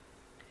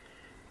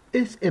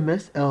It's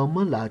MSL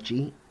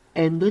Malachi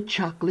and the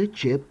Chocolate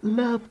Chip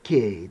Love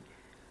Kid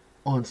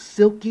on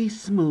Silky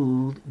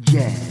Smooth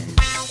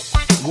Jazz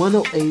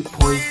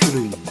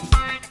 108.3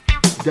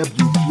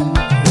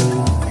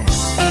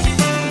 WGKS.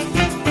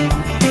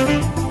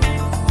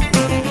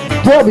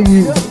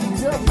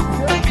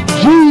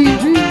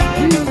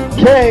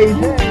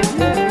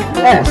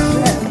 WGKS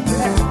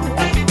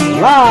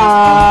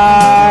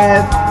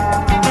live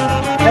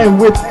and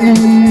with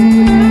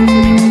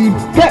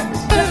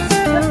effects.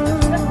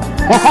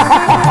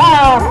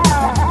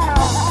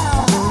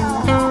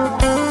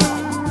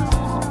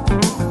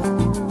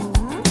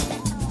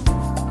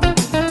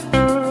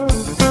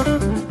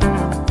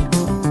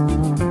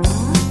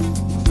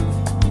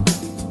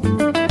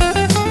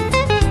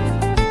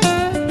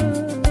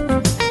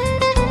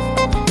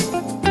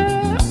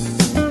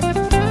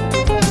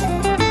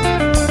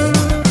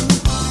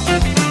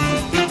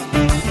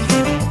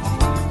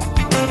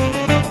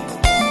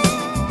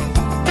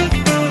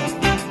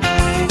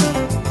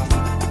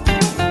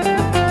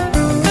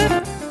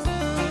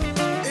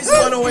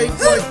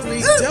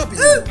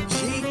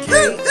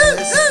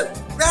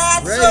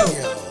 WGKS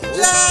Radio.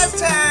 Jazz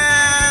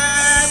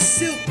time.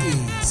 Silky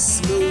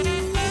Smooth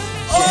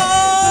Jazz.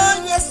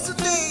 Oh, yes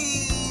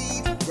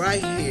indeed.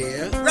 Right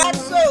here. Right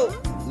so.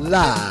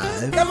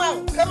 Live Come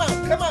on.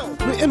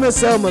 with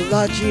MSL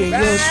Malachi and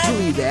yours Right.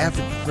 truly, the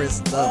African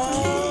Prince Love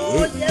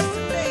Oh, Kid. yes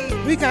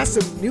indeed. We got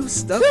some new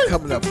stuff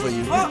coming up for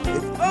you. Not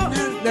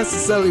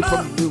necessarily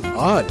from new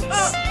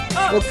artists.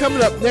 Well,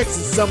 coming up next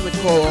is something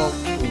called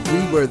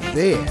We Were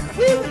There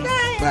We were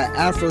there. by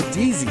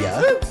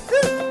Aphrodisia.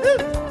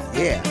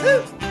 Yeah.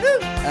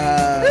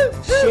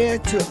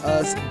 Shared to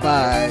us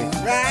by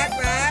Right.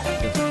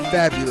 the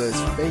fabulous,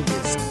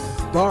 famous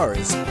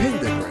Boris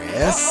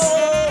Pendergrass.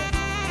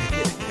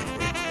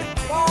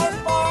 Bars.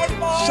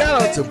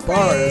 Shout out to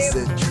Boris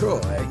and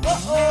Troy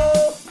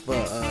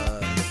for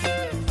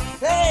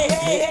Hey.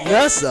 hitting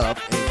us up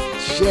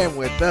and sharing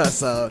with us.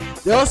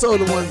 They're also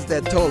the ones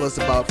that told us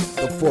about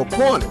the Four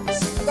Corners.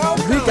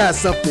 We got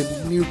something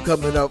new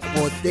coming up.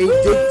 They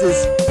did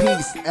this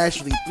piece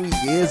actually 3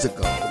 years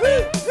ago,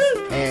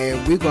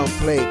 and we're gonna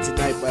play it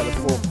tonight by the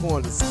Four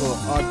Corners. It's called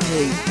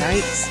Arcade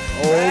Nights.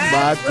 Oh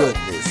my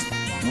goodness!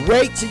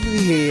 Wait till you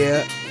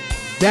hear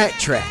that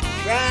track.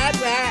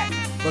 Right.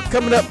 But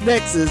coming up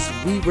next is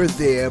We Were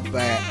There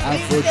by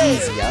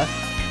Aphrodisia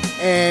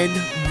and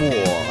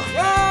more.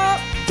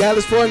 Got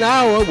us for an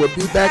hour. We'll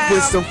be back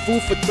with some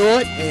food for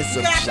thought and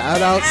some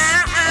shout outs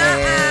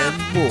and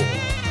more.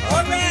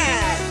 All right.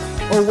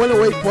 On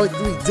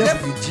 108.3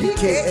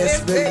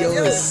 WGKS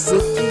Radio is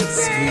Silky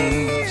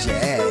Smooth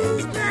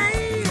Jazz.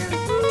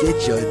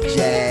 Get your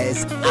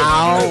jazz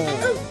out.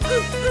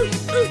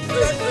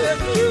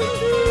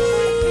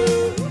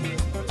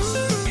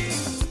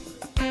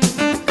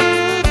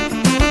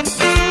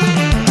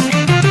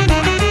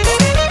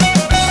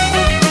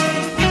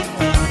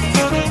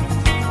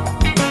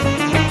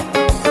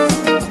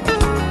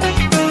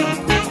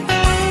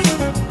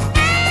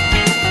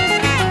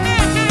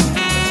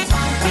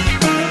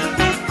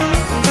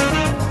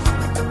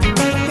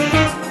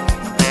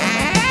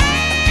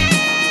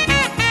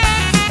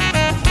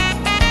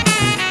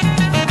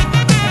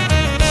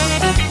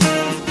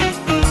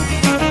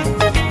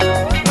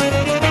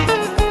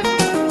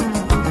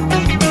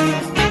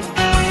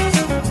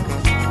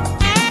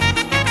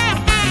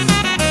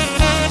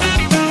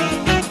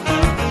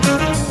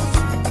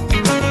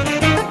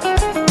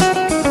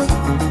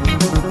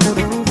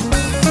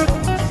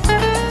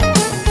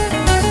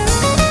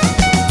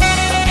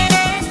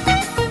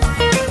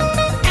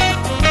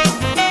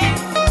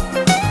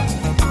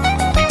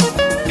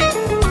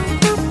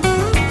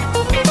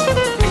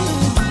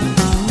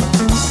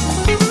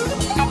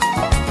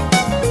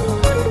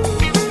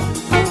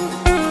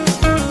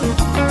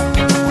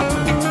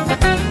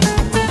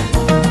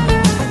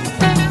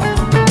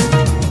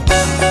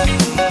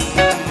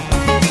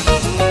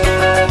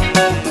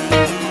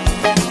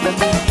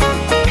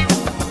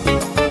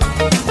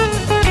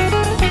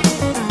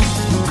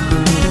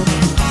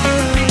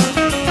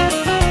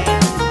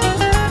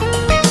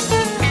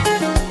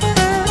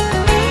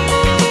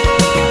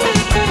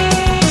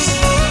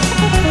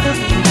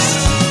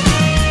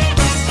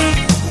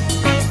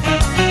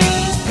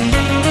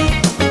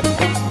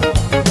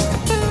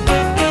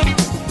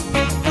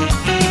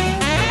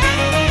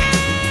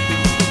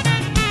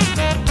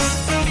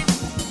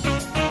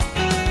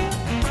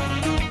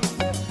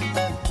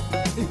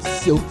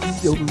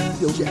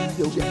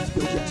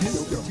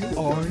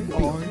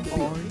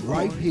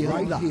 Right here,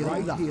 on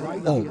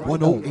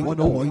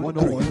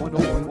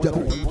 108.3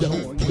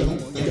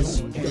 WGKS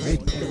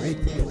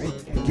Radio.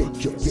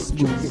 Get your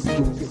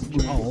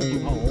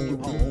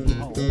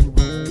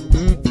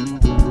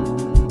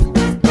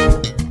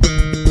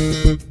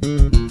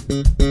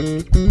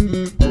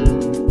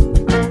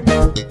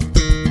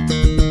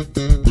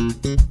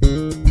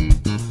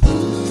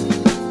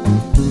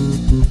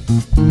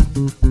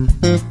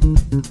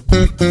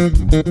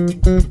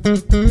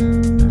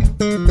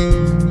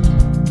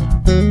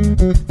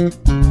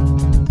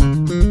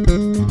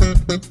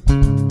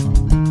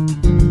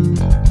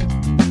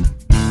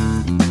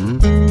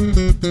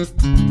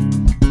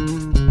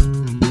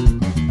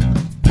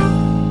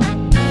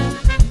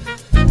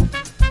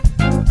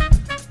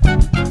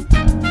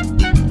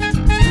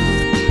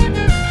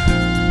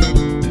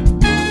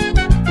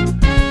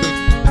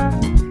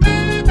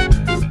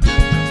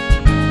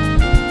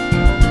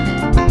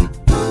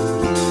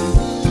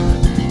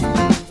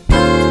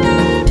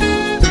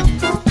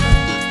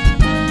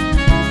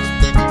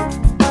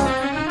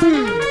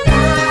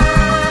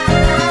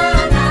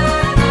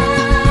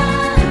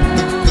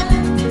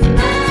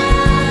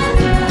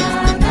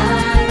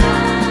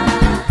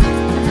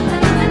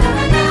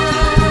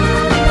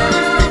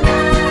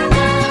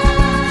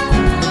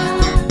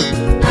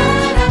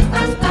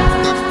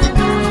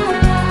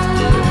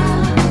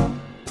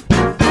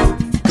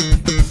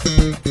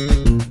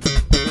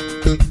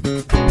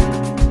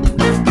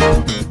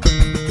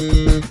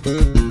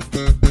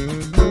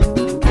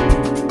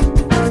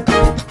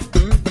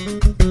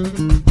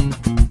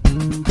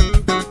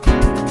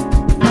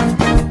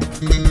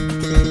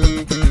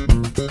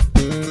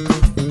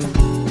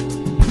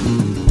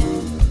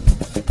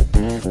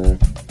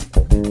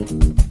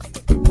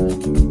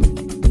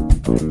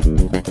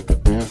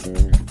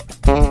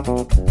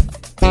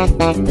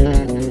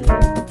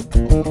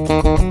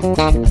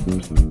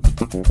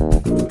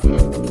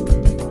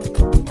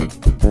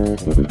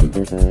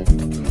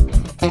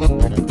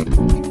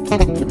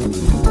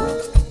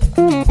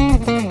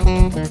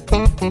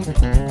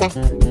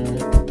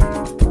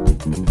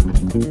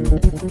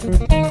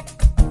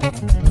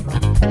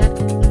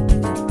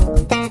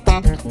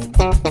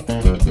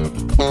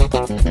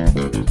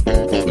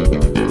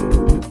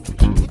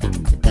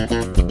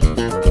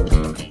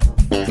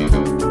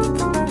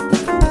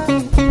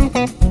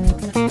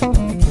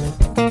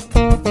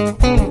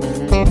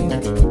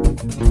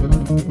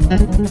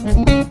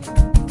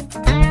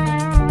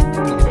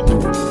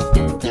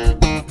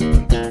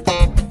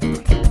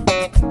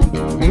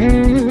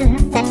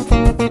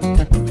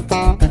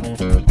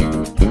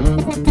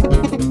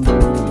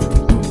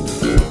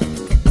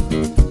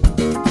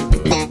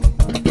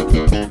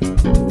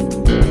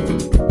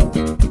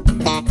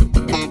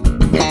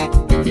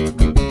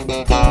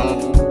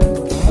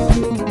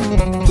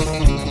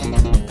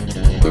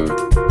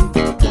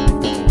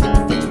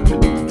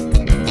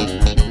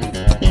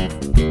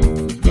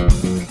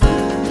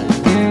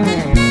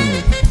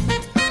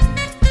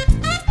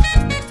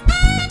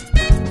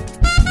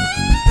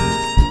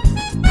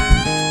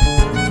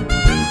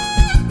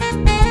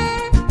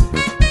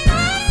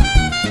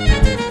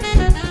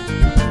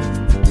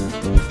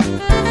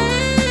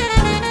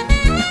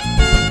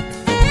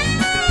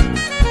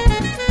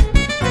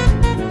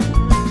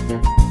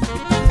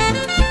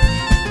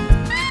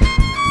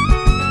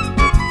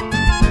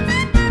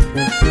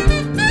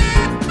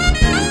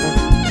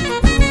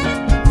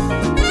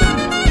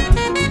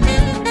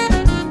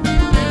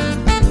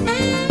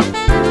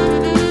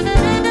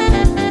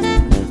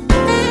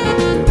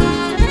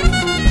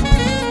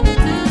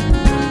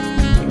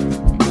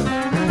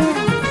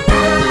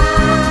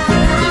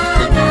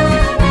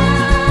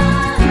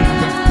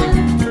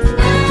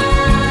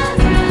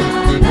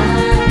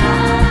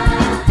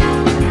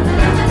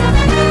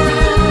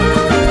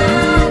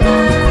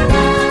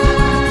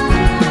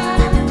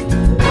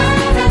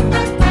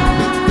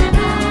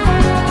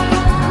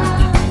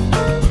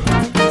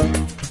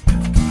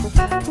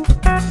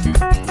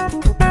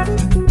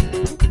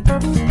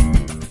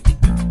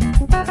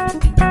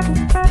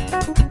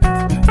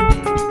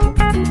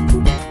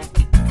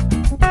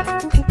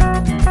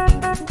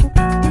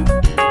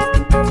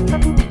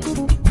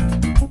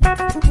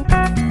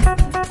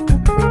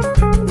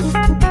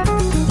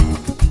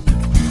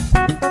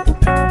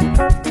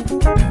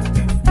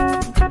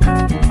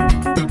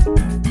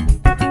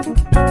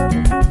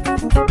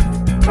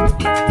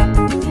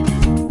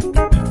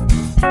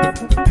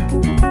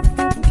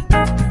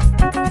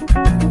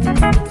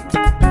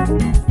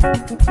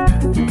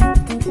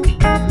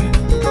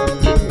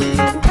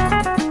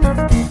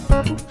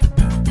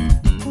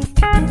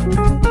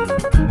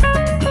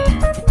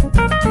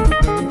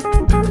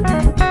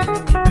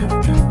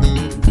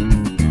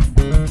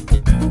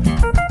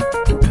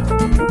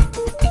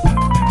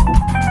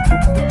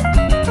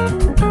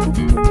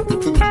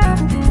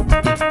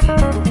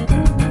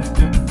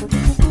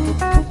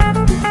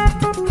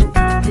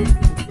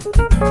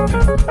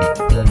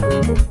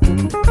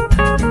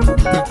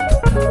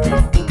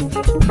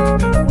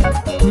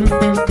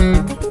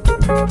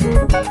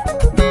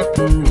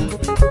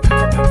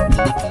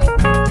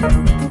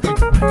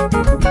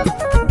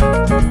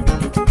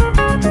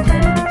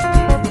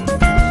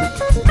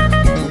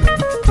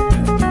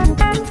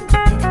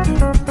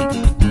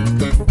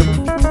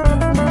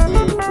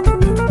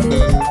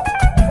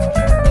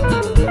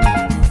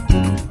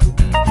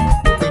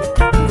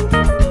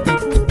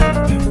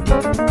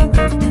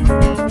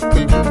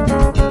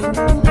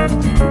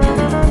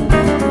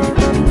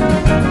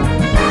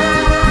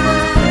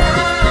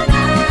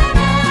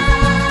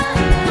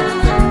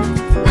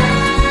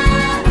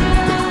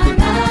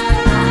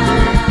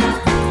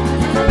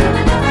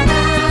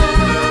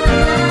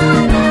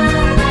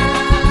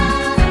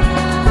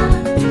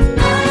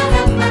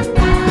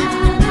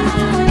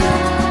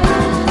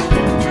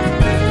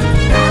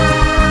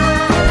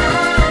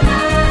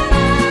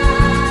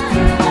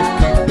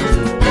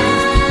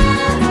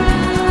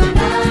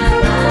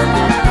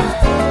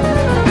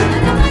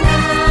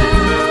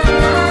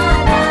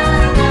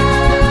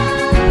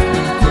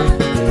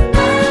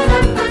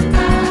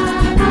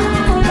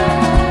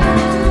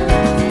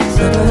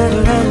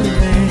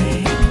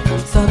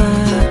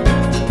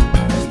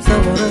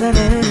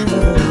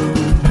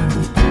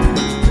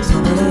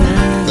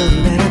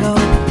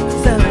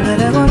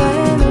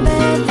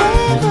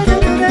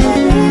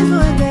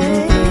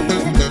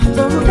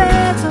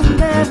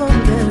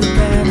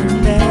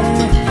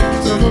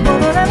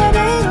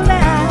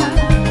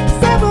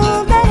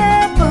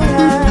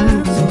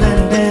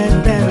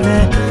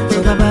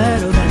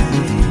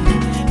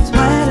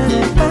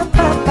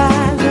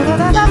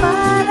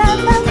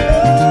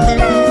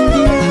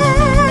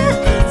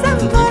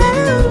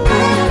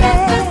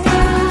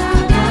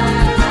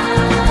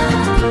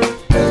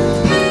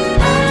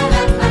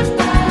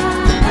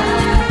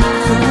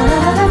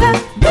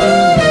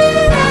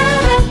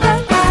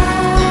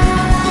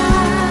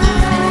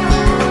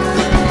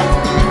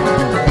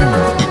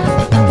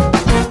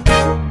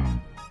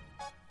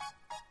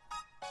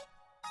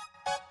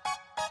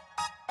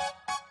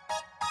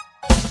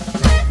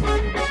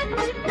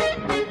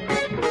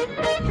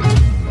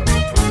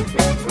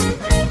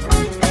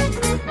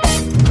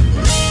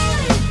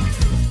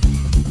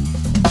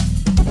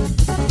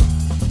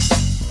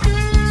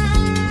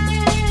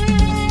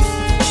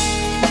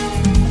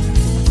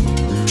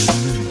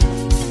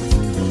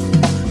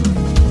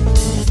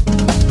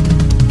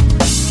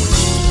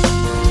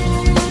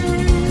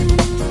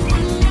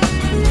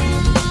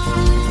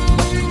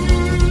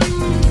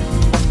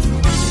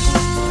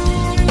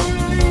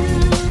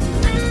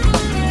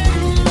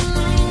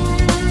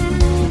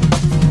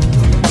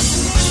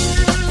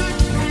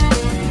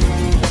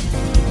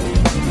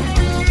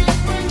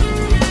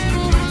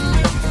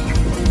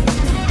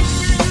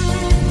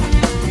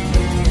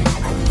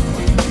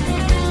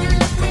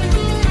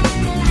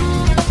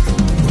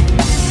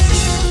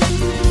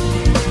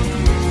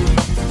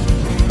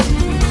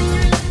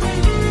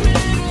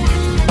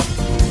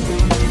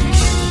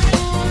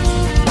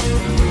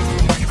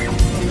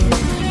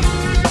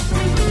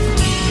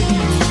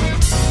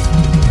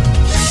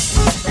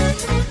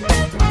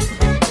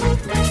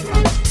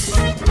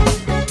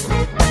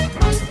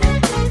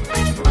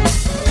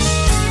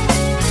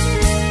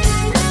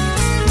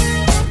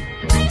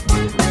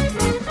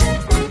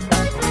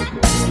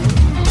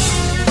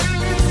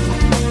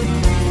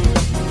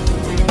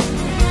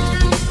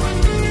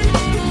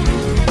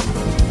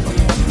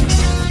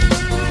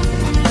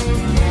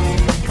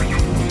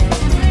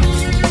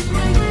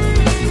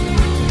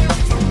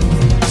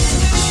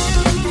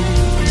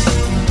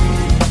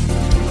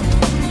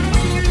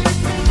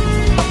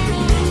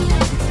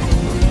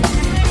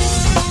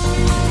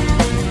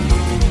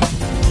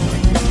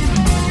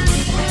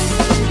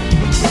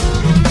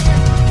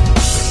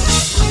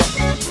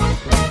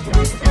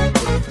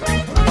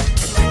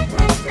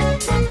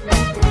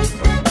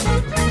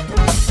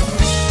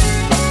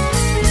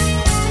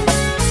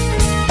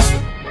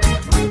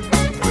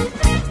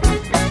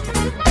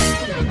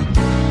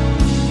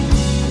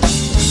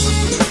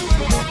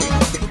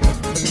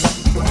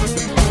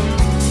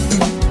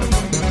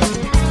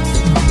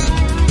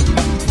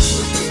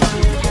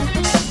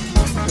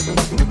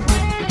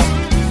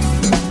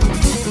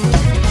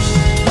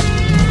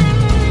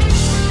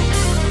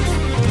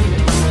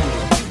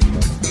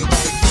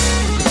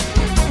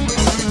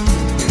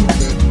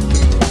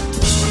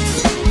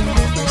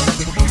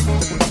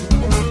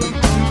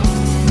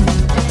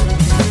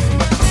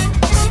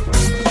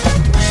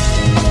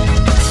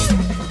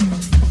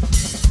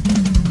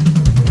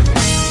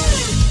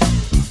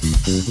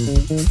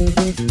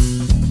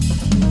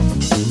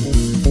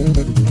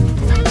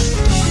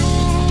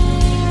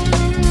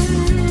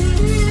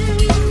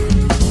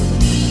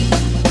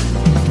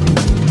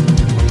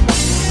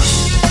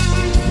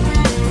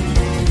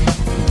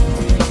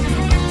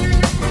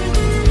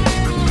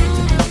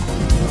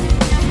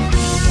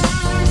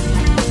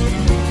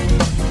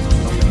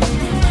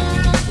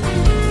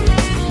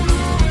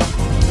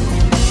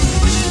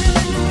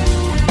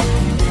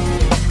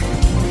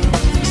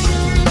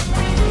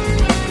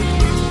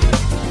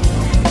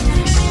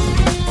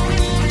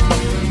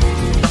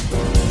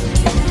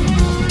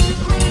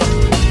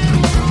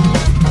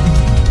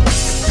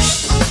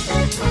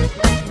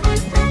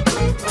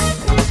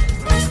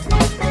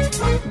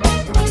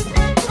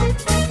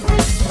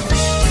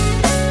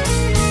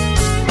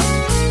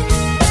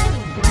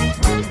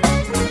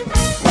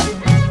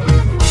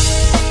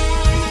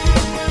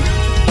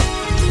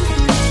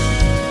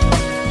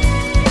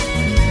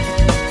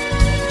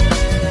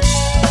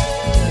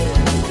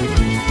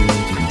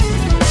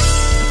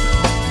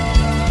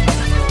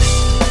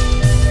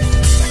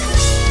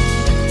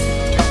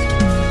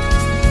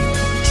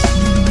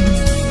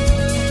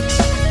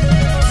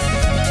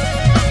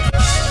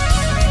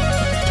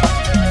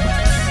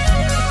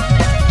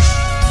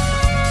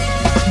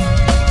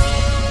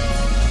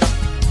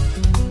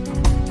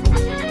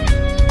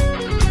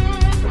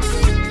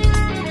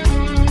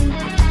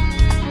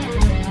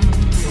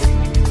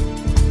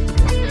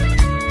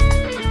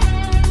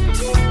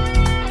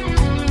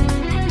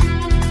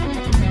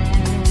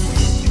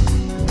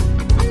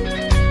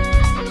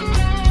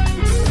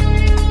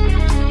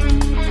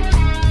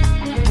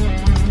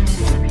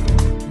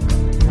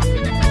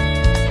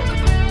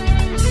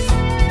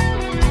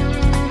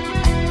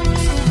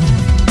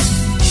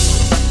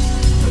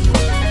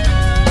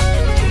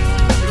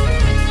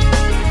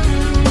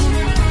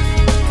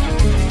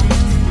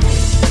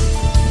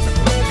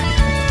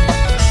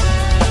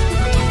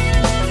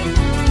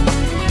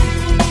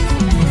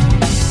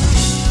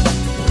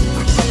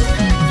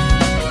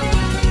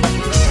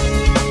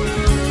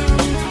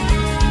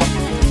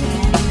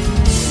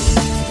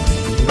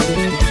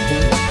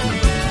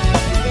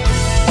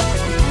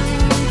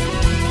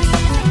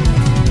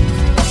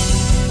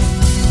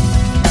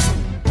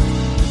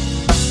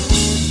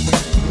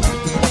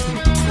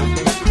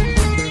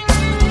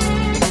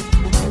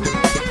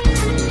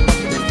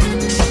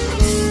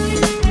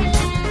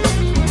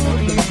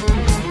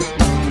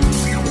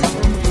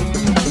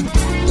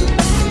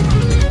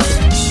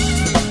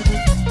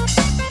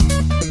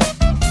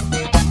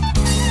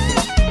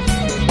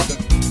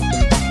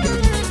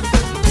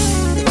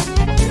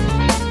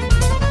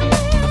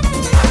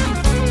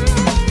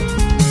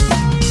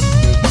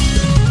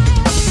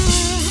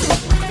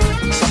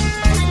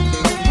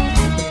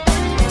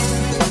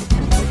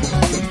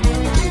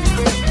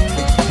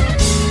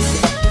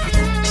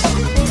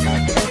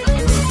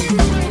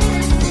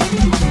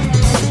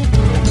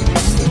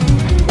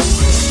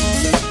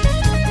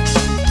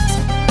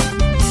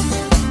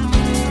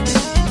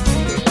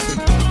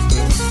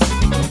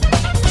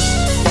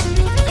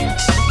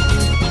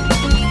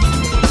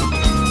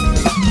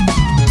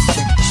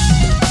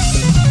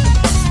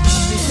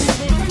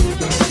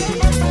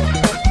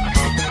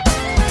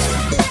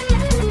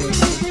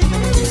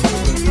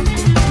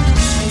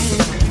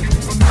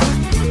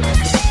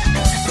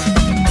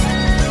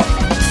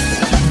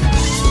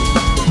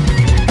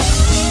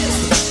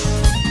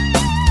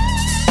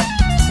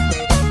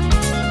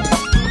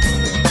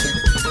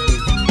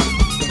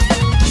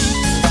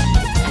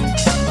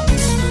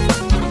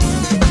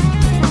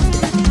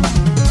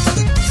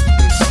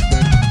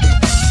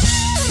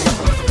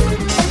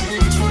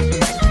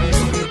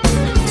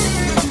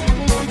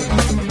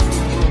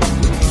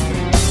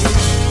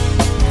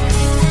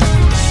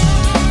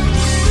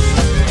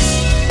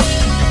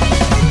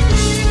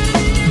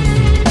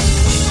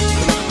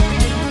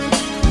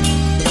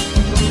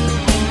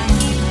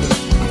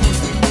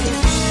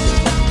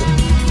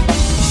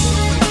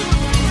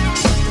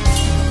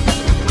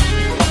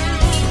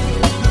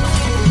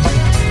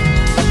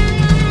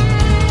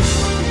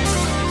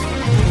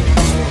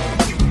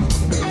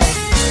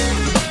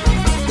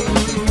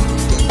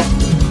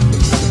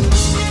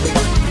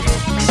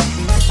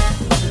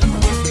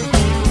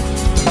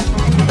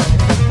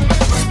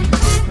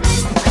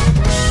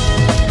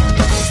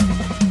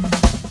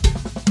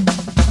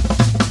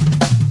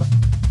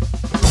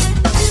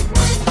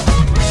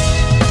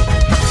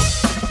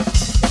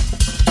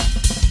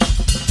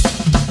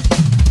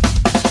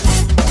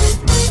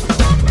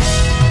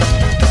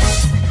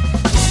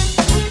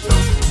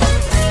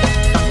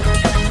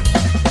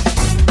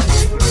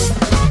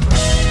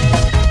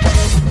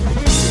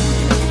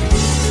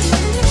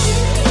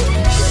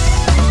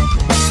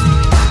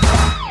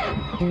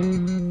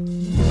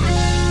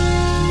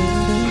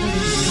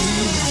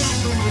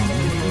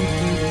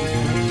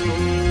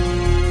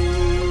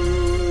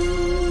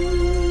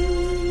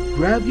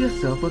grab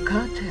yourself a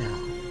cocktail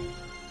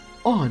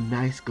or a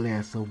nice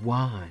glass of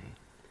wine.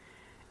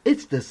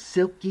 It's the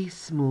Silky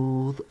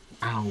Smooth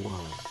Hour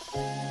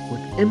with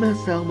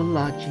MSL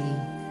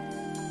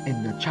Malachi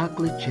and the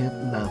chocolate chip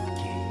love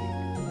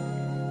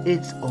kid.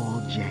 It's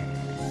all jazz.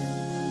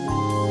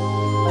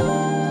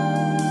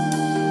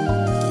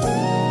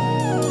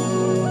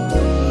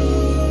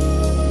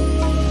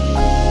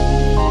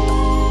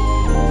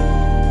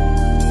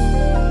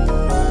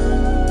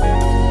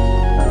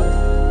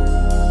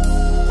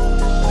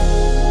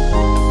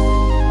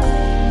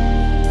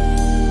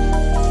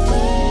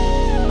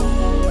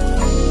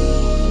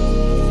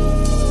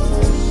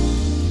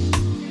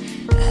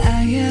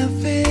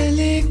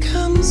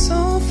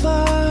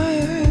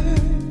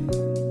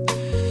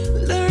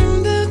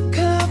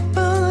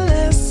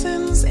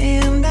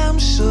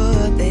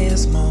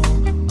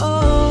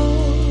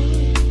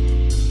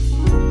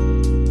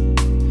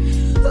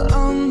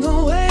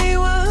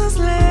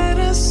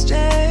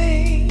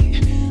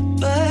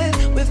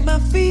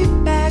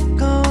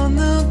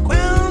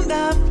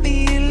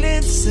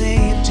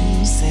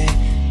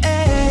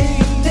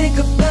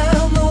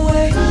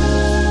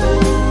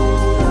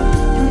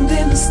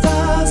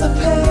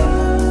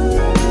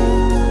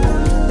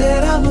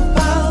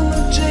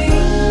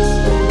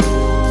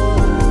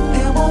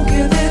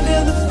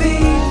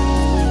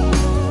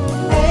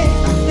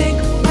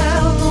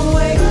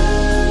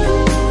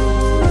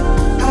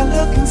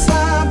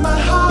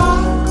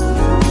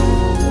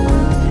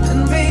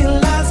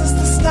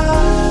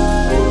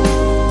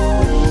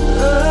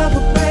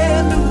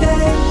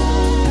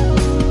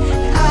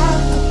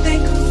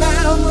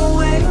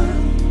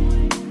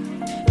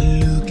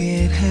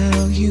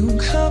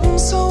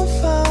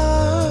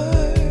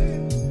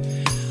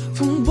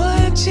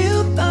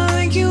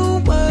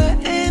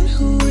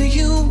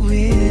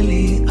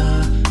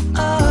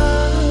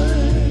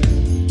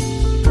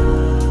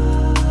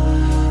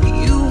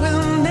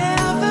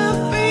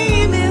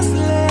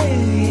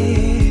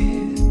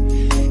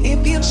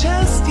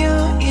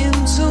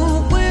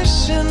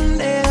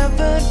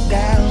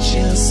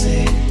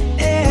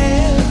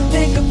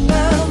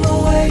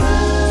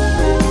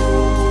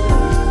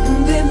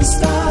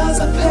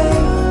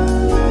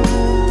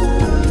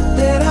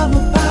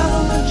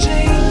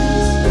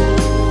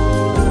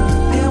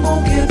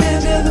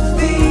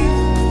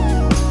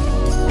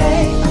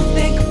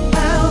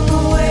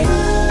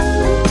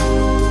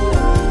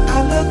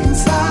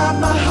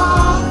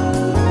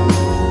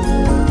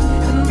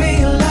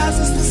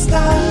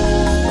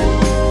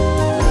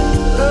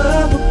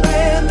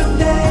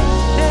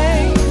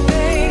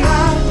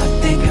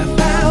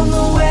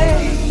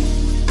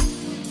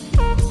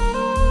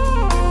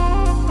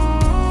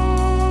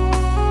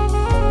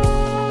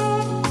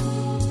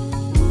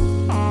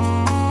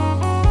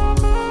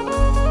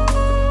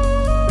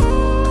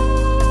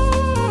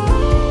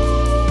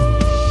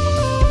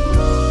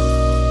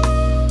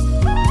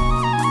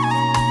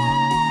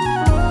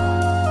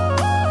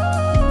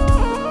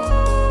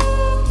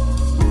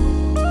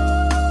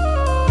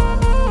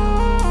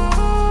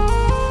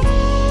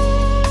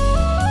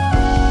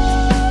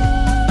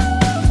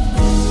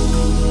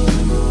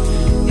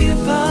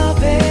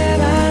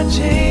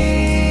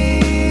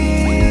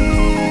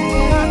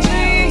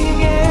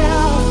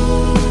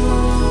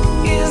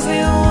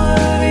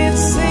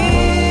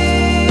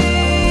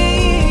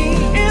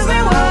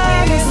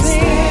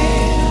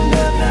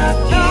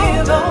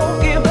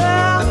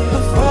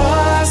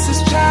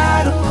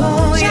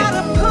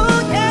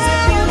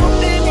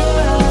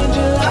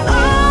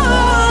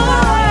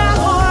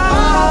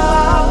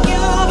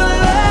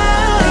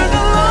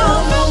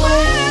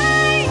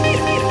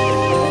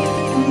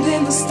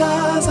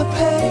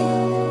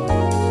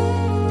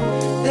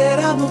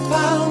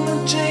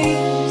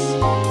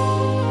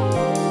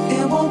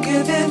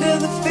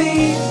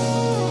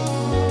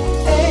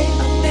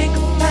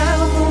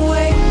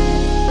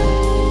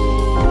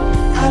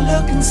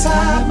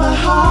 Inside my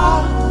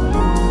heart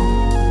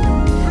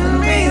and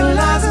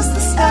realize it's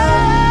the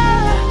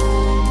start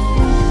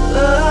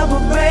of a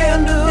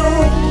brand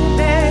new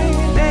day.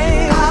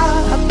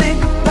 I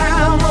think I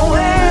found my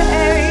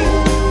way,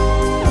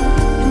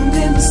 and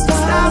then the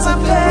stars I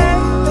play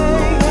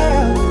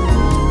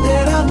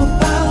that I'm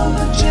about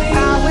to change.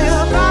 I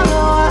will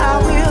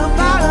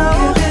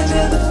follow, get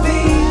into the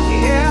feet.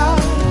 Yeah,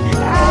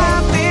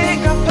 I think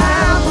I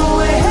found my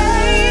way.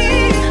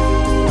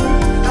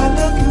 I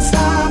look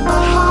inside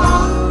my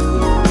heart.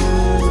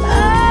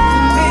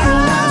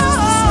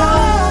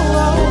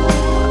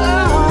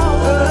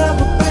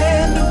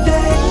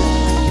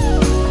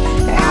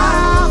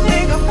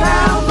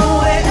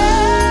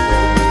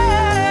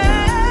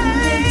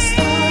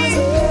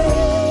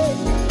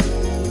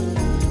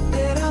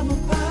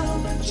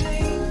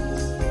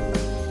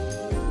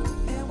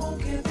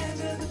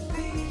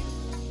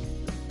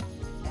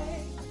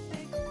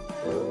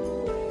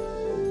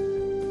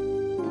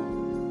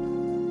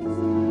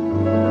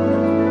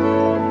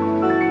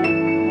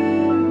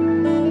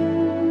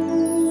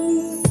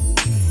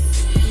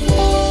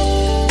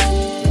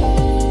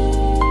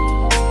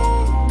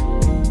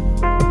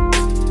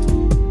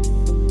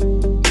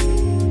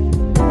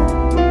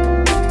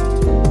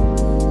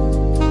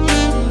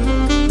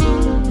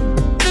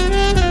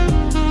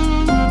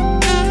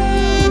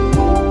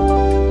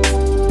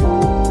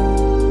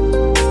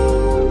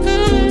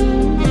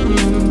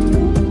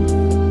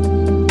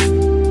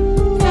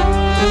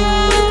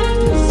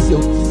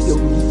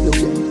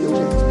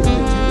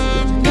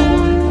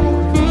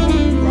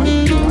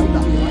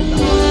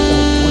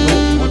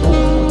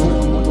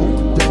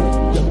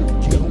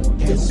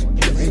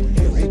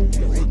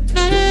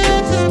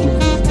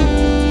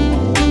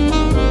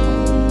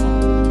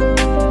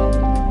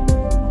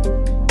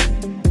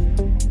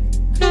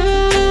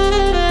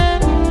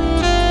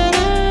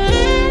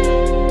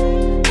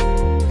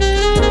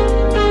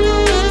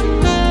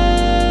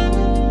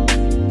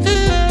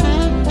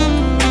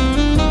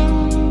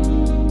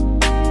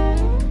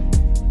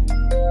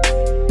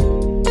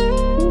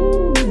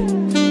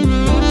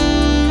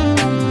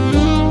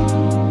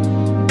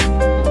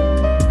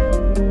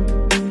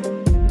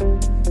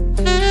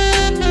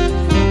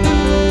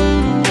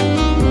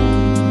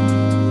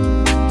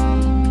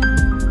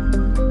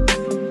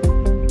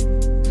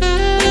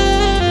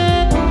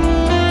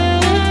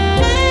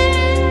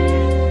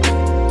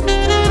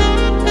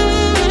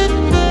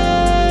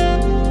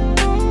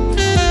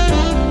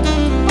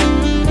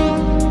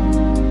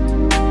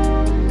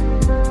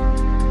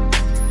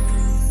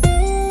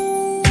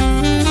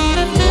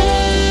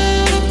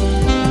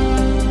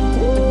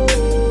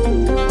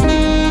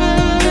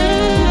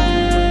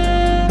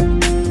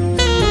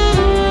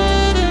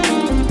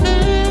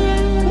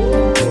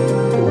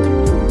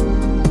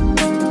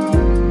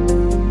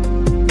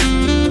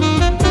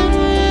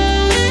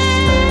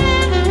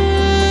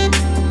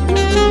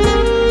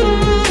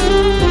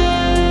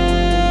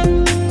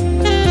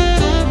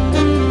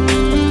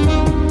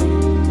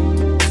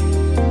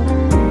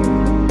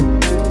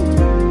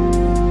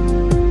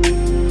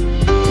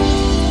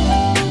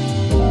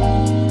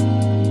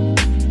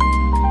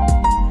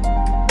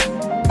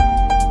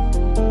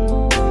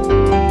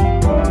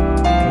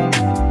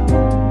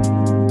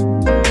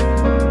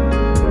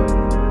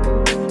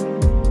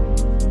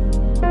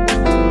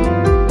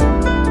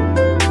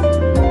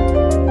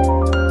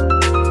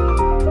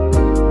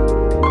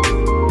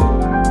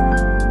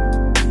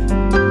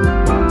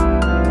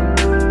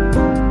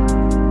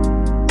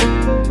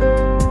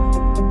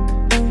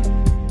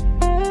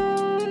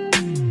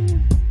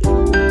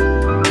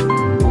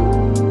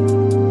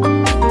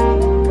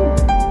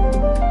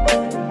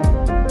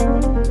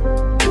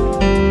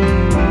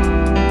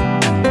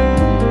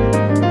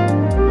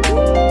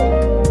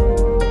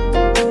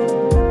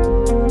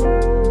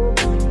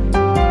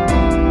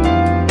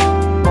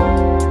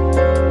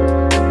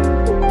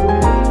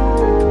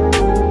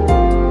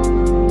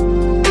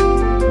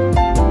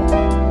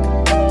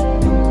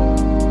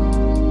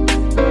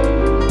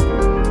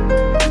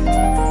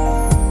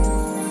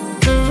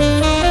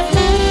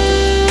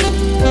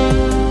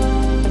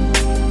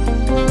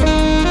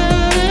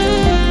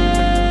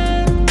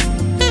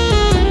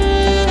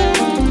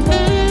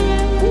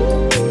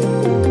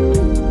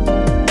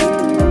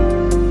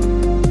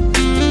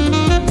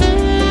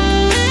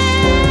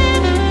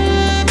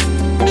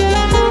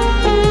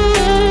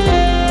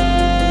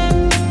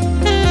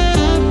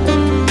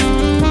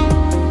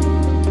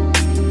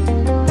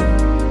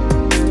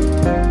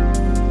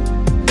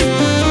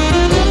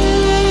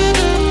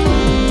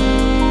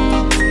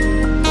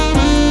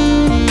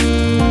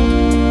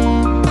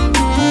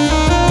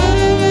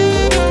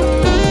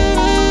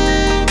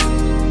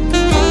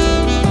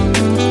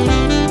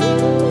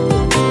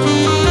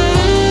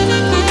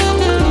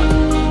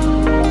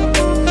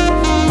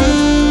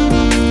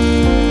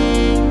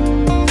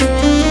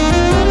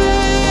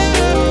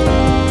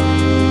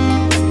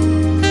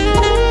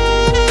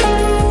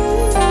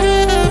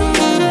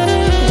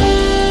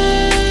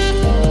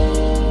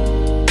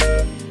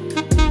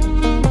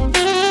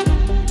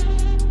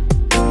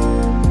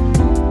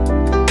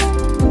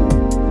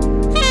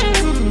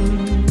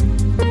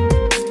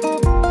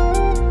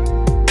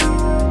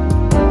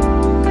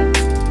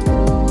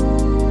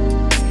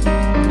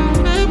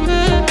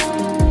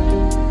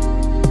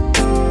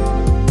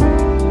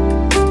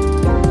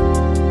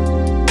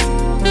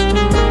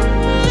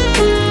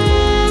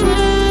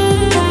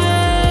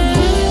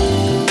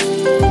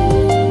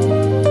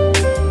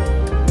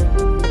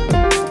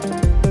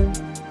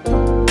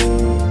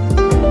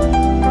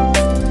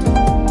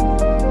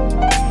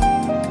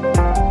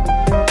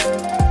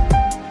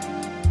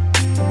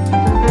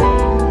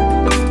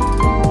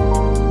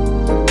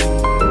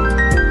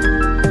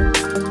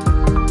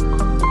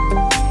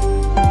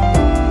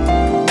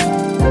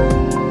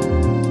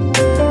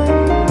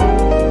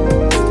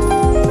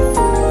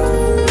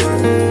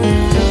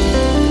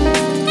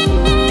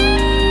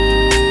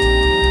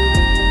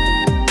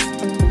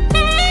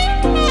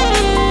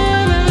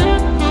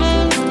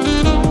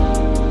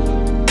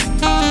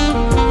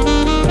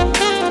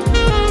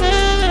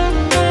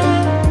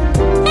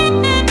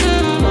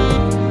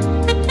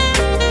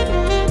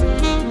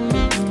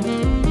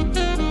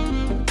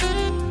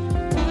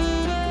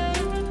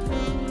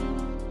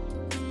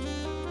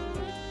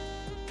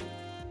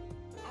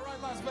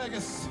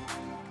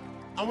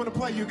 want to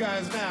play you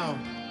guys now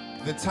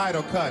the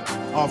title cut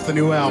off the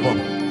new album.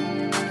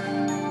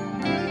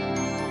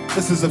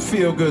 This is a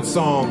feel-good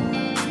song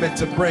meant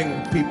to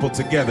bring people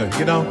together,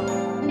 you know?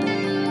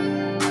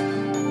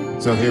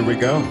 So here we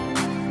go.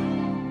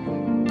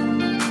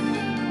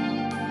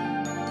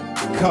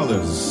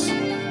 Colors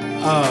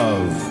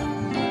of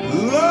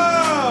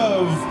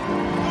Love.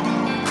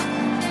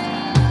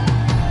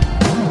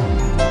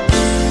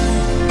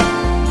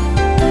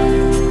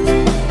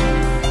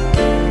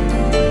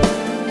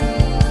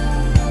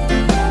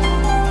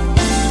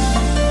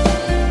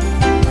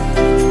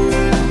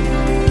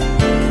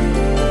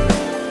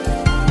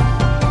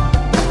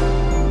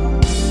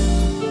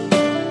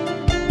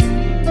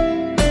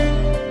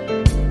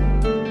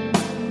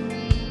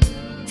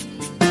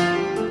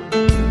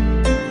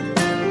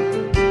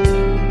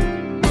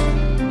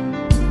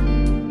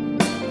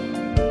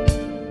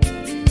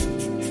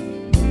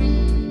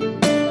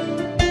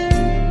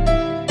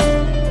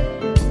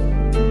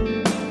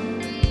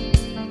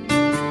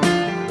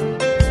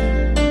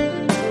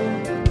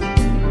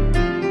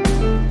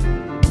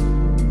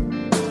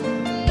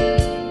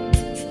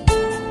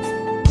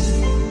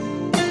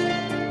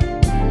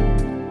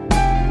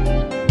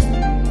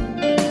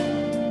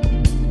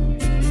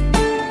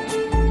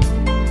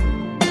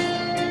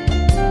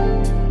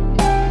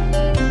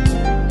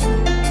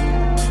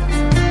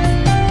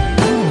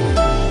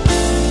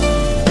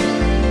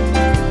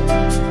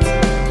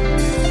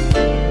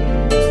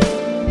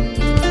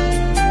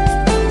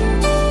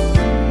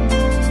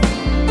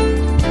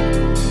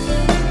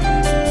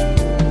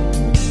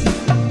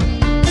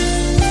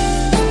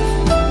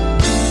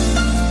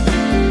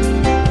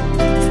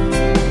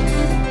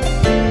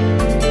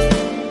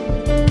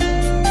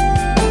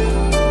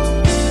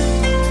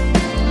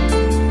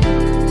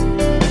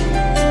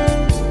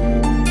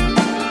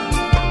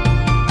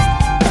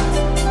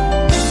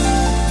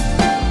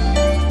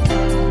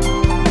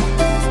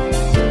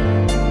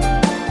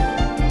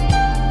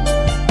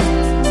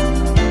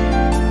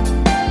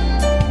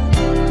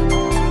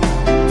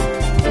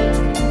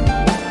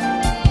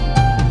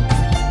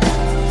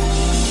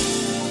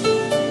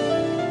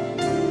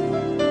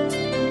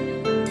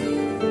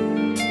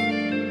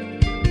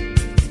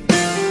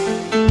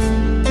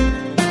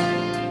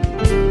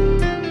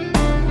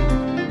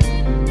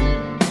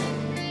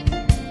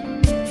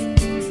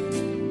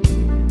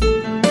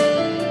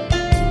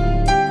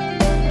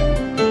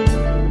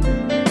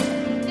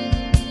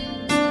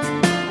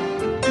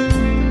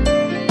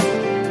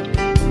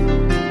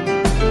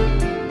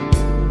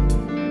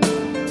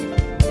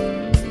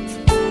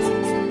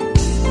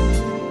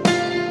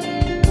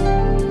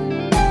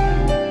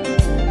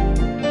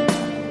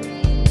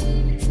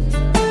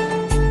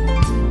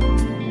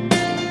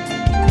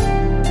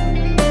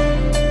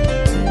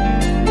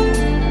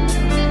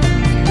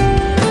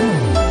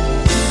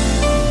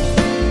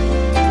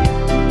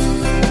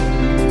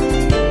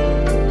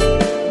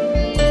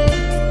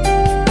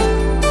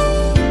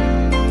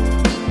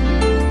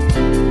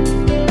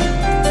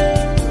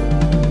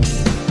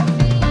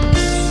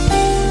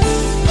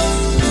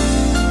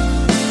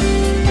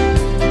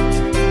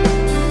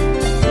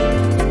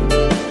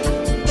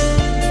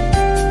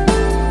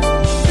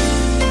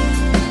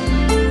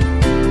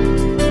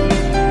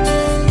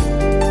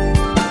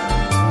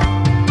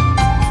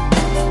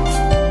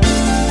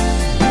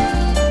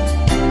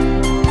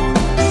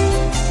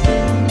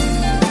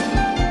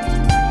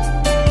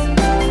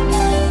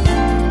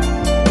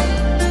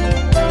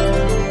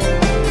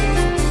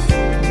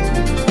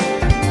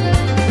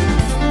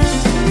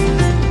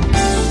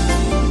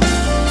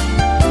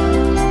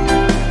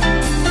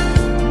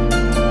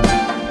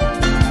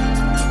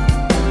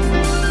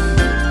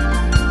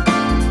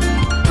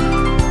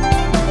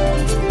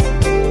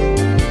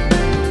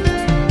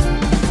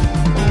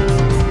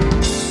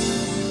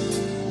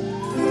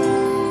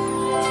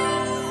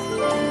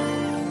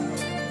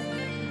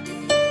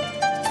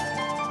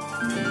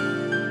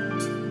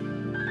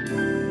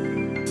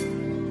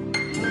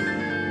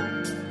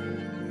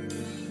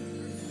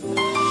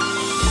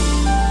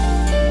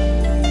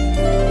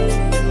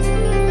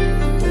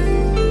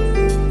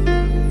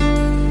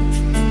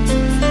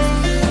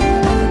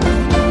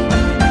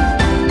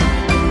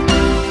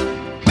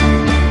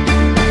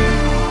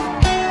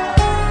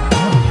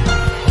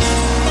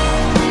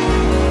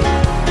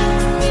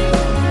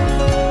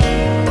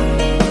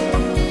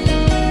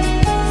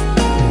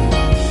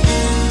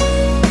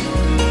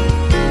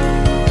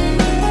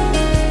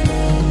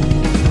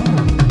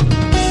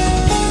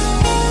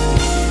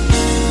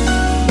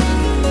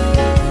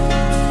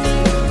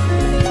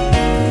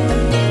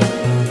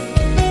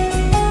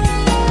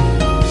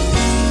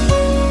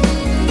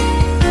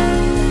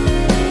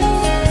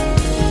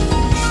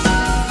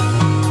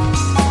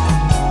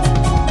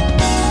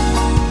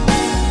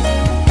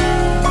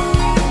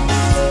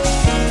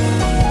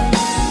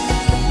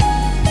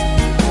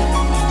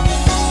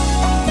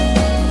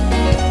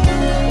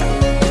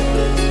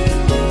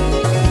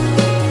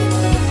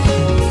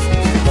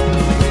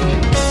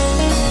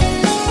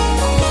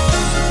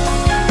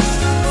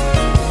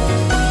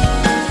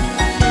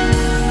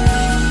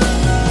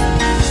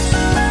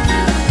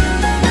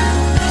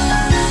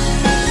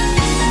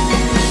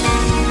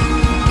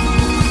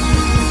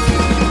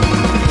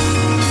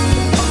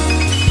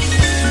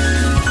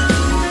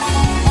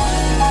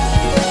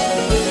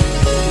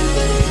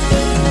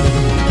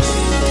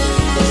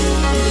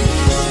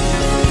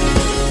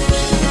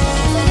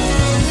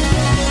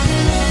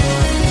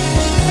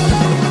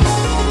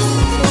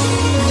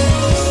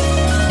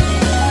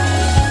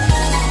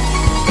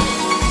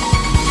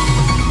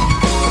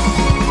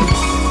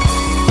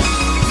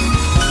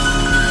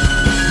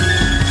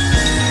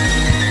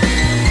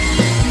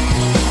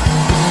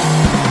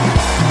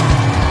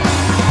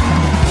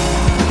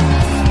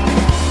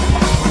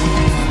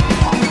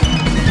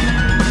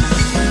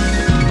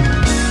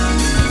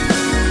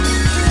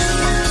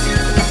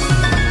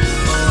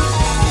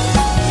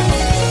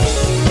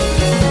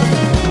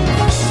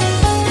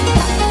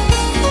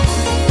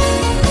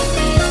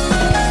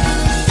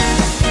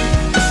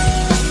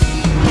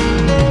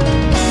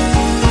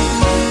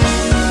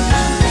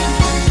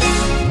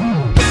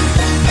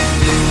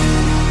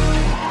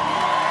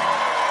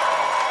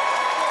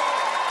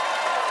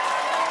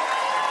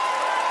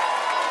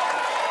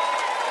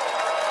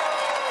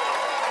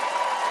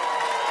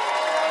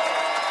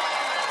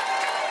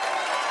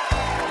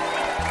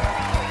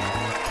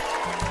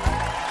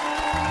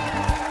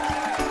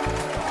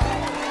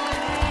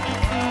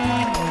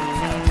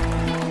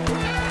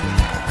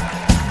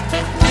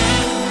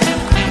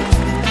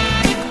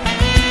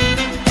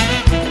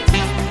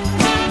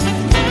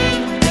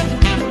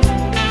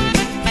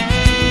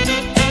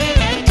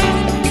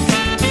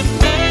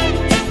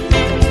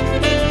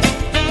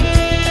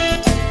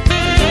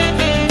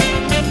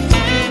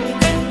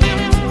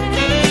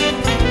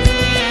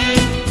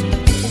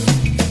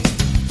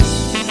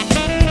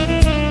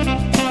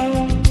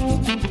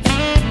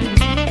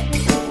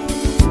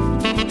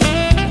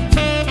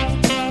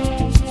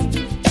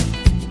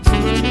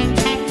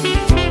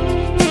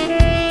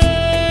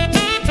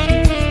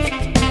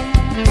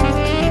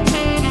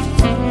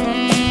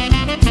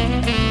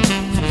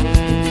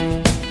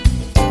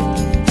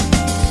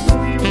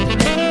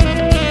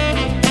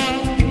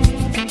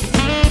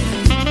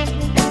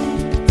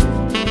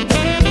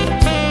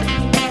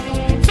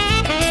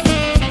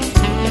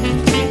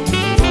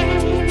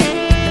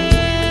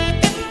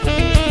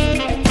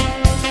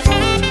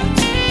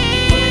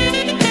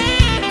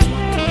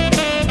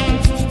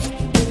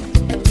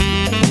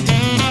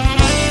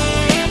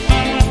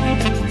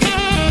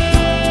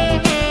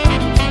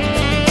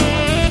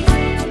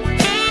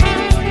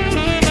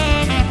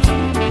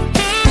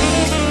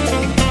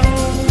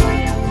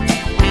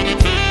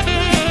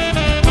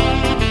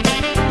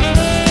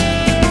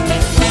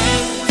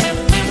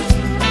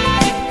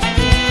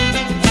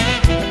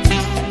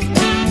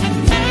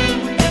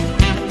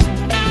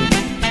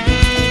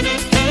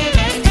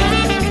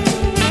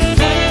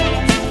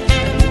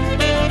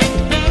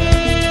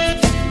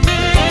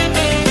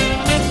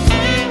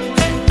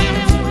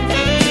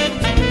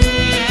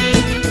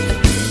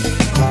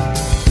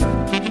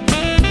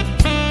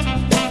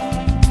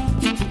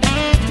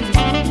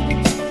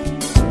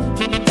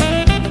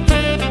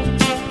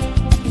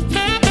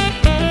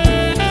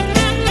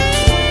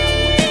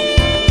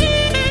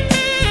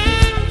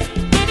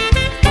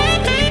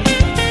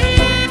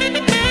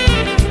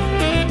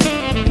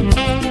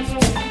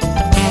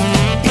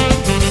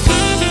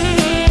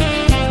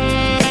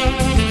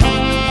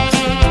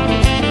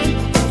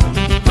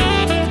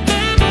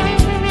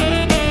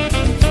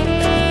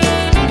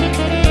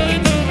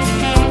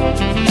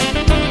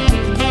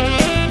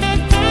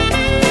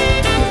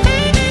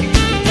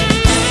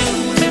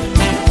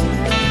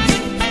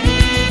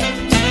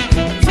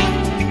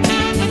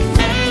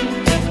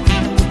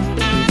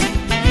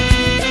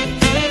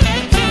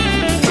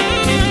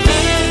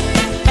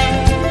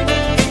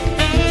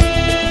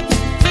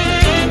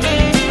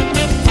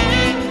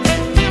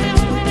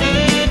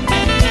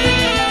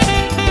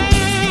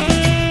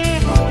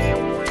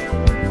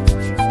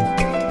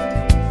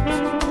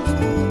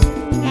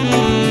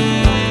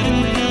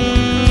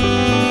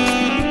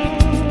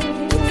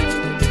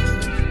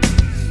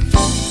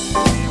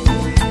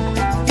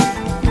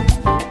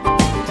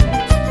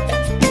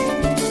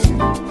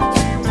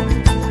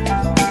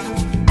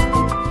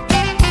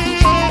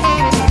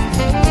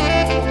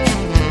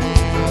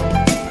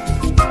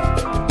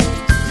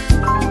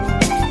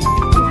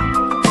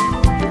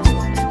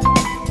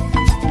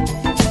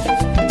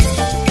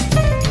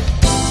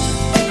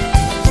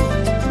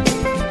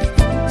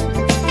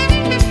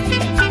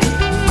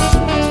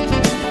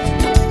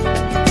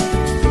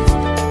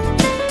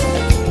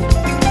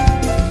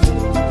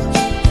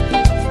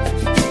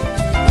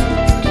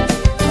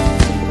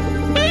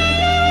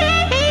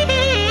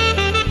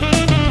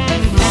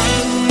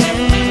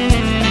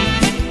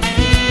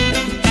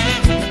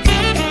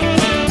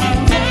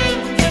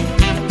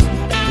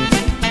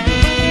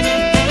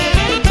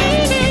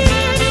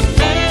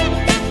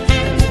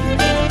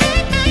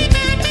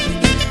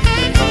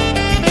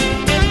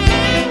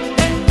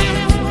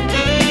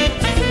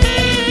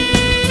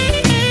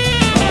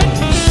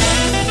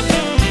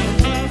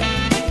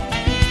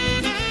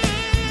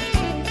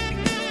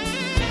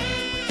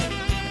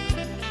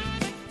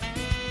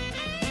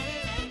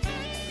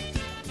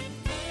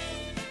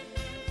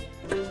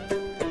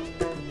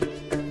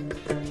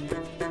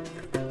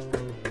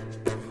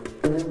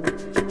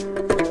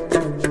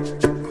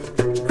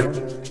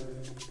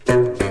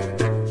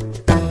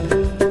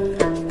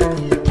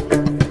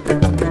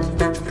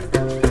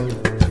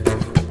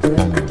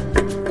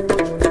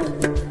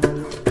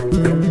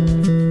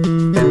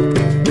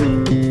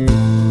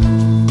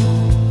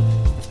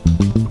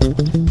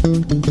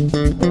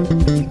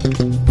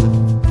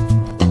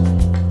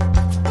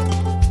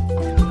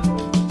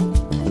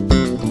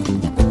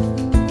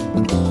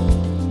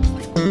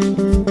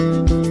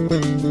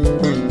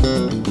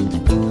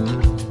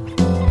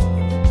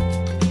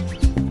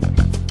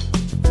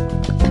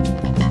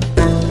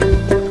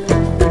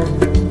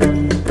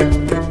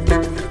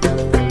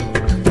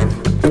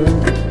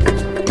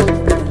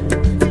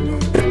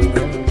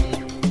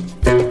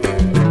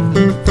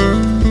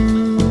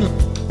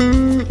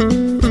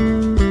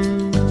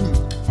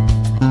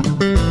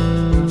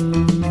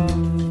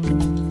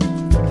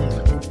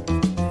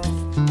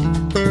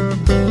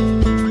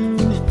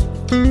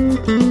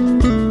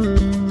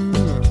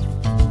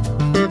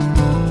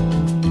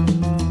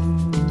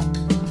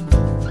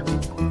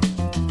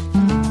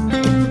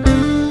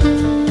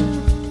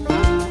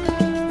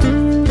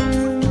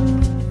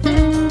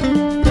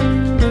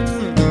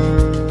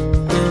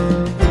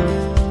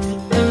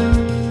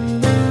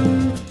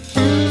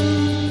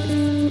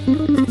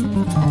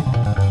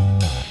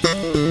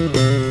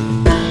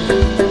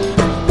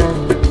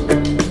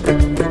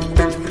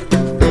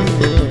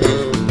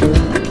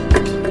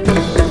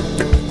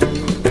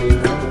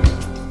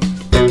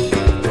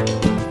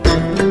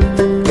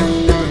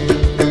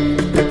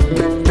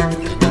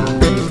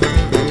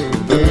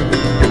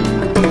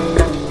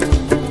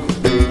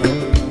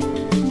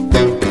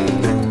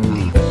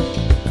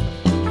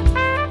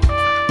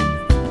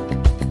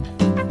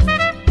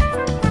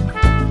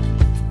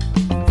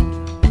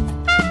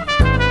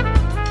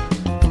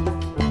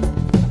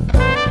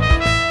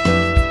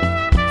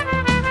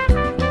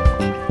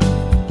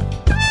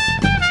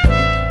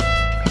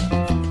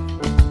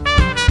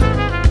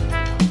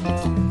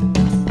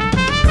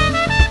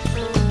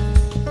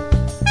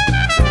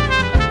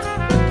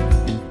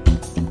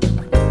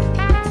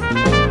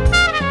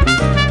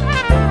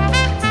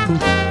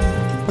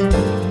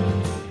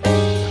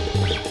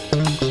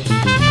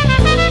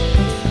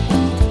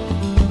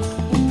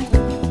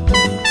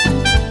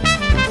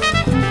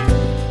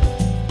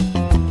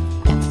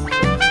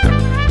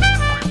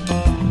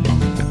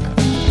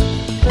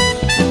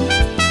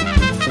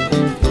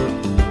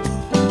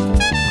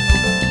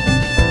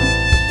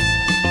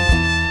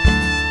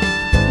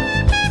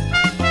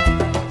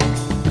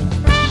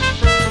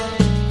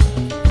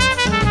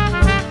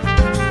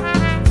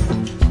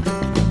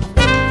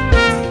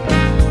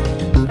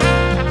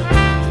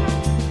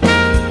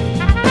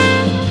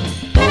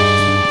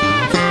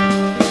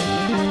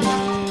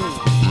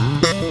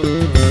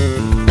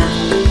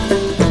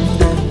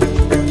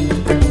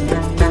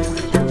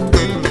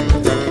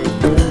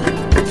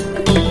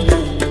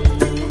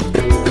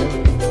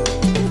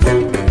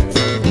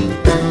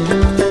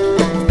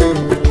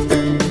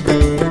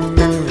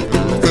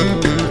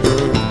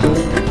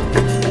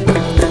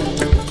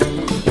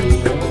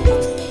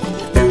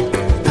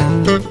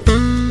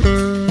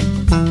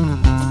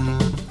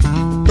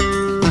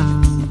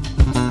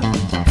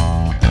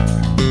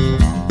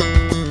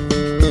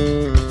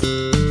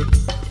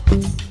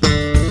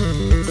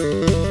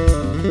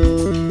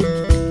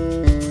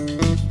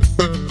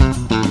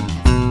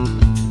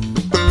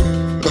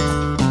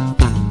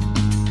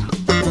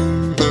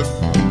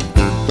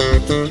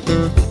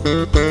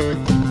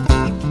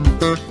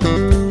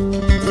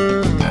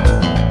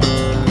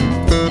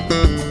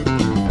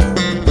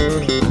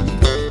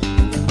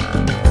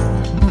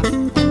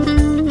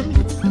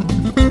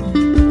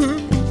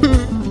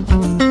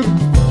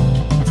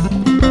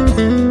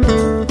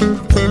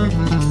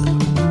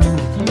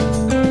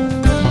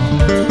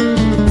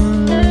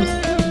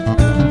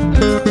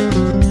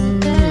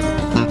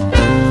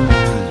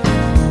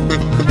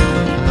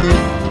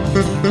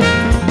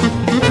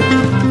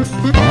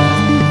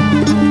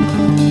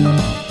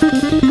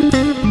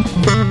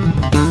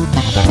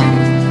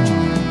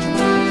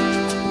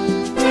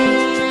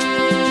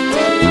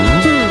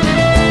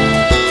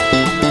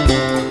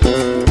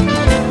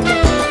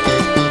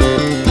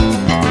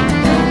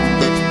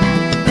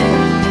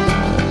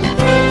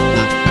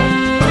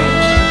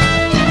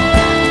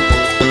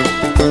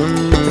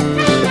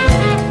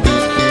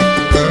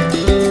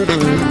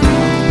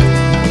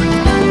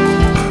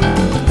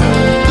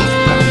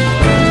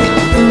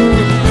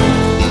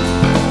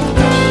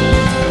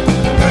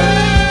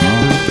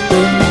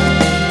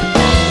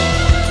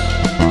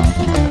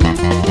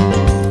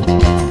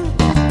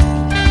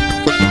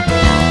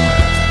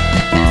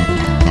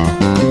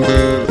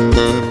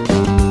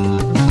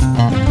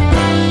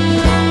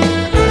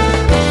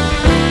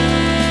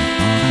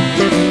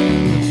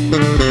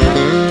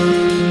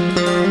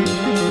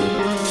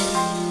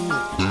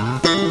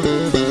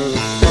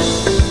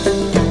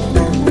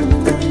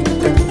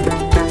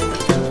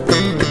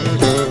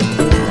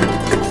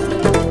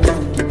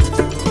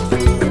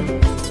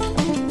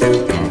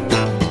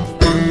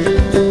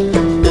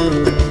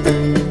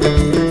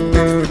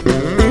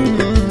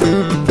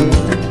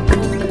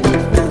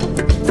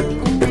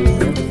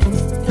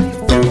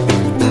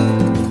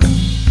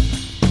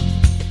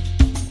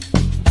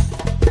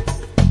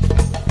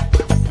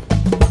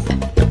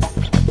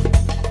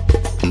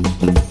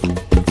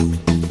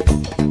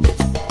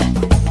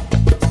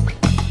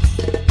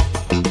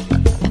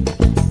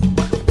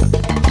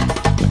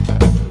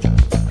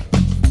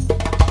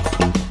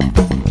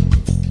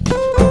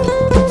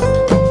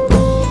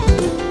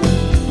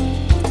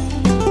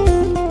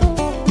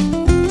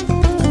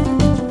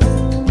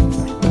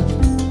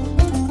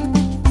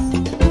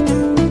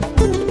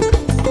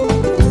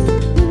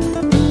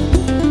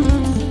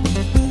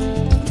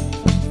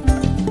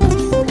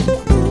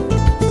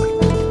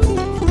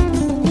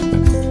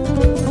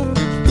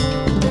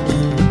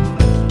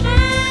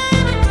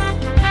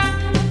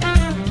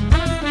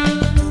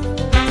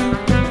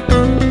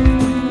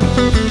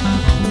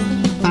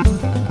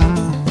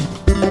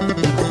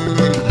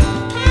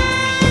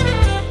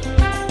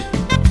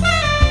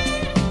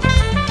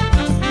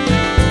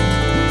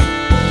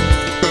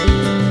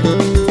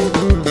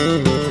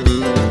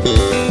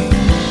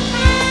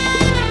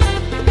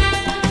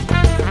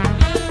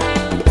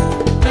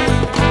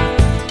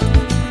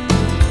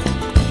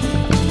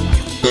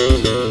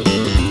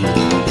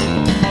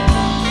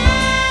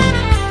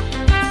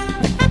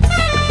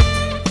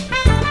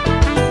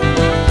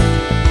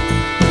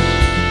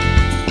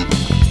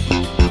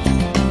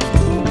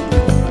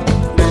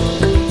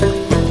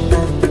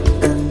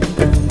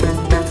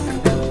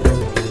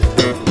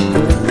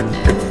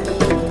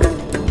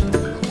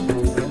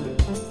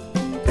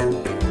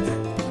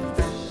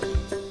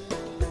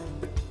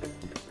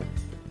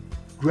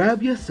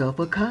 Grab yourself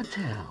a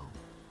cocktail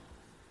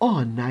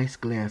or a nice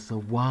glass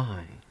of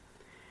wine.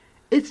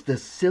 It's the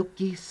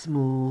Silky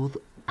Smooth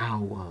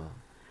Hour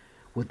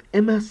with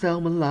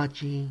MSL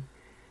Malachi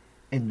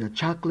and the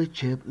Chocolate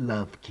Chip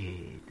Love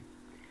Kid.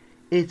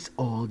 It's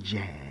all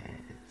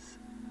jazz.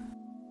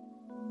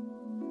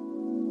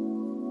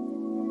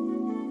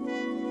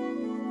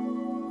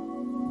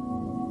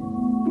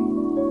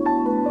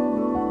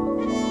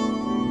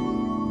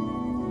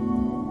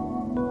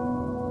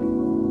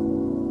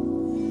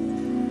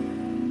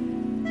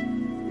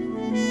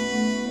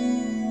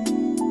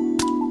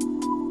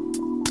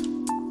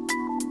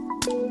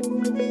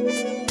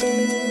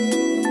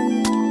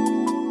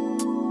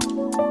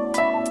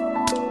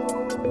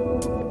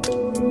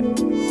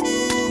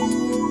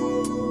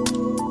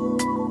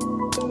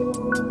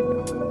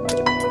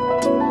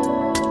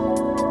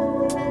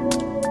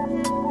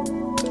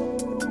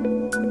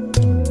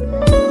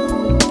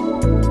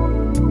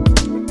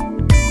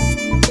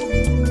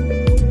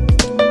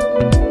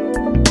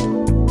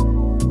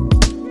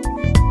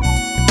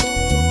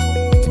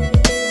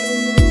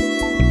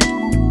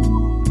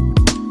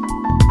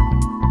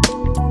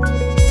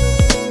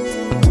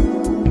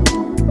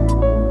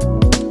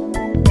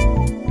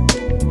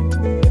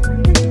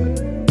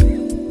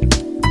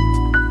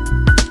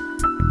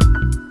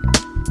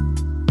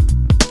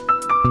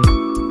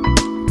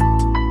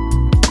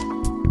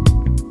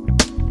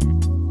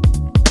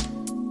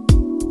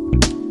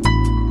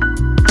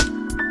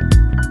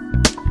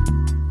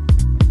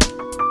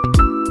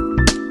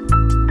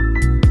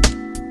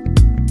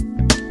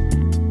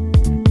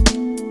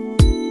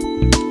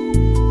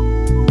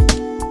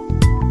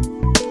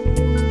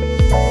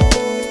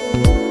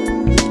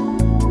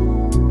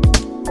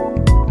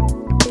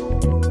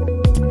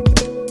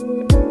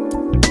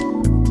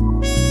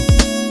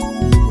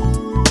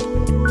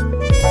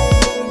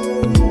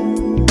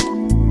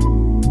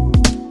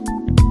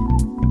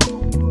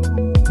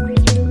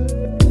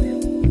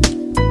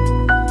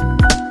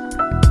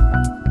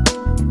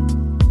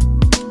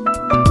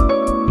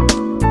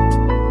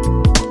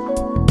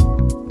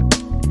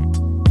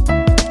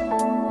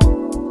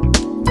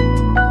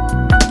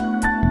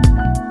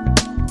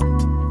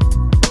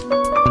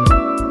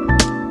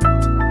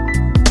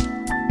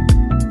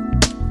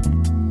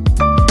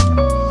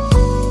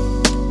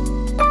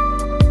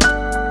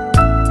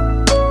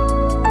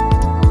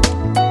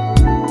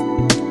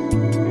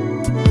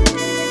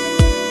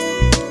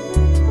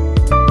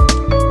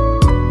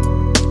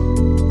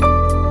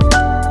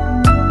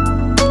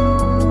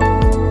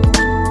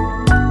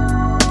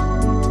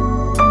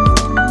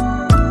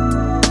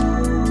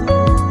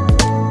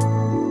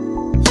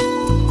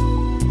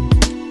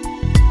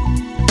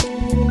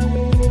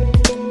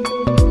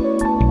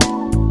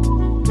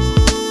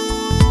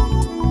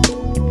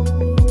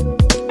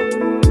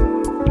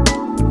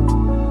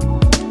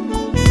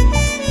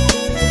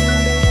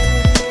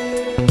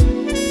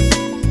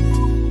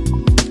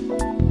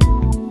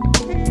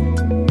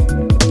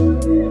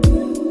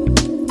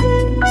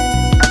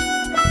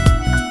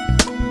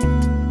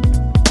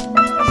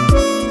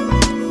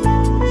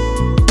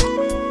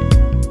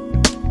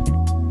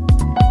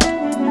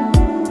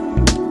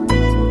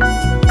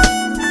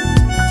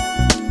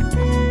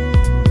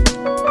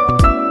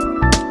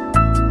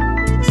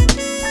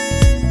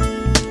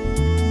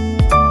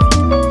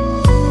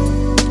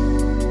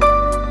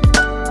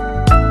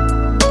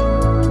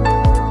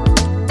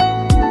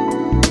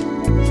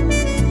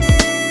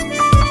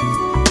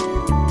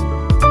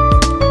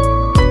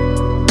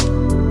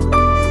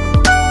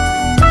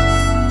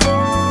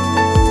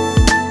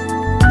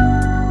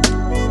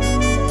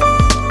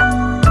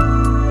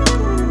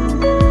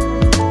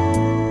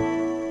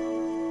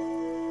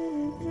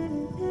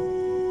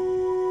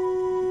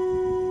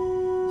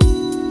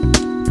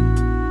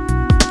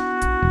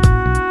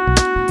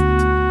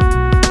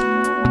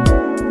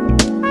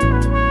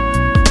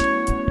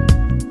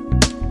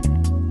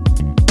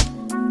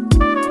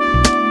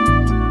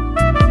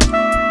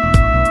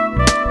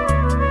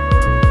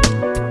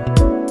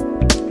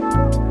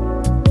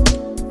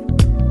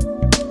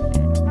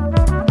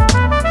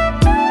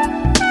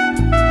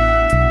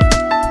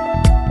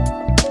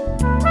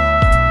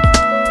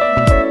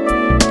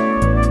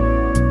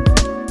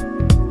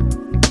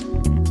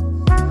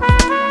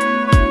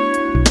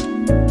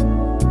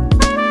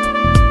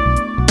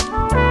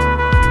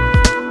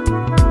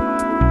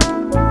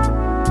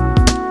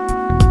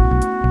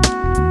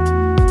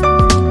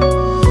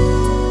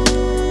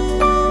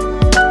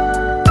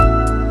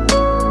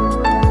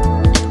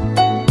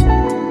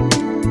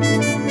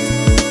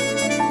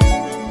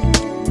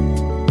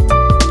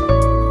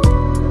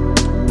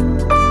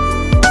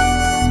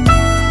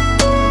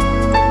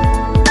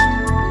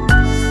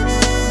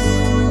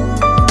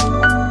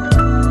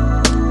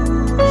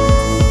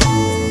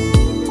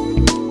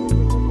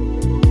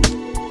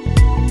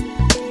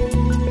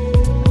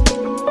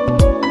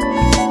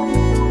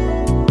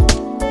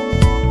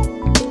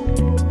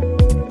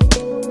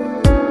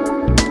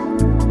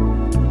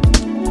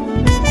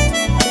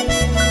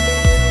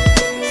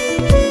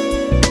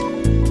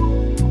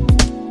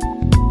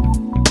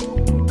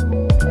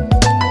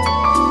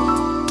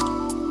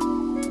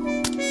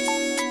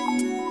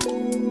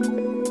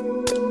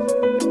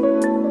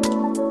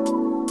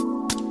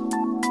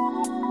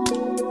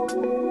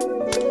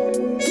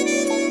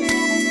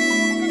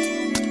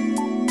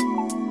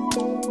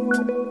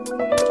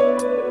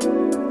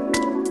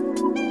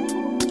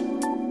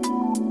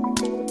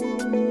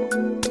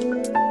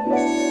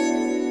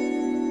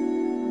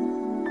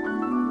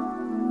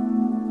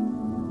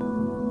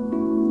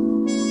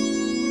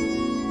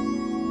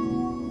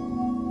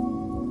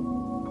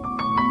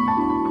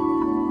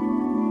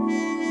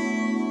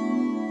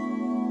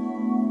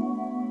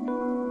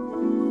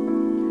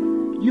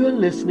 You're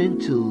listening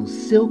to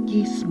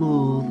Silky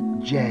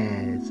Smooth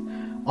Jazz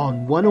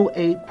on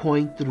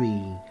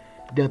 108.3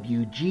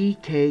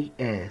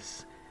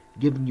 WGKS,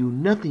 giving you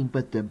nothing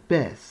but the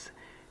best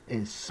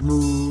in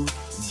smooth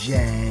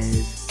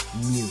jazz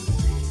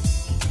music.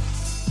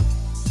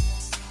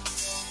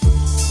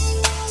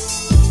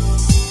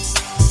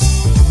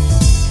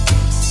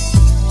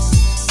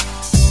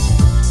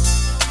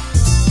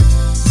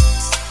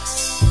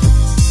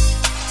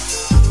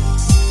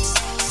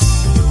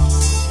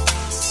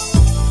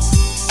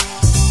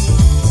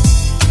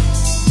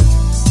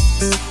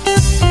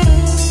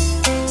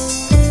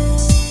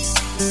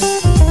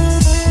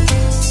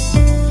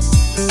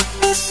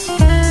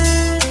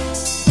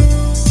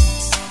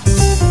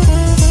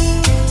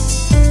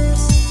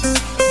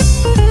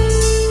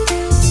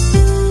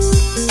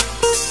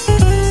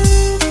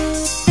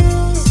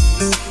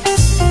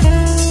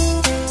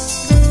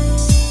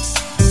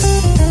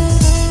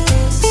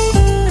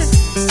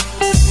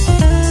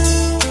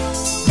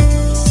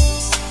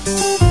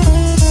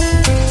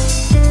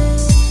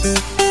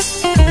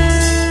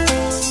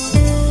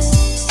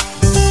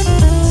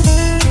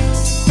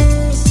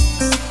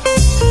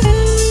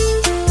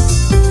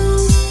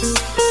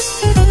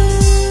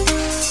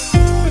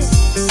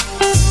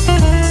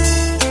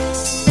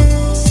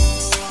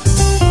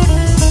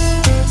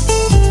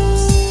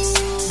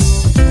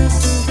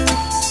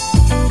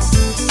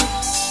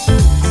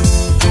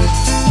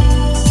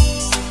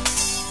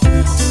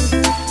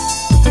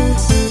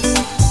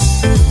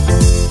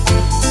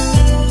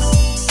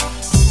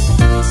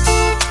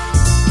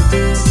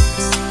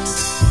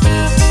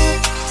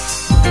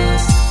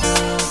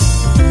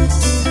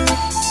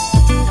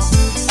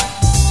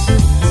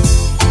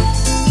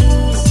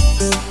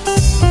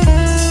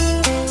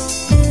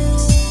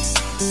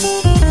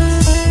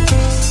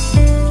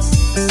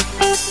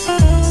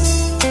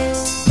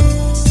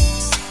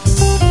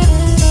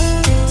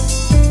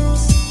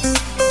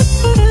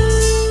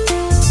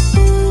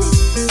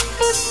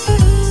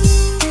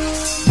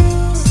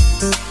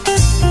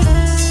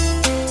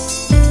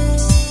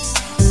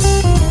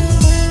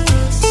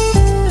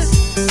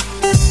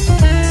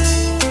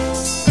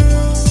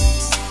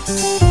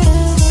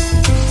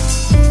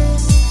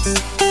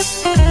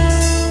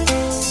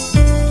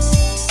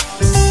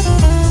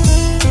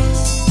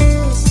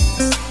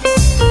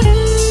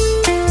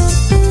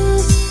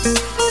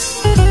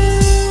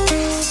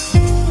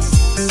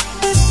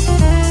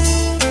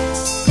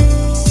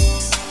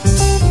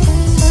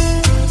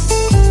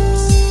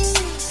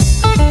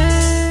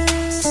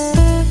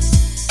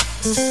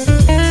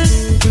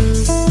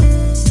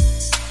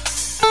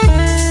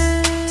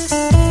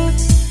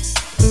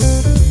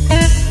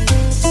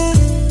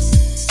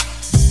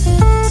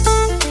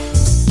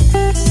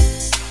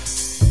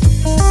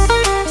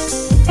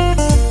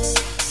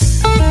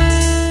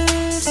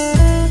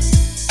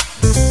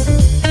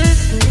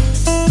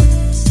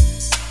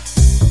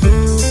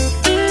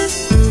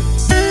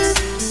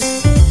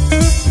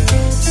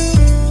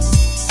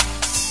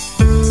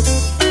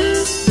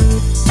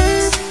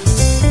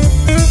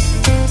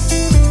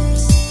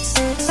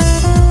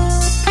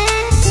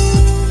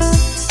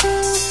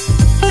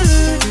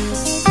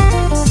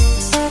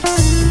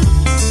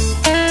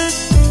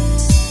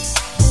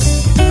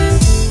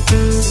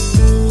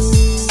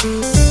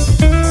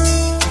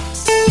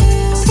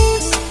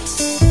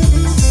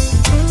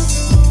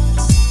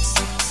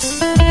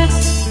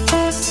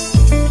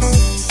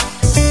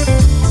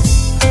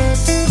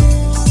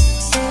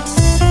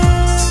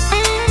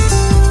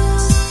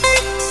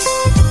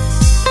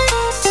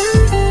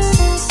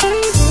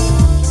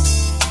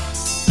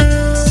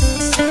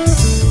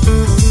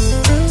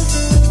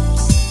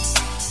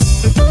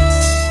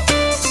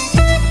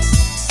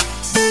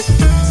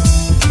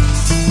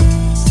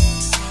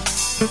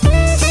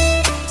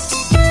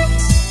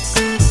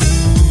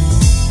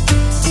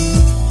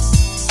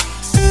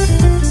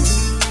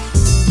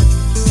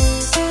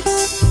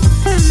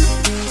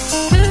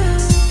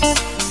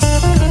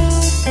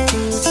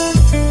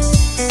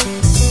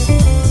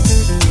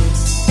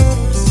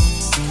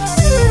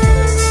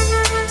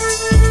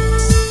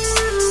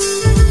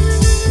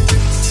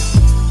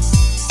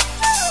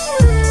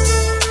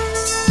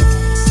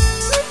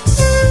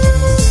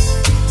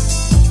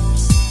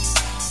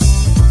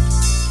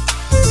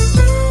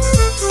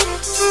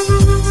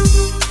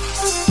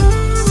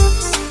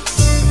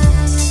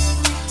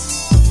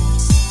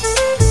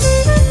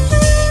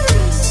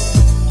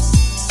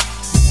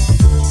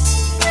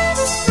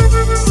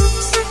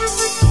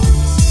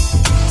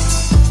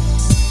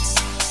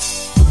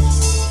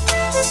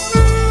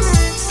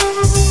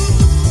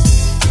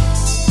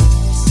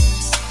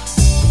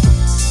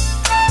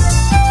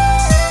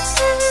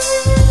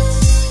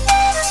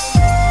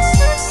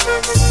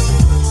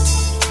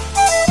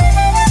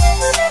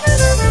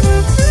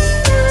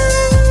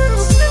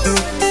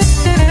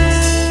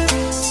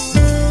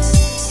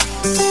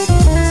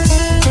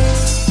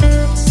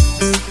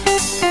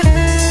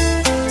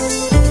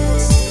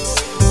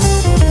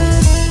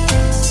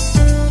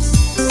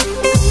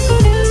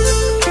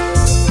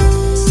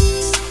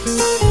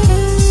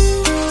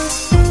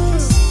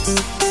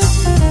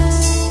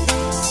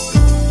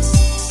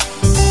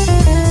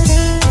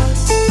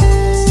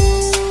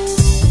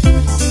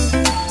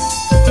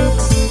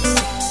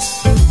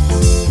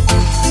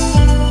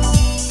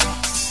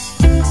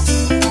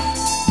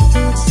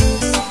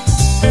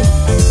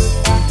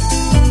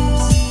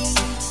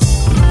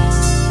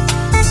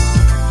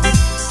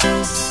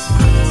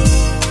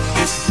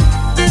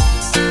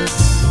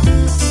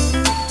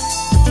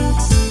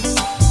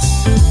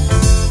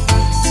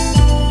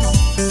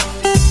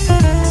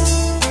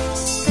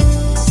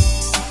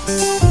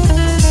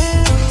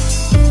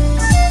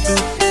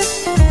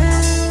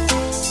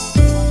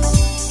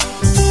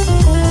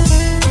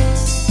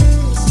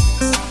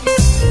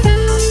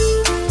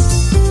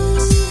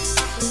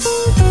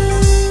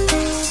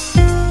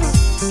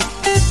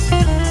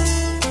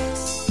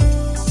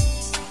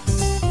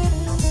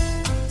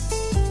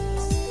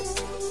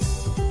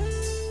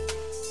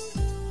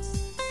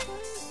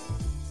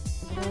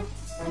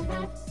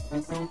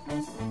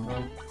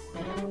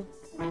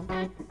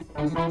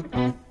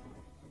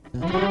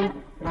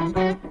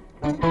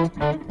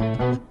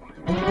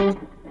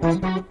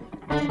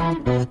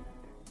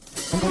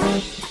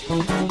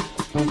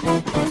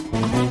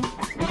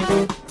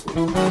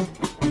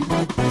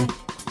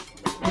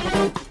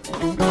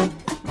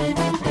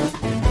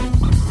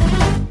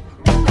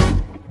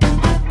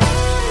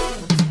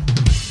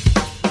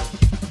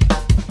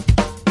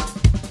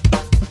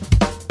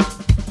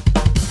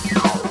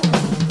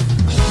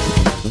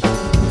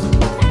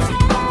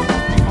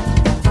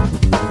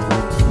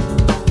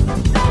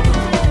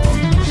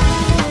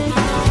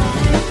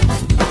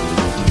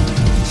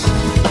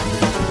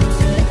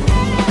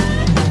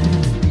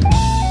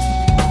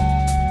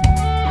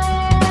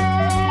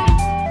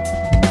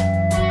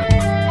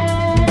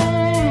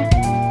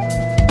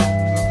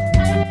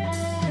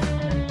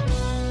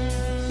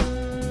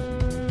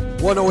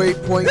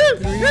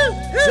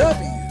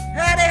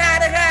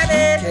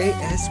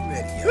 WGKS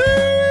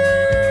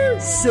Radio.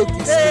 Silky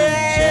Smooth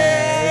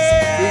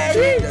Jazz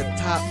featuring the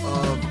top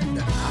of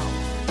the hour.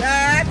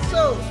 That's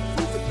so.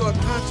 Food for thought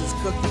conscious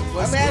cooking.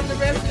 I'm having the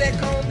rest of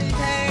that corned beef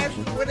hash,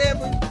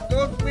 whatever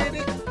goes with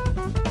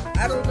it.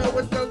 I don't know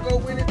what's gonna go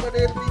with it, but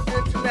it'll be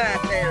good tonight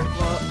there.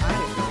 Well, I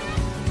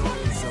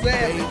had some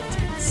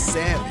baked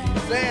salmon.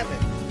 Salmon.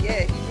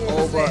 Yeah, he doing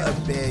Over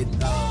salmon. a bed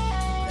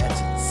of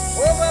lettuce.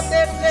 Over a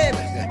bed of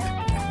lettuce.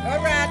 All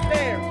right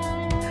there.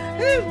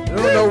 I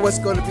don't know what's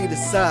going to be the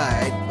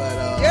side, but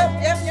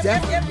Yep. definitely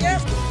it's going to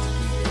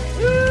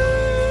be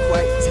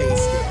quite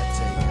tasty, I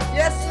tell you.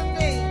 Yes,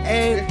 indeed.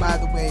 And by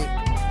the way,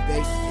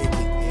 baked in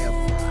the air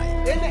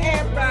fryer. In the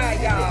air fryer, In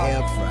the y'all.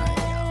 air fryer,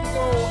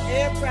 So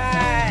air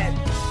fried.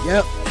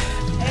 Yep,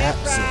 Air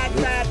fried,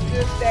 absolutely. fried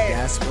good there.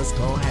 That's what's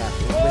going to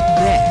happen with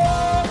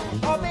that.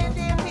 Oh,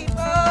 Indian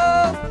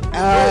people.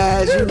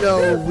 As you know,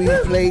 we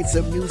played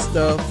some new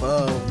stuff.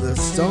 The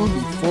song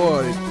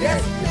before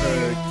that you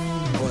heard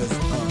was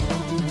from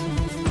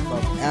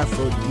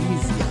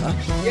Aphrodisia.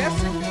 Yes,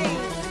 indeed.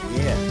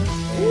 Yeah.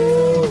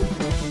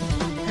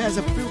 Has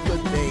a few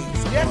good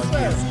things Yes, on sir.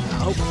 this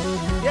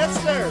album.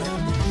 Yes, sir.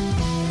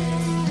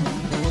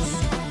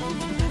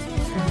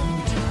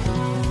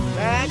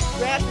 Right,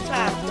 grab the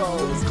top,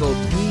 folks. It's called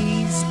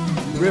Bees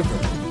River.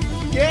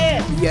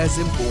 Yeah, B as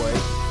in boy.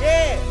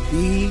 yeah.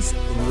 Bees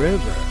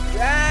River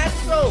Right,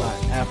 so. by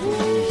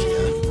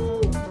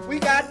Aphrodisia. We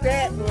got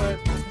that one.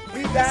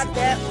 We got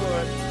that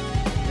one.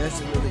 That's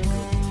a really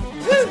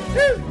Woo, woo.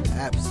 good.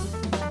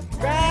 Absolutely.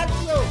 Right,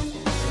 so.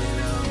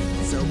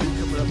 And, so we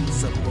coming up with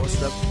some more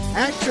stuff.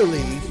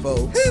 Actually,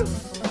 folks,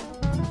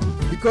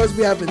 because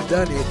we haven't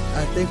done it,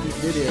 I think we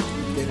did it at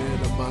the beginning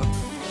of the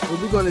month,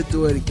 but we're going to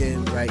do it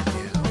again right now.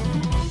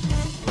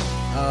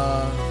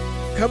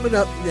 Coming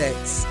up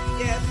next,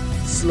 Yes.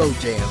 Slow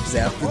Jams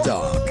After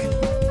Dark.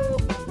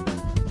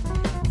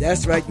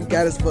 That's right, you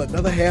got us for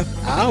another half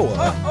hour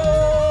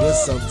with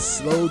some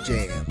slow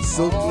jams.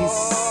 Silky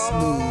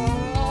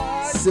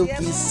smooth,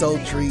 silky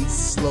sultry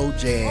slow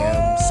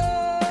jams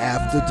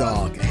after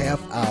dark.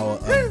 Half hour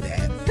of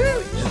that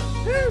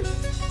for you.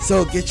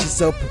 So get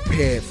yourself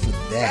prepared for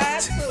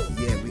that.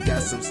 Yeah, we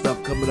got some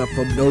stuff coming up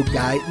from No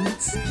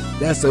Guidance.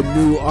 That's a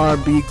new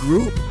R&B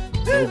group.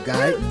 No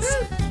Guidance.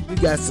 We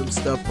got some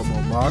stuff from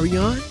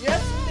Omarion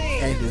Yes,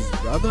 indeed. and his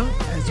brother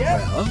as Yep.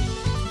 well,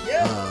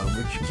 Yep.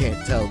 which you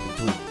can't tell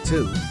between the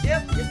two.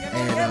 Yep.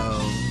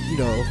 And you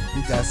know,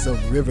 we got some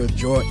River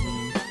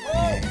Jordan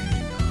and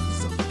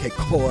some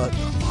Kekoa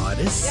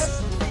artists.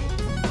 Yes,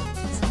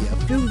 Yeah,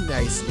 a few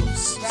nice little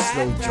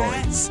slow Right.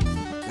 joints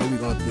that we're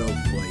gonna throw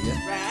for you.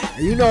 right.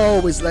 And you know, I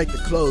always like to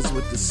close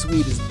with The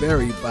Sweetest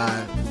Berry by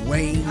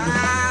Wayne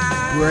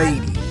Brady.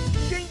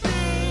 Ding,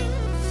 ding.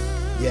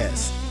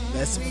 Yes,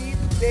 let's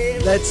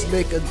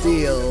make a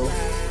deal,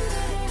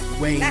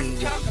 Wayne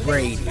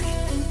Brady.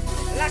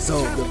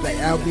 So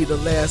that'll be the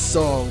last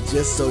song,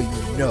 just so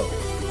you know.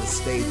 But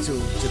stay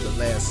tuned to the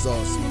last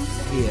song so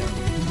you can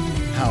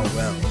hear how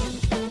well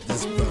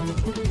this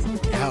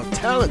brother, how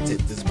talented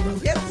this brother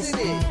Yes, is. it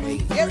is.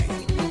 Wayne Yes,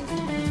 Brady. it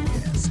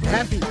is. Yes.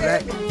 Happy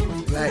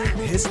Black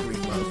History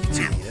Month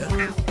to you,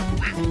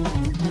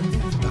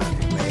 by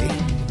the way.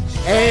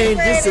 And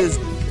this is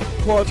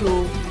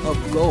Portal of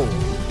Gold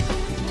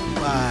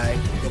by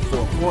The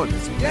Four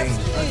Corners. Yes, Main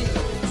it is.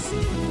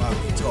 Unders, while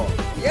we talk.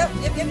 Yep.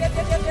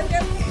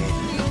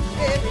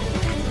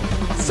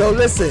 So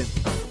listen,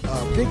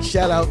 big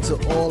shout out to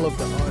all of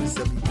the artists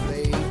that we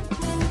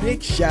played.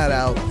 Big shout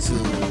out to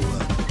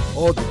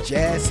all the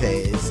jazz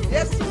heads,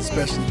 Yes,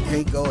 especially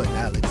Kango and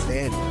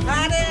Alexander.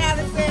 Howdy,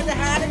 Alexander.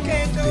 Howdy,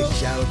 Kango. Big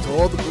shout out to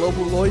all the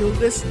global loyal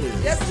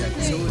listeners Yes, that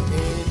indeed. tune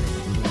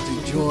in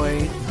to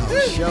join our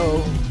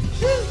show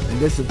and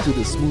listen to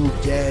the smooth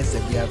jazz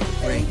that we have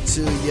to bring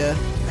to you.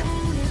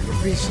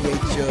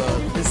 Appreciate your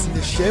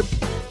listenership.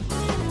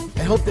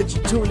 I hope that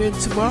you tune in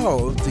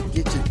tomorrow to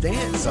get your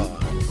dance on.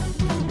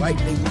 White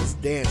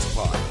Niggas Dance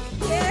Party.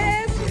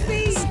 Yes,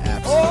 indeed.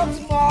 absolutely. All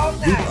tomorrow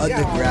Deep night,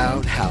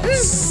 Underground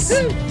House.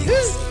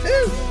 Yes.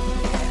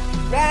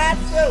 Right,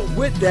 so.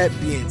 With that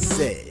being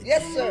said,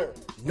 Yes, sir.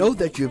 Know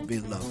that you've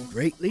been loved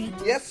greatly.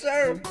 Yes,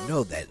 sir.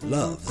 Know that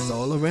love is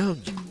all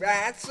around you.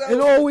 Right, so. And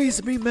always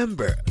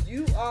remember,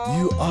 You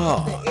you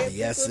are are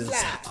the essence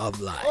of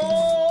life.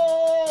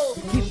 Oh!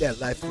 Keep that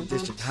life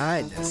condition high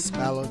and that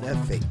smile on that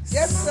face.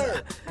 Yes,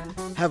 sir.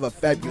 Have a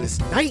fabulous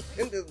night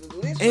And a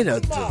delicious and a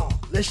tomorrow.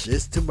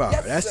 delicious tomorrow.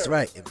 Yes, That's sir.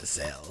 right,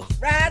 imbecile.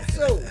 Right,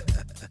 so.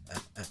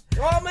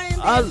 Oh, man.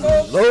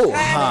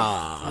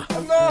 Aloha.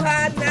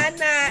 Aloha,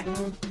 night.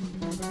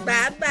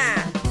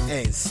 Bye-bye.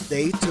 And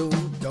stay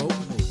tuned, don't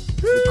move,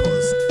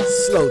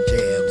 because Slow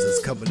Jams is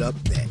coming up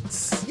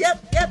next. Yep.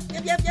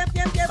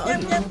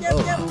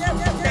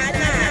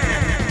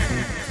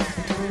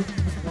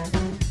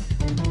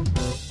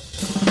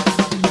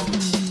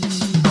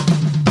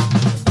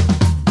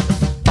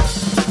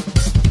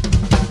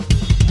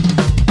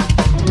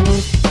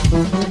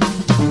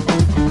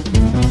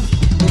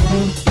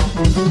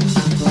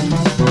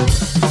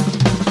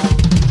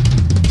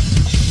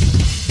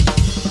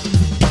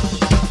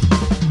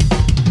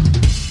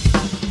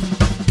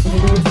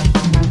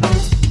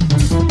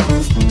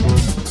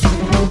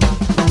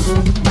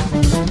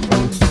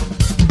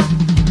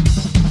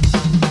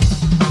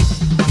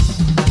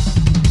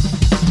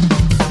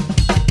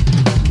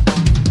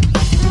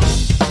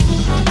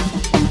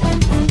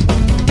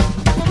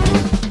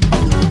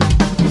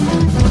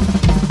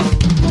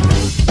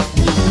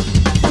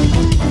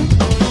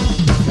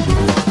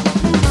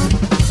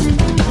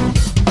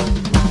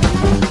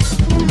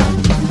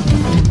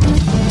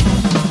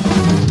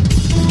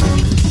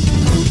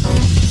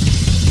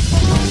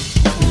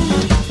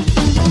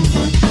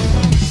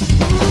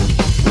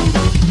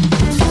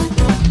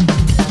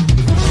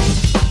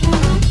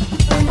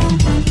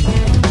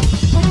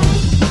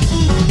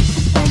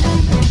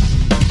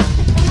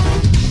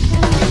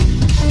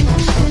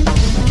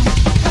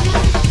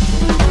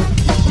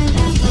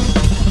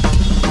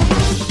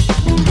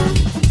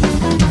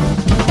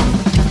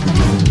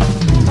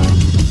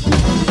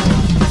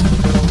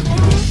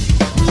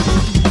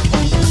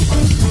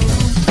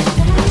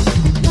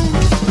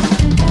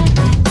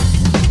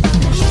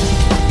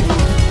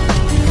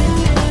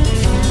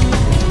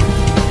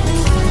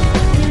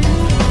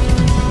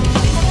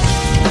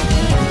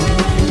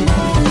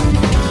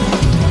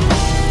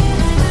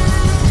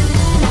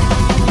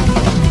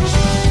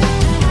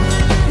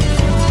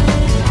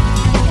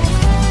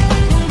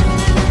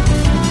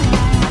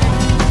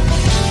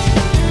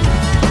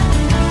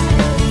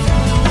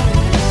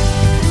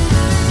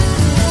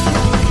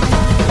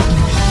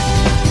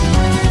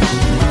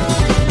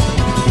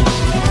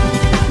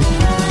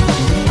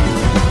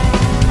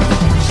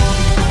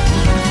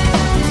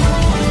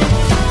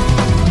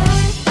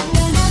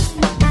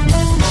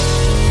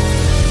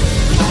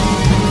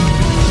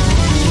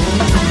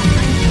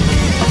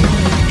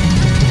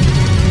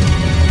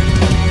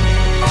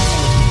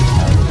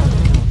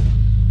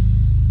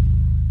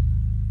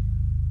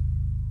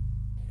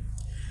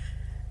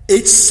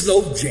 It's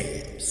Slow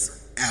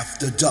Jams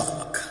After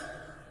Dark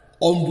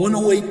on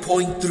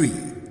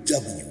 108.3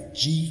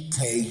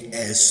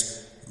 WGKS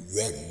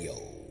Radio.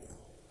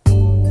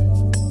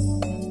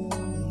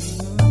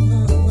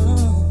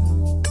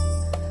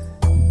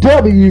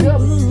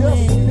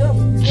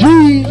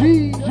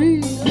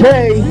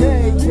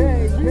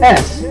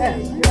 WGKS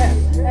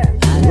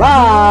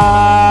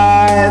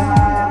live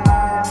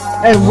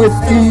and with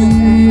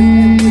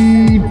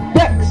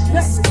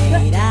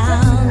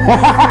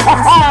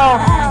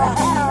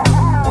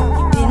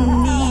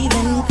Didn't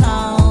even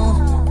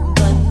call,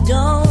 but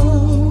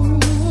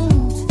don't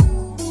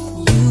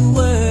you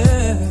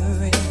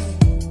worry.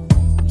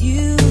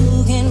 You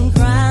can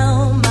cry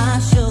on my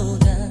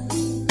shoulder.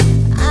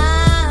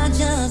 I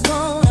just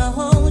wanna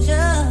hold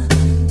you,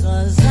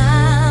 'cause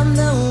I'm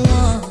the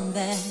one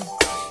that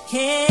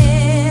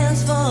cares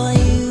for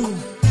you.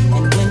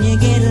 And when you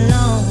get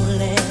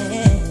lonely,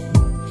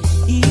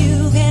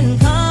 you can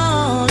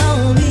call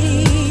on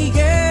me,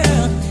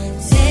 girl.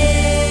 Take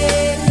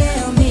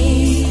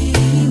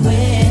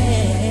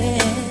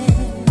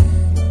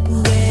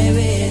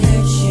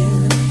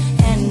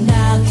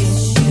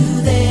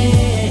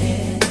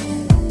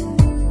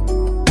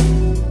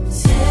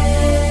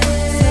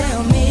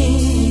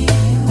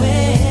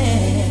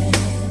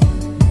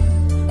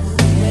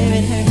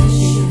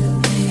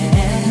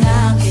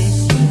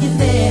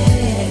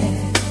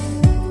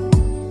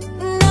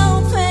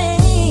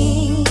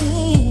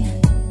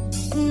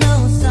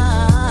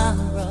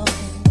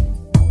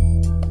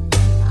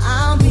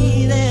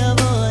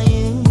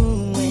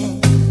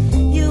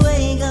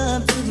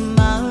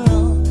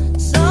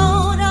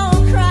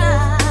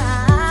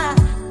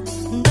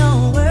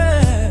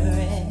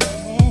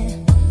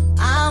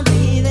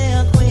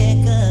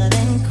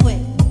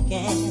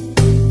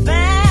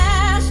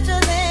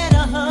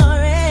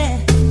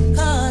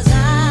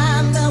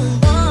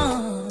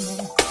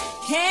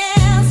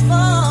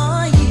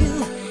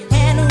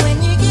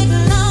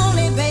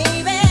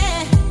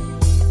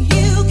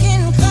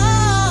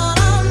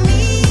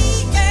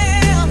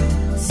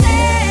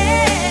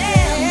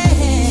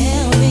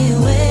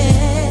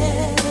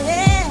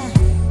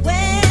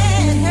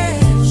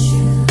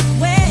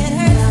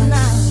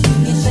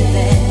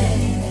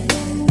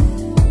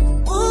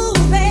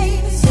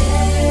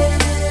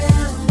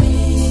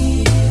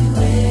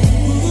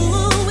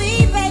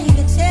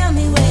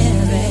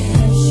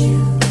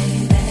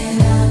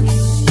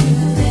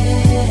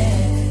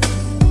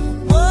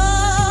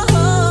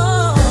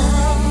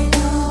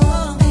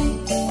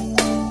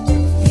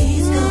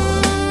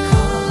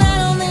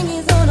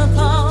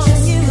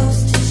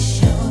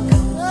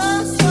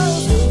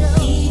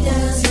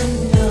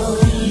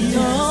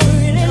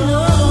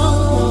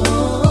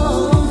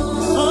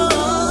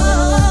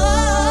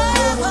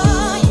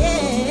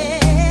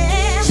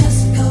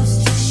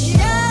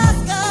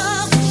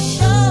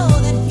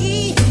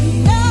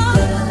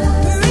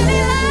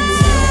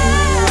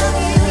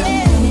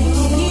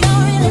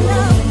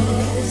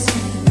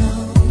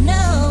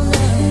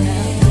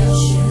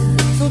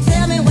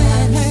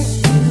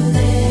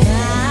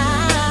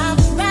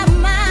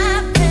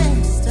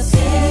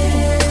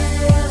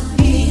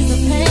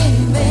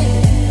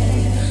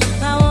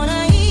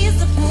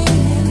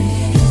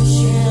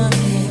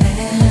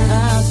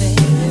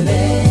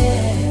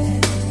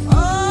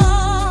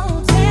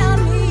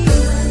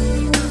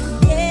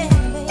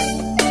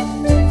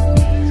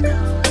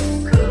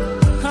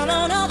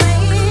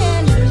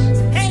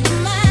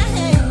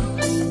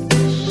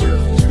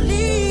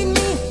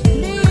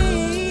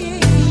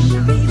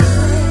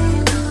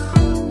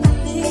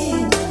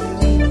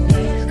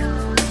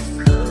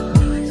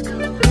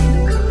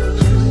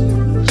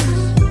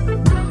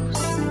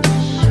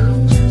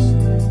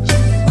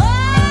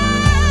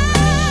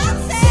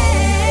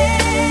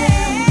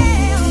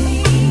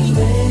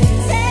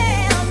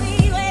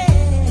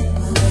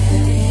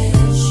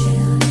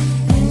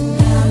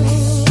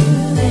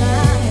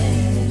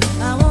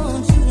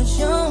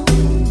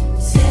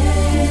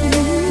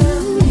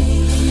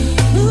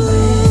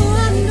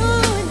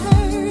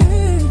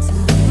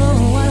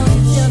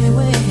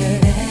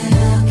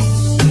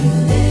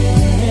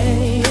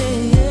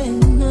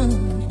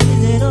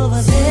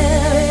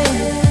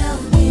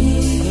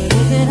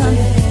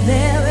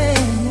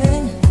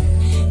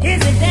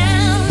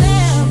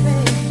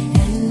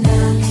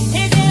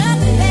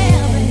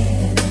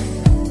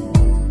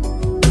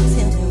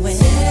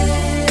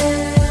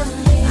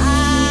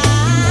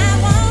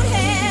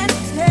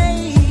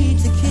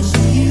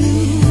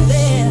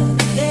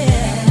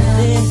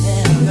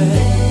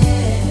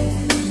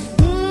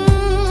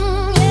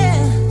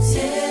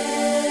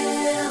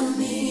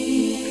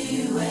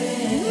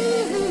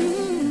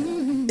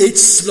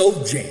It's Slow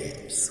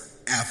Jams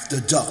After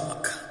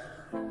Dark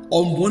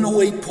on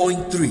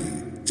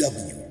 108.3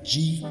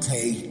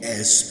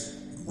 WGKS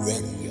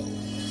Radio.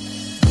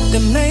 The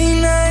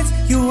late nights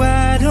you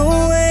wide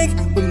awake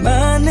with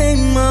my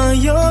name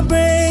on your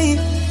brain.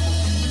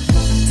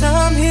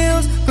 Time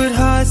heals, but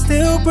hearts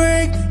still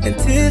break, and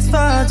tears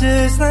fall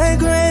just like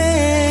rain.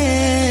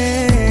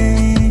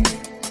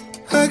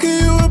 I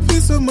give you a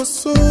piece of my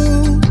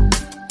soul.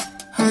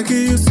 I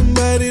give you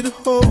somebody to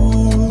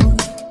hold.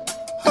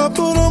 I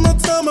put all my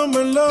time and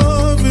my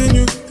love in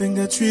you. Think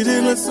I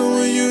treated like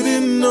someone you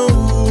didn't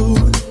know.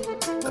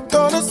 I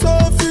thought I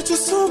saw a future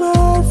so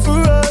bright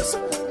for us,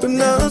 but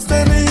now I'm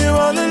standing here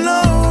all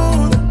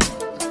alone.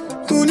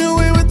 Who knew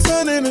we would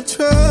turn into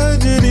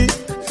tragedy?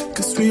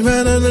 Cause we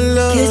ran out of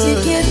love. Cause you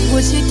get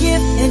what you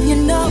give, and you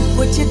know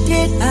what you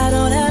did. I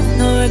don't have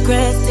no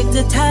regrets, take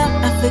the time,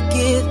 I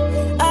forgive.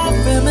 I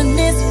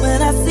reminisce when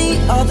I see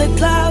all the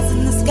clouds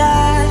in the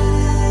sky.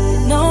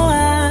 You know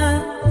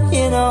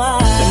I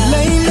The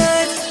late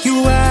nights, you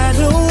wide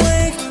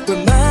awake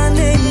with my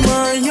name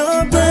on your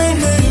brain.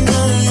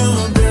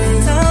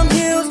 Time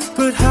heals,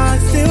 but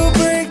hearts still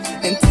break,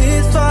 and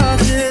tears fall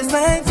just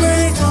like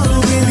rain. So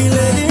baby,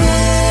 let it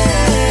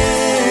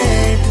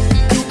rain.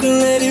 You can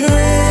let it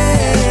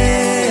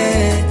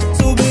rain.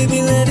 So baby,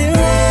 let it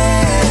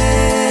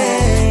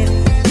rain.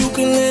 You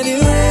can let it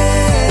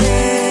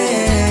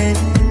rain.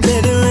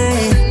 Let it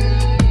rain.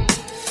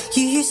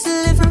 You used to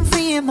live rent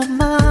free in my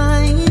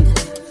mind,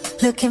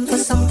 looking for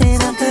something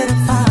I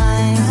couldn't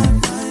find.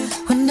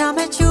 When I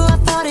met you, I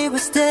thought it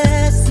was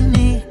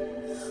destiny.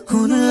 Who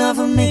knew love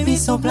would make me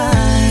so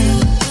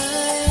blind?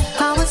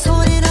 I was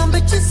holding on,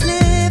 but you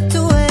slipped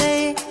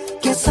away.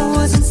 Guess I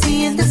wasn't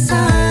seeing the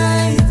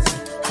signs.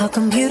 How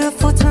come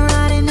beautiful turn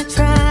right into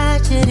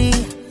tragedy?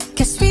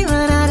 Guess we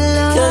run out of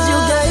love. Cause you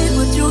gave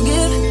what you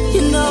give,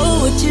 you know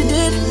what you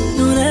did.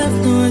 Don't have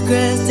no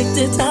regrets, take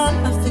the time,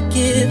 I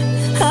forgive.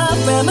 I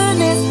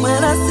reminisce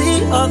when I see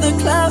all the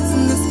clouds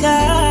in the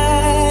sky.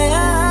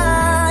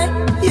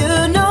 You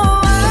know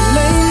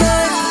Late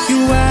night, you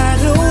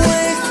wide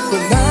awake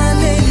with my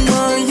name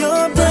on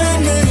your brain.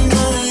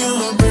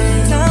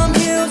 Time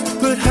heals,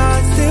 but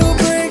hearts still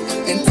break,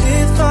 and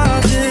tears fall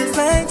just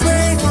like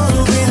rain. So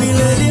baby,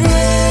 let it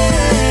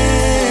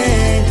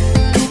rain.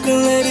 You can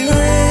let it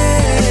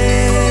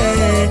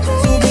rain.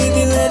 So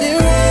baby, let it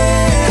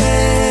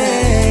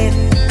rain.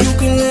 You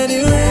can let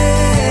it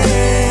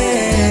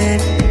rain.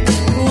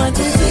 what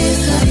you see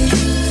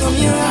from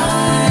your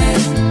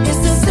eyes.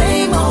 It's the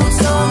same old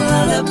song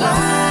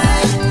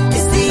lullaby.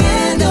 It's the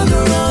end of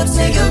the road,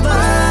 say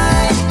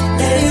goodbye.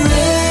 Let it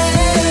rain,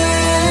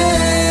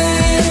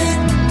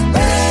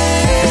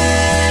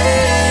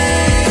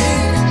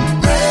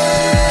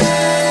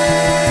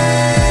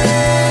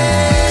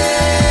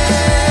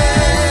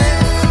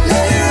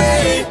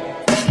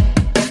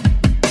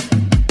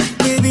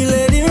 Baby,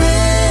 let it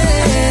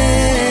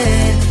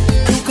rain.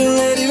 You can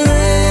let it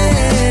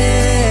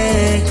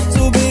rain.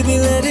 So baby,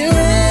 let it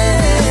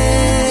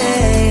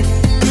rain.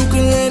 You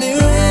can let it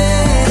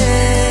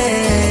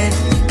rain.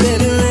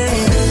 Let it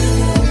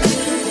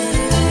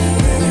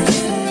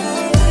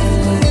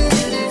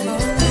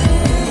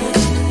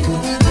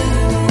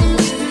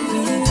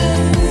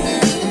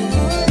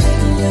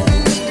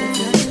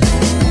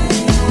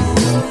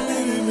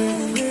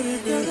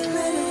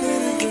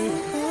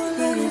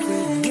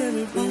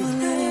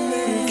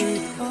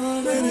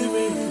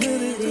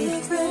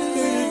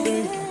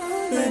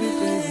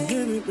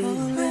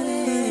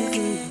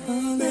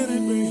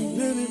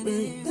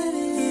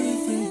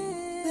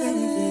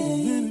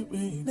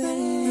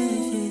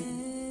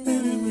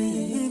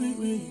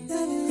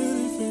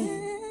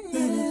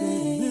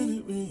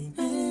rain.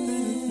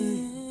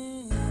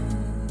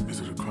 Is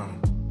it a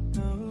crime?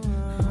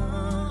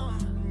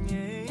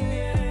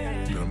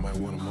 That I might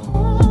want them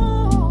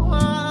all.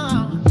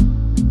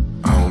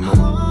 I don't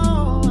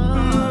know.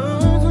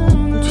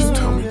 Just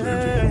tell me,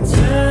 baby.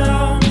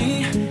 Tell me,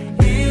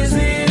 is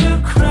it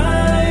a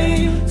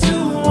crime to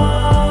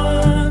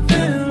want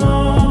them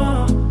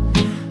all?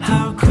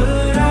 How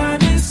could I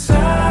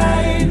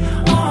decide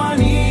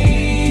on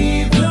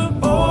either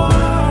or?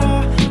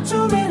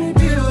 Too many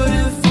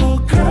beautiful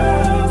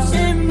girls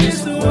in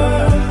this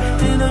world,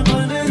 and I'm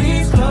under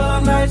these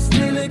club lights,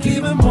 still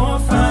keeping more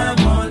fine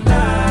all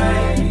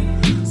night.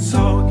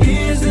 So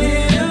is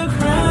it a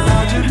crime?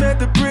 I just met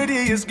the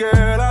prettiest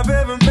girl I've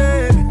ever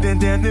met.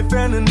 Then they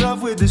fell in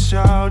love with the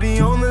shawty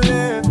on the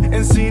left,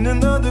 and seen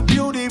another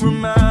beauty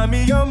remind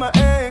me of my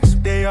ex.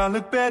 They all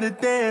look better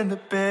than the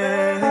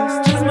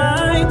best. Just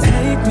might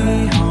take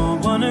me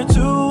home, 1 or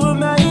 2 or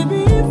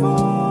maybe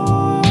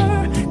 4.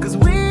 Cause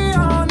we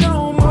all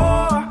know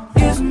more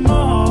is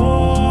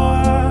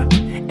more.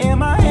 And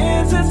my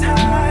hands is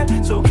high,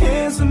 so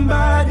can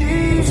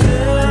somebody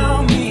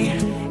tell me,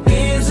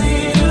 is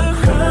it a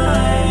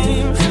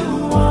crime to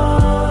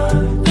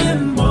want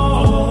them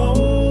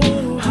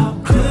more? How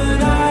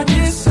could I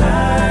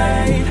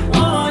decide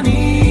on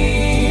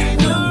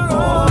either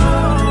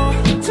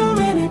or? Too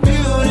many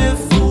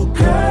beautiful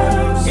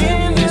girls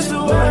in this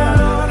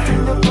world,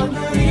 and up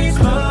under these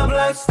club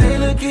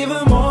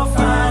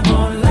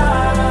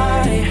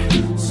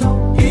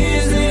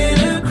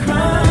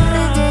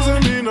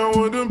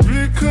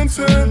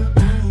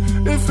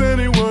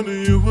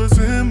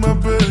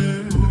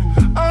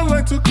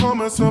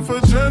myself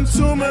a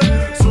gentleman,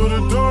 so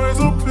the door is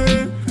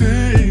open.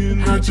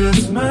 I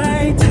just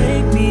might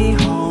take me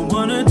home,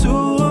 1 or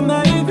 2 or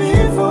maybe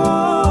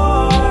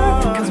 4.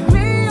 'Cause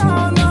we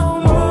all know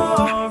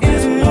more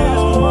is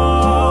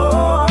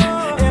more.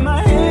 And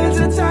my hands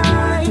are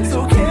tied,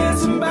 so can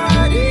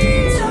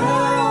somebody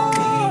tell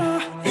me,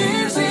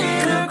 is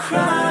it a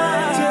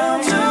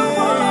crime to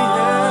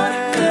want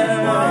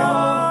them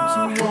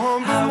all?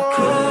 How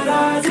could I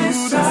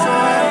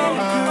decide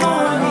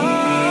on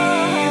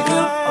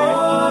either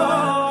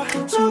or?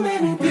 Too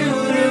many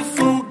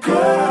beautiful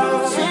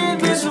girls in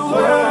this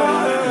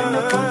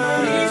world.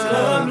 These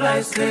love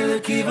lights, they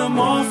look even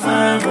more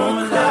fine on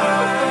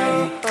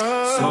light.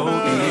 So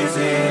is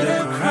it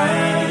a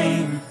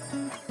crime?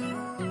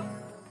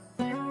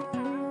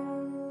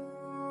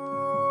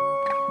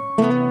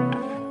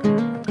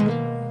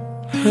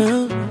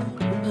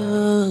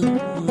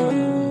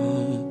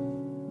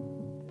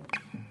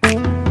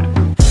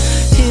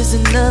 Here's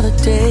another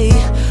day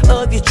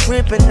of you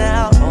tripping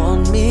out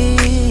on me.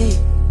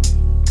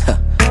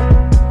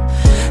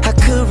 I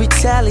could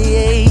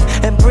retaliate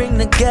and bring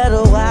the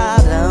ghetto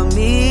out of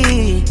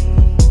me.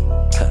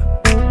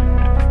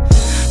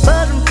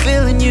 But I'm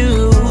feeling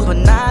you, but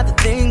not the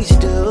things you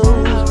do.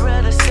 I'd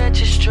rather set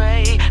you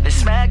straight than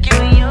smack you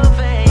in your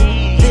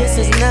face. This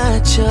is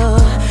not your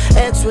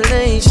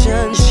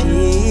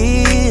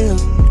ex-relationship.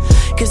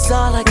 'Cause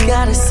all I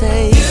gotta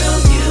say,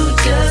 you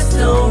just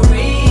don't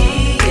realize.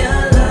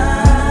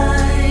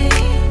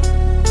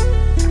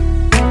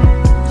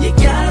 You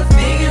gotta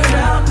figure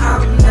out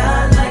I'm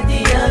not like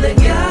the other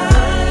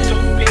guys.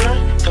 Don't be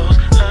like those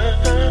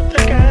other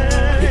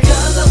guys.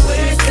 Because I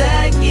wear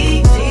saggy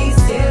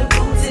jeans, and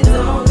boots and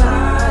don't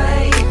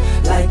lie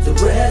like the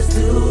rest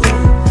do.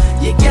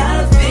 You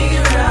gotta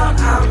figure out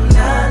I'm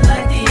not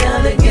like the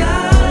other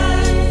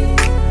guys.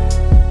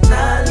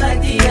 Not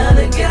like the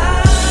other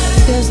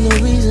guys. There's no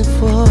reason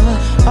for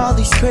all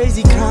these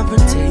crazy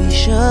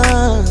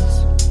confrontations.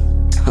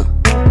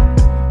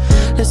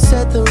 Let's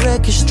set the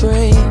record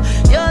straight.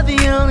 You're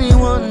the only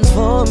one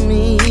for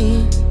me.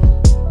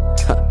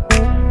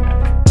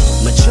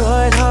 Mature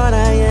at heart I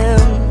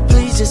am.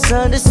 Please just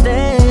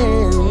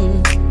understand.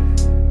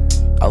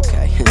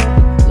 Okay.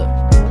 Look.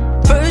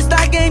 First I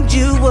gamed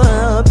you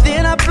up,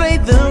 then I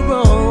played the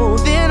role,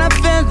 then I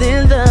fell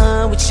in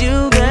love with you,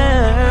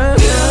 girl.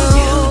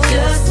 You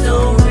just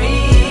don't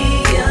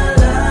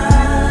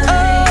realize.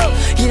 Oh,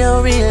 you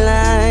don't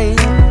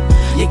realize.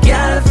 You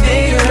gotta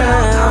figure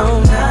out I'm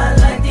not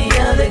like the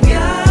other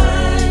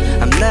guy.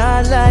 I'm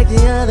not like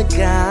the other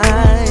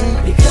guy.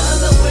 Because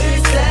I wear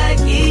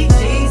saggy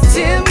jeans,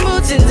 tin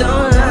boots and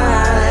don't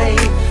lie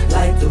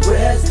like the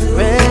rest do.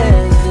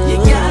 You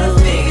gotta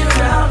figure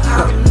out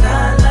I'm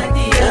not like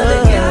the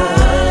other guy.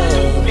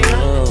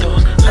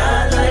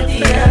 Not like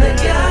the other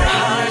guy.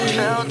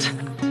 Heartfelt,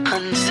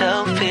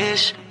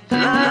 unselfish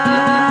love.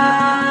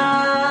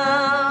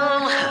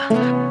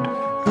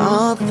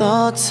 All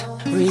thoughts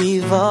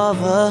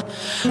revolve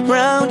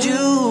around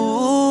you.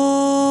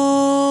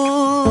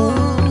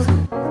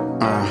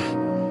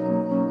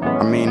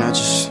 I mean, I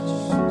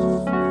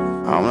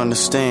don't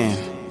understand.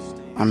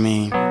 I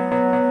mean, I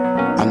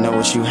know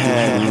what you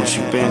had and what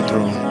you've been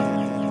through,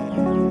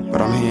 but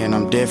I'm here and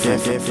I'm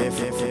different.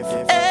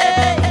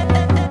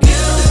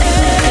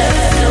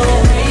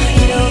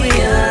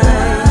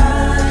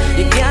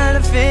 You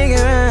gotta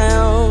figure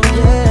out,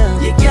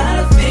 yeah. You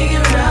gotta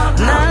figure out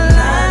not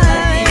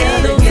like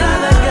those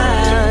other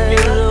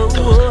guys.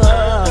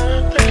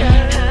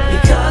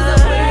 Because I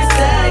wear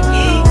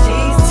saggy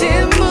jeans,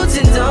 tin boots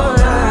and don't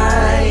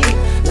lie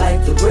like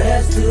the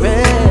rest do.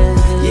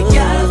 You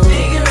gotta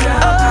figure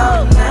out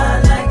I'm not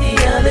like the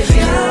other guy.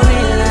 You don't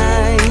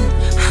realize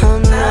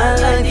I'm not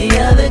like the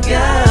other guy.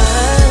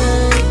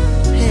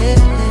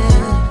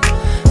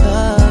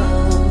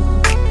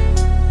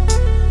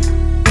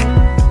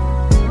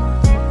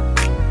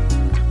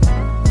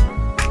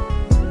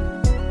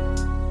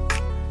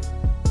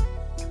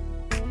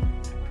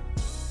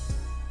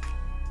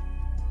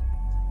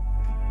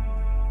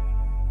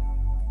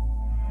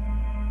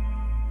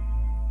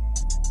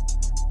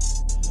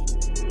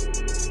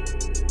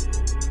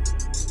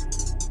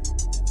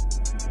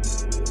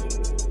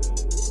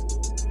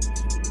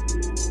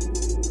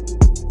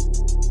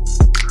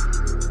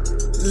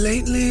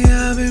 Lately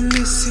I've been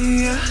missing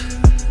you.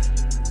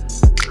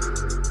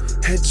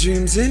 Had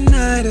dreams at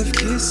night of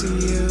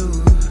kissing you.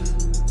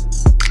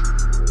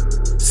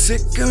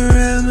 Sick of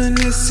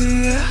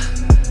reminiscing you.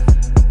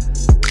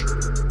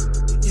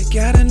 You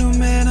got a new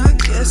man, I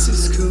guess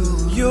it's cool.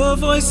 Your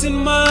voice in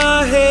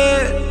my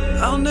head,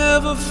 I'll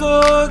never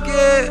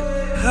forget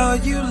how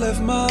you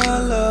left my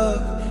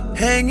love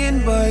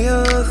hanging by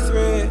a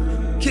thread.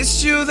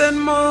 Kissed you that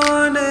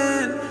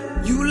morning,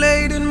 you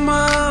laid in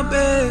my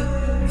bed.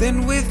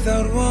 Then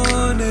without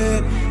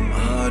warning, my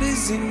heart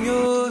is in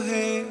your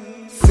hand.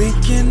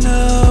 Thinking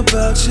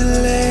about you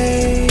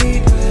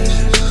lately,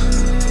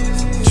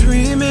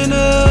 dreaming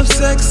of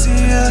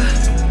sexing you.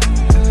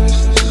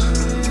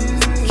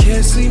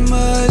 Can't sleep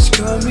much,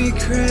 call me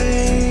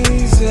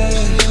crazy.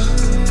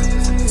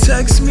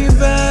 Text me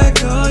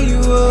back, are you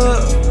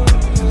up?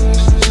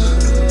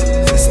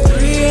 It's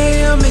 3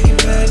 a.m. making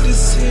bad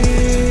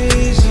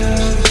decisions.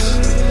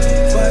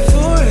 By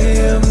 4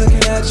 a.m.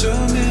 looking at your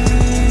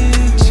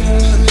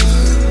mentions.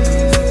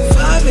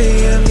 5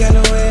 a.m. got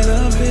no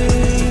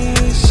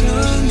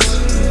inhibitions.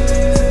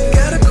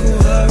 Got a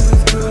cool heart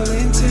with cruel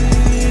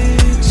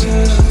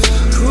intentions.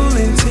 Cruel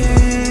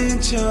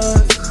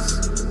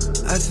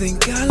intentions. I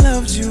think I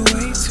loved you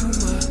way too much.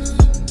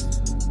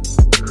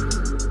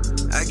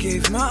 I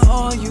gave my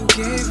all, you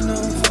gave no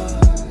fuck.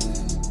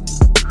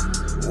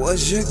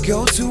 Was your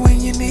go-to when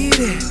you need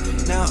it.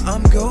 Now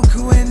I'm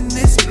Goku in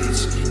this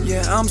bitch.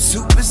 Yeah, I'm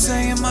Super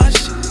Saiyan my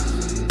shit.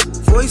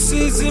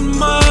 Voices in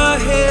my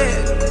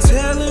head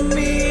telling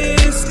me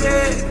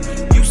instead.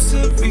 Used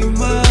to be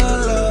my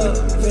love,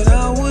 that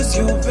I was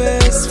your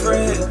best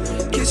friend.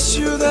 Kissed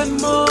you that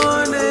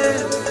morning,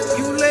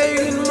 you laid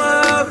in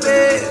my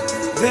bed.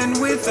 Then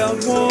without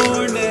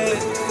warning,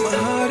 my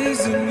heart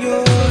is in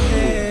your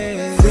head.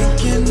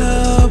 Thinking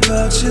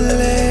about you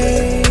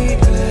lately,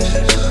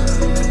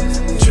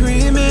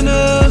 dreaming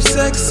of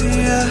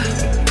sexier.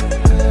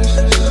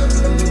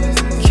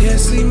 Can't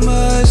sleep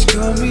much,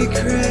 call me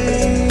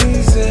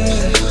crazy.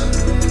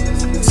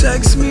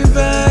 Text me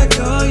back,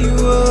 are you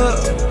up?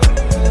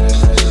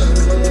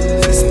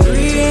 It's 3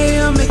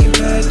 a.m. making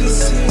bad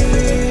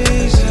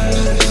decisions.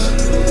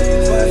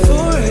 By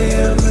 4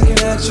 a.m. looking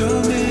at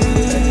your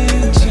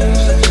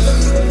mentions.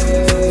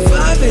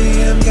 5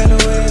 a.m. got no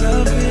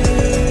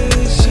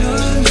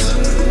inhibitions.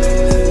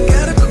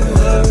 Got a cool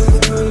heart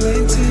with cruel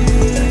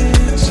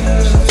intentions.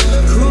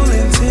 Cruel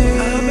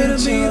intentions. I better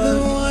be the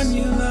one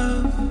you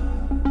love.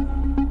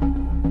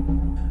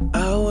 I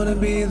wanna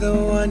be the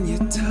one you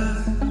touch.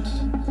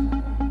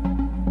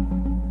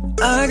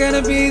 I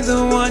gotta be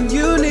the one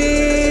you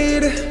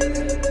need.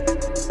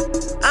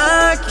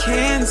 I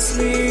can't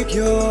sleep,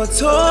 you're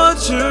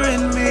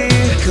torturing me.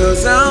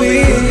 Cause I'll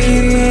be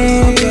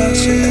thinking about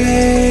you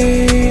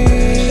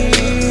late.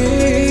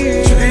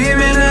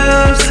 Dreaming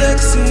of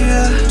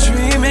sexier.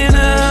 Dreaming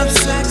of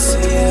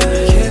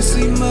sexier. Can't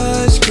sleep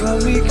much, call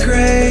me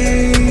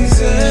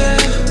crazy.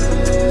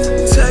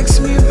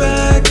 Text me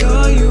back,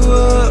 are you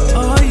up?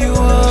 Are you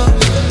up?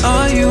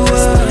 Are you up?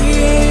 It's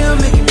 3 a.m.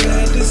 making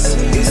bad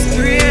decisions. It's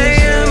 3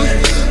 a.m.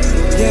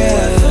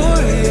 Yeah.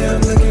 4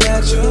 a.m. looking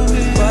at your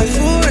man. By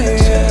 4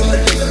 a.m.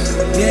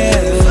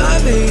 Yeah.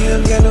 5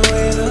 a.m. got no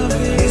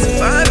inhibitions. It's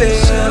 5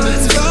 a.m.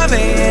 It's 5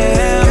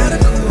 a.m. Got a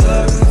cool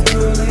heart with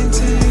cruel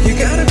intentions. You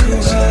got a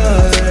cool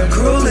heart,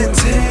 cruel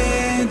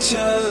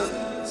intentions.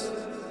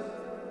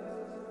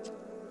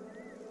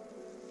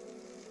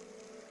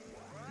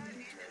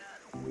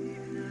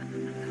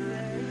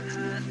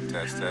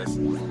 Test.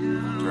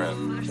 Drip.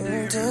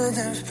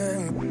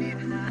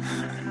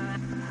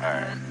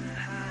 Alright.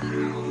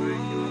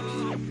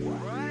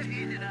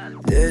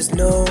 There's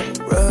no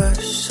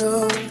rush,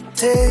 so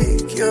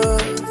take your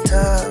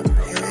time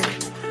here.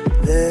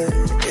 Let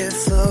it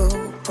flow,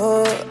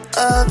 pour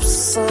up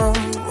some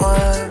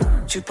wine.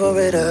 You pour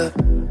it up.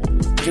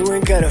 You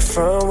ain't got a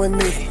front with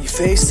me. You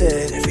face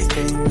it,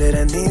 everything that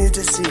I needed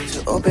to see.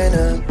 So open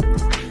up.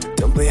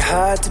 Don't be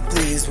hard to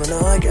please when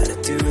all I gotta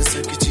do is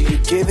look at you. You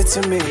give it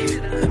to me.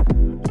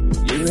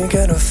 You ain't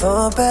gotta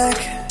fall back.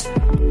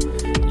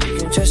 You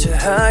can trust your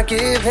heart,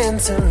 give in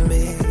to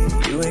me.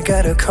 You ain't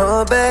gotta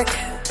call back.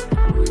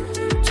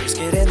 Just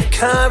get in the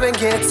car and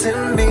get to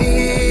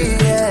me.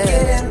 Yeah.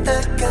 Get in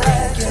the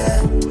car,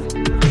 yeah.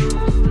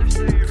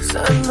 'Cause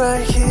I'm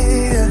right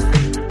here.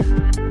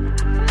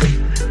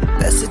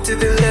 Pass it to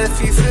the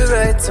left, you feel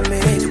right to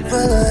me.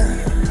 Well,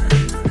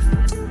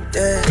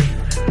 yeah.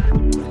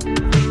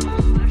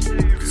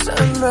 'Cause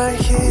I'm right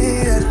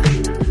here.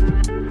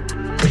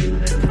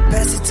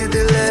 Pass it to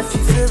the left,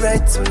 you feel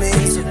right to me.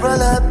 So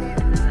roll up,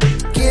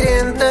 get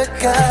in the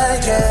car,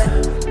 yeah.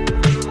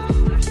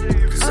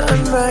 'Cause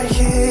I'm right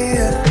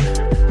here.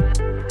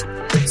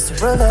 So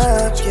roll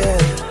up,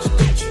 yeah.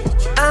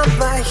 I'm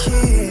right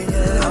here,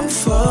 yeah. I'm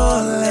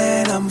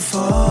falling, I'm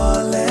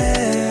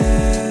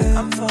falling.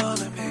 I'm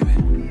falling, baby.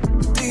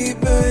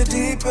 Deeper,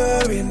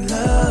 deeper in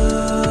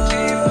love.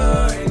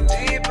 Deeper and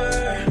deeper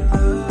in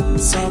love.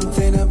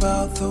 Something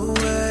about the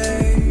way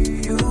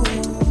you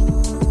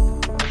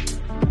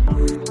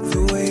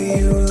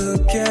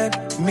look at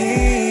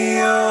me,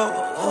 oh.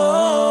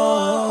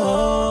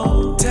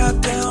 Tap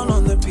down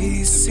on the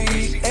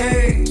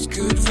PCH.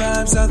 Good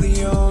vibes are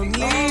the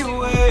only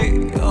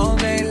way. All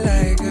day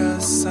like a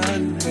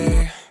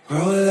Sunday.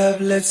 Roll up,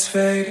 let's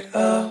fade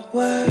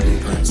away.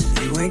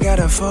 You ain't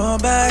gotta fall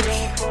back.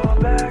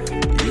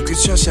 You can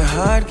trust your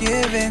heart,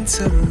 give in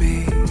to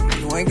me.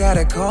 You ain't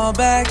gotta call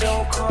back.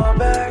 Don't call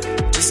back.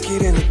 Just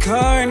get in the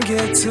car and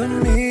get to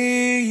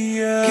me,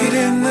 yeah. Get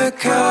in the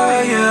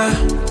car, yeah.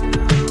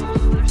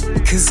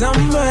 'Cause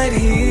I'm right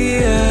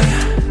here.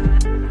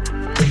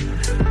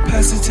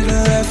 Pass it to the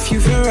left, you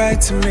feel right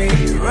to me.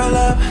 Roll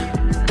up,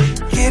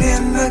 get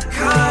in the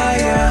car,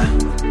 yeah.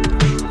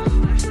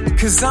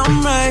 'Cause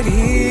I'm right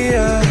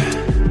here.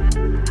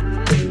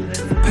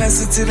 Pass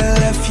it to the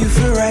left, you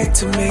feel right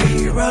to me.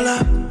 Roll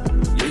up,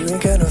 you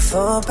ain't gotta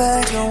fall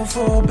back, don't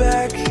fall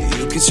back.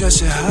 You can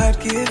trust your heart,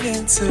 give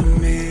in to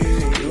me.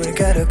 You ain't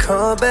gotta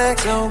call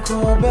back, don't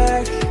call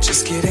back.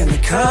 Just get in the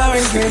car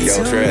and get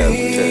to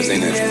me.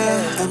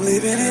 Yeah, I'm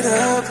leaving it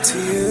up to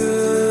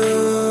you.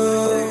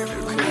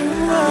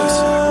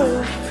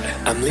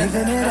 I'm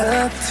leaving it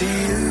up to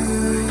you.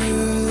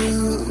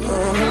 Oh,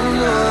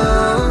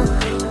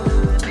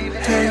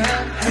 hey,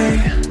 hey.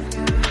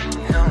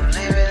 I'm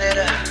leaving it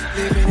up,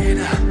 leaving it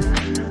up.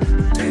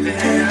 Hey,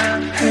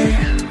 hey.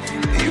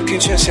 You can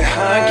trust your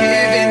heart,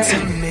 give in to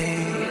me.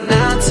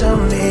 Now tell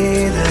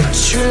me the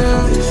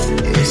truth.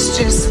 It's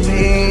just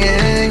me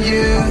and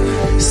you,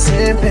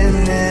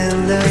 sipping in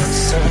the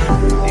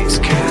sun. These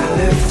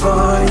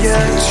California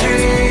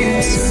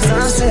trees,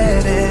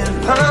 sunset and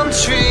palm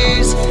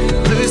trees,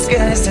 blue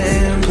skies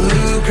and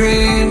blue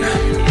green.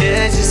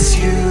 Yeah, just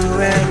you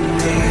and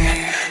me.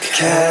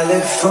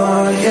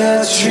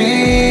 California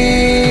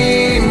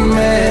dreaming.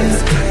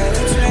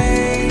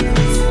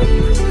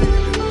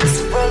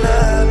 Roll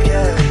up,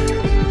 yeah.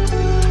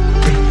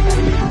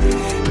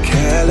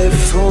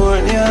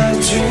 California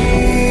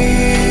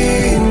dreaming.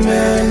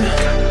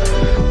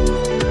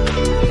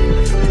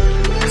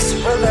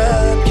 Roll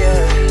up,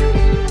 yeah.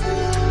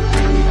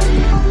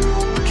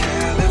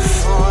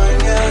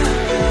 California.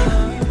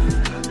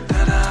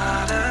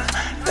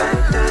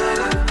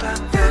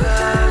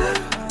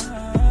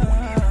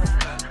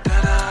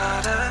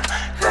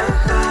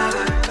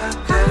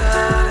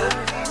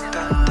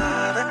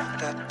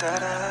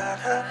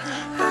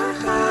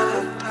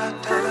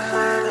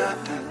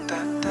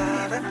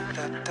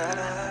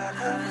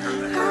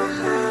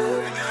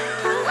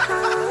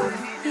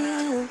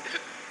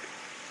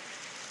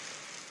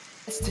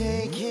 Let's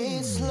take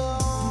it slow.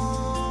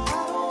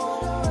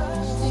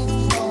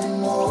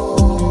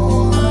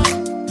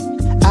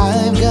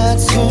 I've got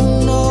to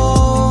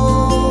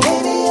know,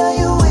 baby, are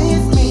you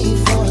with me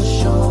for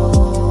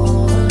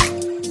sure?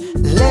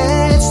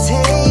 Let's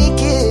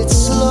take it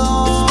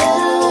slow.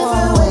 Better if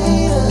I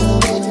wait a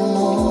bit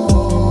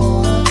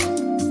more.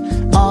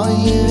 All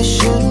you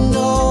should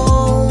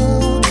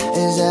know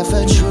is that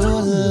for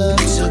true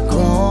love to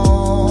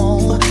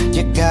grow,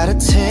 you gotta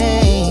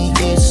take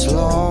it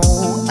slow.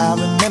 I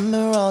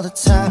remember all the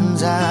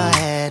times I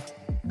had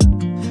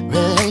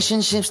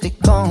relationships that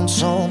gone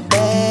so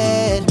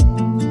bad.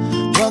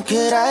 What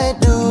could I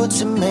do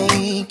to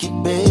make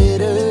it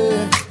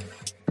better?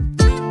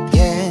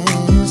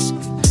 Yes,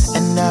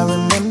 and I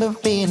remember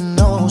being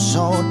oh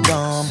so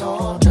dumb,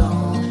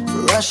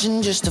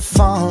 rushing just to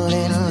fall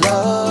in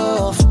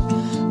love.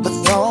 But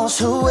those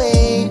who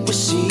wait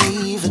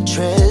receive a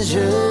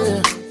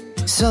treasure.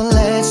 So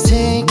let's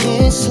take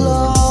it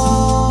slow.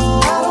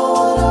 I don't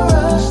wanna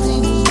rush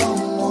things no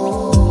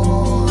more.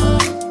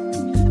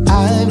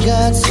 I've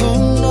got to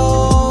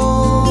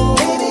know,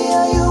 baby,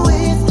 are you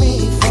with me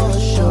for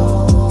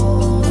sure?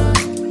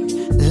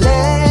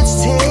 Let's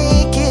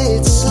take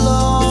it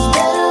slow.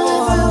 Better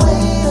if I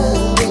wait a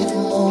bit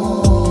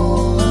more.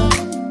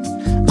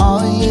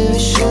 All you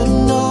should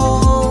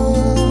know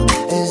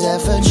is that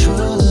for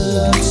true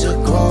love to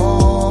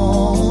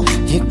grow,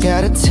 you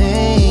gotta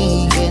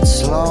take it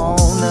slow.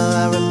 Now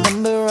I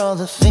remember all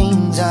the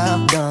things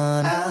I've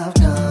done,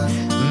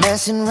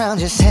 messing around,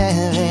 just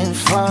having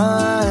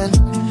fun.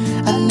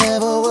 I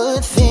never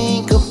would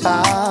think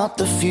about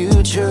the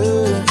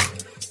future,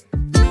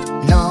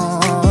 no.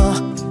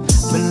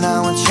 But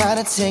now I try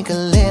to take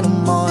a little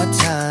more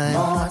time,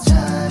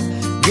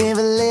 give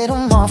a little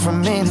more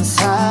from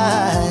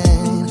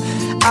inside.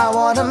 I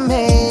wanna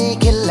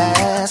make it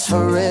last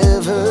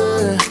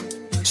forever.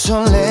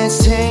 So let's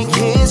take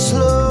it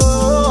slow.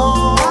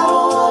 I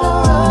don't wanna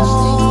rush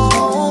things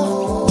no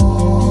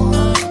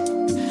more.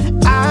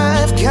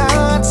 I've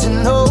got to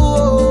know,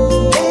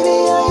 baby,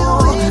 are you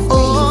with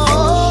me?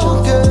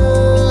 Oh,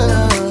 girl,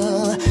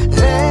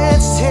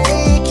 let's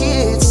take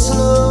it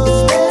slow.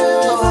 It's better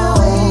if I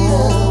wait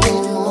a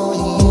bit more,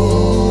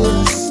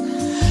 yes.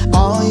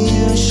 All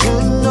you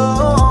should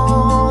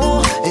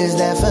know is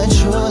that for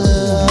true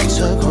love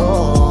to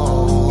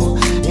grow,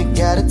 you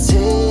gotta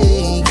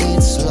take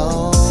it slow.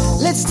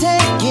 Let's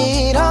take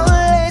it on,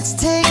 let's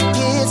take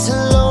it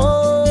slow.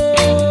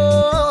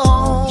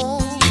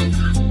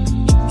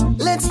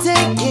 Let's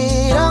take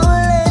it on,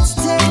 let's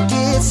take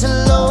it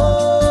slow.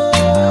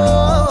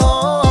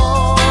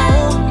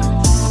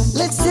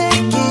 Let's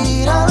take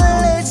it on,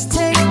 let's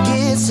take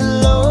it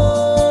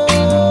slow.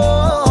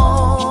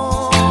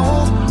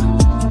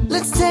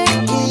 Let's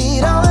take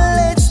it on,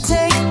 let's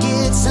take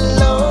it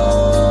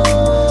slow.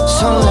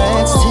 So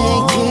let's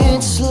take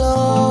it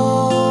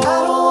slow. I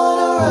don't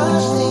wanna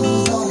rush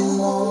things no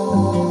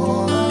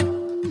more.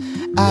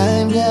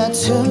 I've got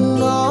to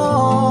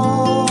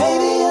know,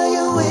 baby, are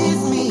you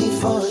with me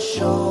for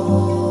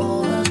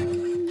sure?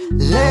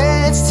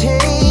 Let's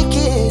take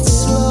it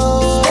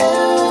slow.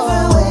 Better if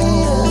I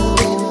wait a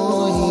bit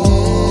more,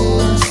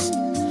 yes.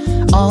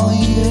 All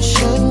you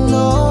should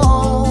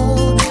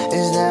know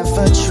is that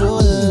for true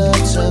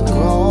love to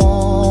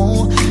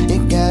grow, you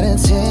gotta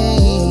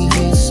take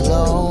it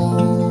slow.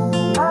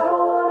 I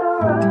don't wanna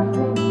rush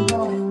things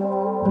no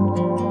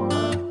more.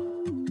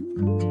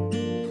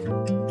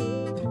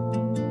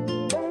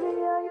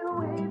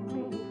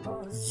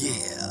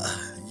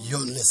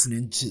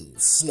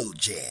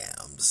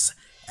 Jams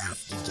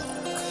After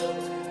Dark.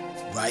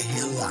 Right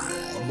here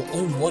live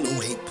on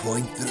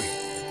 108.3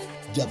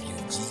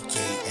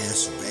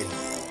 WGKS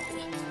Radio.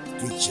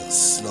 Get your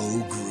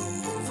slow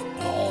groove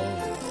on.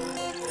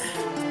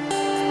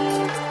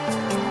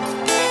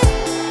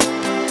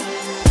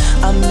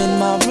 I'm in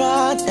my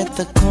ride at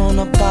the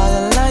corner by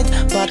the light,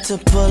 about to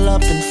pull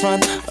up in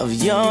front of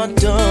your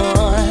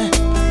door.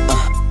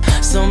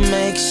 So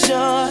make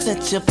sure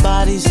that your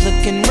body's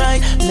looking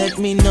right. Let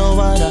me know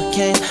what I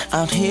came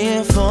out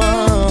here for.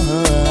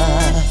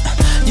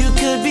 You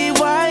could be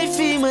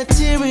wifey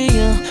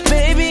material,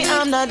 baby,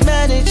 I'm not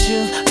mad at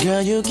you.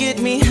 Girl, you get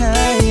me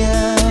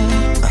higher.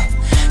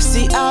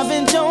 See, I've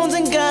been Jones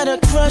and got a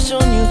crush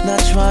on you.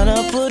 Not trying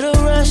to put a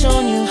rush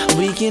on you.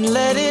 We can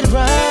let it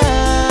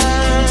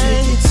ride.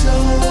 Take it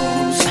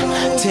slow,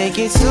 slow. Take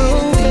it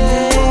slow,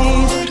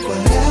 babe.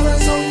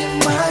 Whatever's on your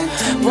mind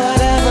tonight.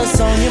 Whatever's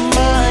on your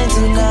mind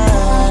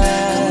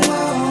tonight. Come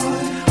on,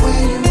 where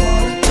you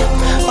wanna go?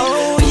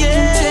 Oh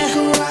yeah, take a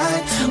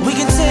ride. We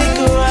can take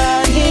a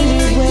ride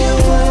anywhere.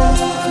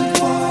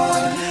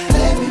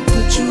 Let me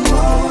put you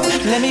on.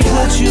 Let me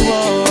put you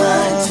on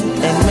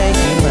and make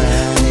you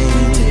mine.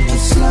 Take it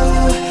slow,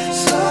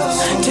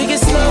 slow. Take it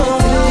slow,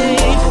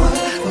 babe.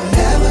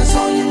 Whatever's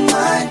on your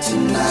mind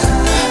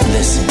tonight.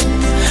 Listen,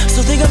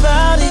 so think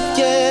about it,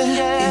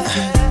 yeah. If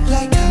you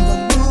like how I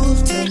move,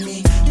 tell me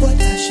what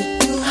I should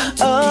do.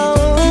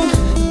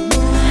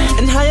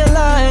 And how you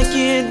like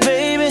it,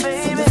 baby.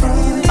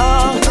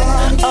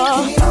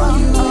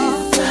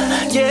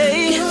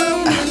 Yeah.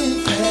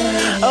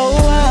 Oh,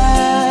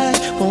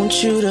 I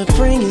want you to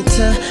bring it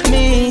to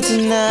me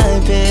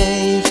tonight,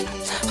 babe.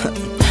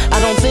 I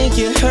don't think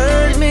you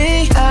heard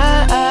me.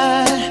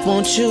 I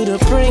want you to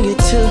bring it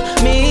to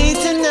me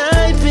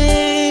tonight,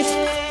 babe.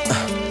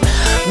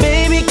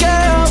 Baby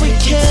girl, we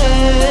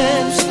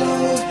can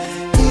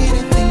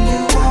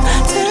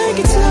take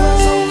it slow.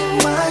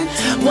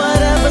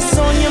 Whatever's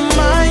on your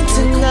mind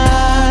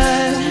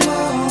tonight,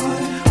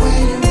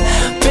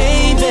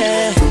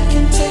 baby.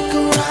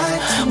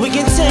 We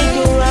can take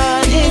a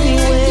ride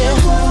anywhere.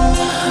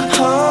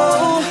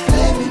 Oh,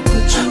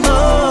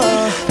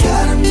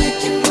 gotta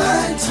make your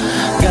mind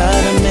tonight.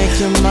 Gotta make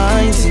your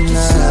mind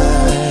tonight.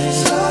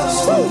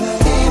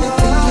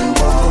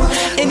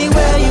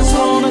 Anywhere you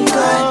wanna go.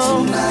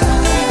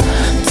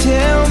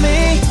 Tell me,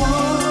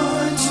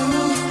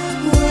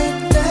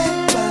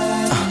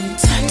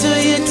 do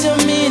you tell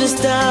me to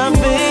stop,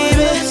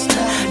 baby?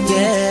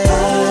 Yeah.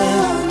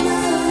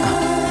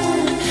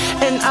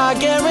 And I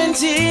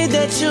guarantee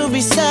that you'll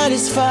be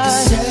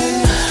satisfied,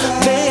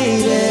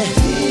 baby.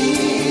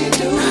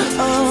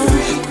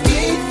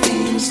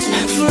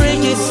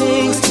 Freaky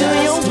things to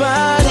your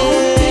body.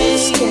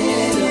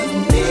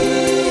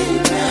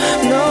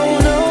 No,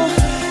 no,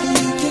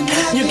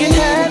 you can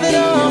have it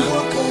all.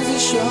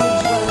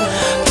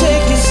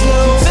 Take it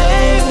slow,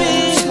 baby.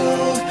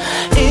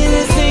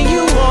 Anything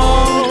you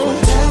want.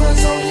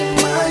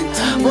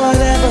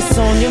 Whatever's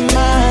on your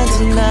mind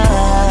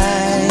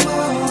tonight.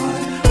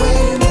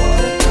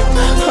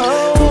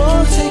 Oh,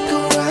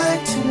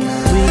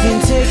 we can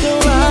take a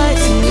ride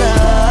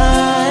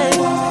tonight.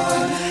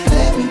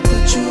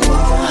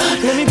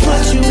 Let me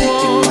put you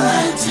on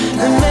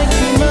and make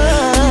you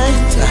mine.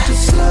 Take it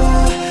slow,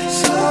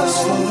 slow,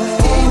 slow.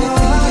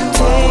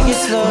 Take it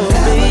slow,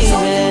 baby.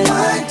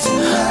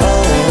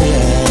 Oh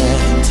yeah.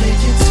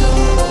 Take it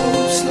slow,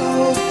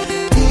 slow.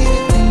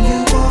 Anything you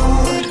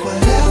want,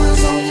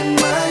 whatever's on your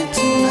mind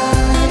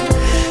tonight.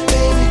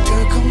 Baby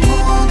girl, come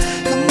on,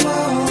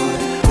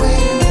 where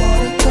you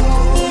wanna go?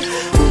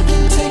 We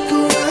can take a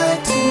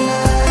ride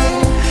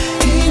tonight.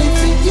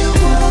 Anything you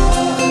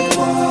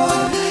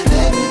want,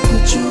 let me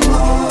put you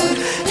on.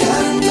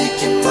 Gotta make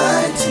your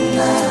mind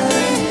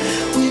tonight.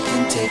 We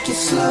can take it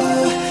slow,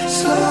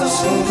 slow,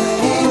 slow.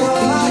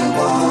 Anything you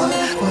want,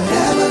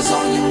 whatever's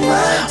on your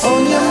mind tonight.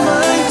 On your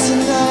mind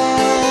tonight.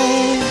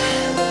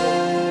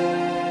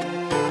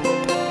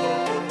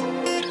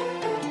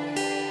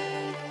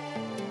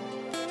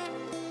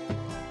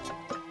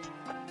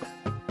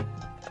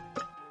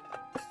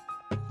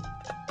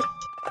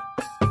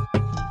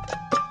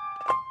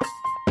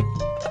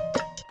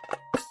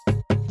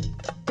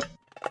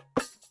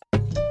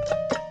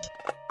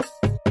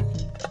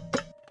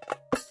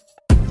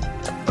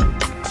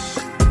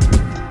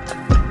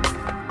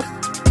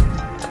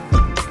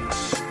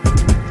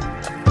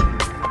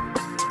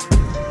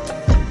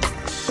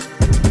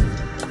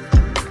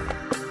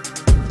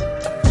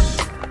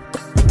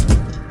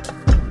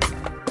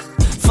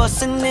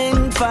 Fussing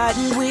and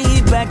fighting, we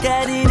back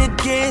at it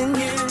again.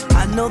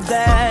 I know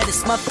that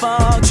it's my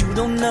fault, you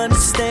don't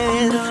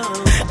understand.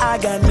 I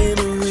got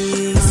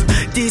memories,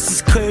 this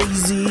is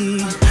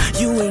crazy.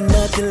 You ain't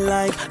nothing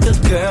like the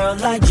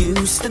girl I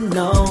used to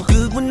know.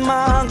 Good with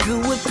mom,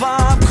 good with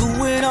pop,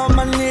 good with all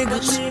my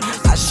niggas.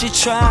 I should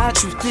try,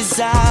 truth is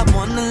I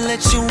wanna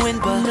let you in,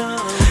 but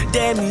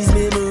damn these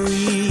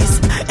memories,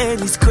 and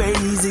it's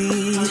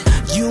crazy.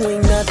 You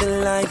ain't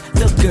nothing like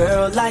the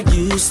girl I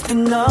used to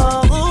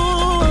know.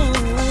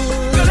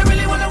 Girl, I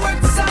really wanna work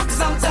this out,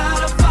 cause I'm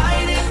tired of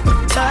fighting.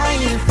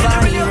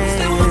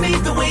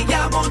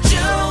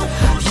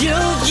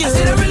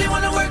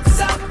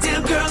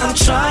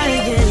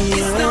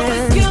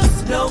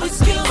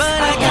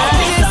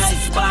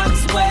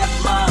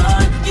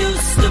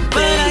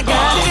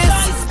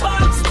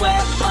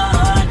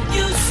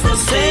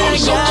 I'm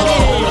so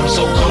cold, I'm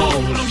so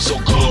cold, I'm so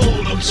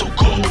cold, I'm so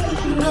cold.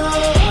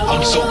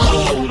 I'm so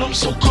cold, I'm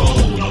so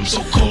cold, I'm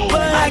so cold.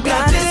 But I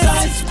got this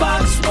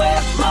icebox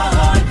where my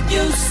heart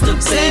used to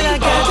be. I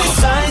got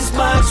this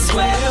icebox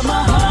where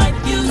my heart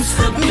used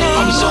to be.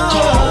 I'm so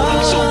cold,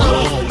 I'm so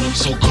cold, I'm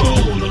so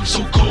cold, I'm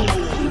so cold.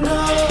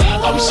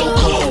 I'm so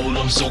cold,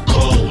 I'm so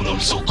cold, I'm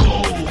so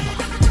cold.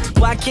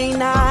 Why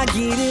can't I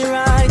get it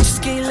right?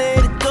 Just can't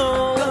let it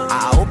go.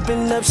 I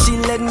open up, she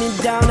let me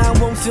down. I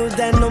won't feel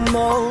that no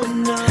more.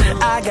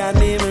 I got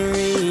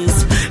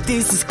memories.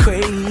 This is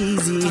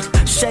crazy.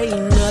 She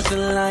ain't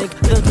nothing like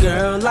the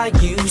girl I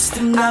used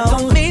to know. I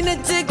don't mean to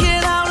take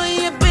it out on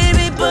you,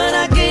 baby, but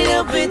I can't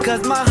help it.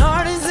 Cause my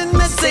heart is in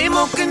the same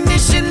old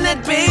condition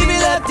that baby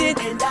left it.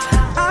 And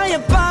I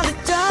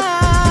apologize.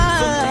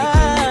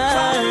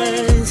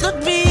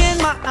 Look me in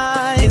my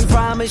eyes and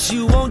promise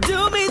you won't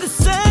do me the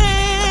same.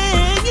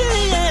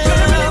 Yeah. Girl,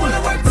 I really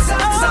wanna work this out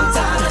cause I'm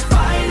tired of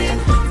fighting.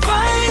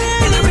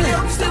 And I really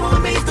hope you still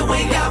want me the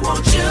way I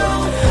want you.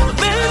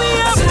 Baby,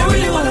 I said I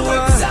really wanna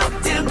work this out.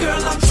 Damn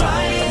girl, I'm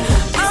trying.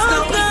 It's no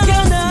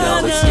excuse,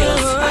 no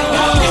excuse. I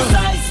got this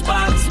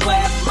icebox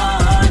where my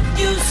heart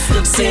used to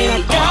be.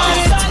 I got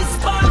this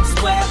icebox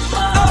where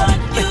my heart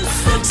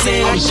used to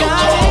be. I'm so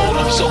cold,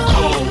 I'm so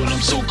cold,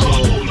 I'm so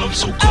cold, I'm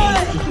so cold.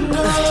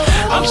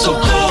 I'm so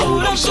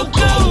cold, I'm so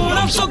cold,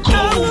 I'm so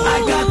cold. I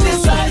got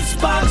this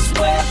icebox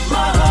where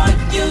my heart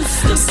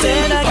used to be.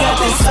 I got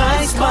this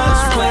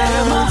icebox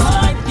where my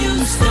heart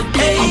used to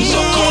be.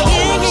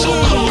 I'm so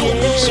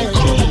cold, I'm so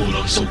cold,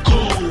 I'm so cold, I'm so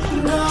cold.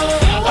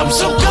 I'm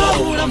so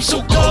cold, I'm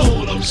so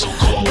cold, I'm so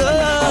cold.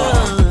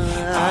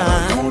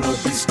 I don't wanna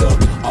be stuck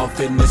off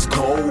in this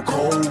cold,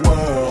 cold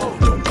world.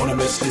 Don't wanna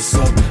mess this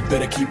up,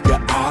 better keep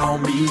your eye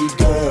on me,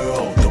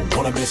 girl. Don't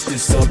wanna mess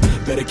this up,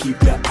 better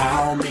keep your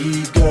eye on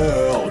me,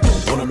 girl.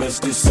 Don't wanna mess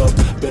this up,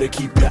 better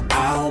keep your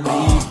eye on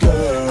me,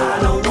 girl. I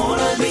don't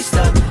wanna be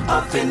stuck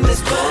off in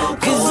this cold,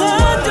 cause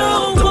I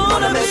don't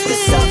wanna mess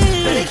this up,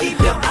 better keep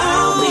your eye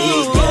on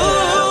me,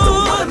 girl.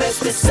 Don't wanna mess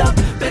this up,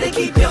 better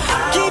keep your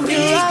eye on me,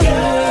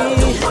 girl.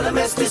 Don't wanna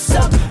mess this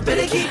up,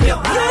 better keep your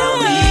eye on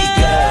me,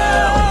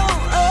 girl.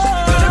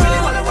 Girl, I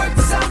really wanna work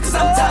this out cause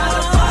I'm tired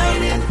of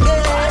fighting.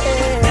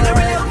 And I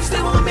really hope you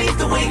still want me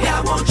the way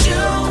I want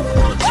you.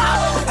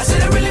 I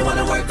said I really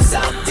wanna work this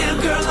out, damn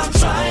girl, I'm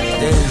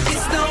trying.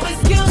 It's no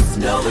excuse,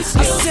 no excuse.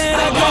 I said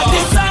I got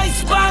this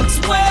icebox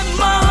where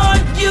my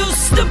heart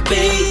used to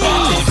be.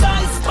 This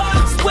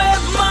icebox where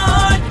my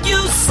heart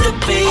used to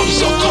be. I'm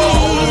so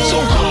cold, I'm so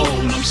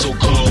cold, I'm so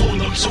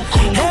cold, I'm so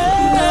cold.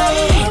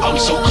 I'm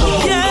so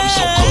cold, I'm so cold,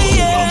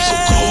 I'm so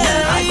cold.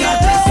 I got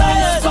this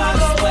icebox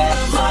where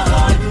my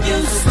heart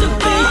used to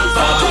be.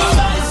 This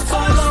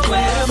icebox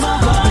where my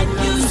heart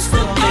used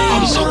to be.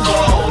 I'm so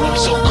cold, I'm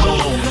so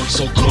cold, I'm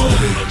so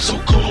cold, I'm so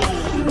cold.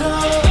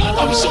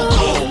 I'm so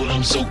cold,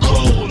 I'm so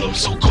cold, I'm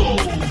so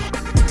cold.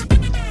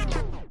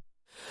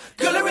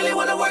 Girl, I really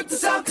wanna work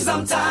this out cause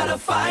I'm tired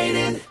of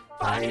fighting.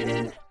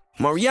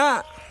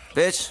 Marianne,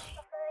 bitch.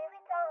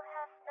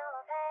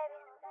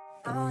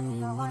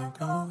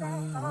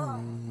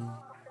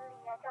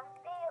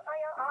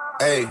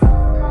 Hey.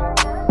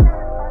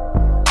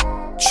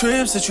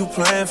 Trips that you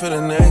plan for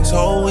the next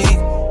whole week.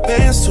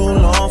 Bands too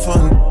long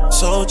for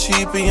so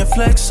cheap and your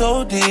flex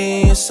OD,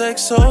 your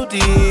sex OD.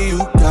 You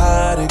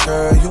got it,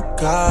 girl, you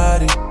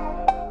got it.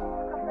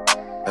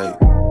 Hey.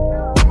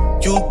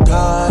 You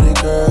got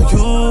it, girl,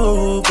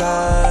 you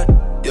got it.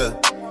 Yeah.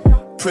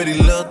 Pretty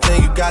little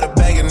thing, you got a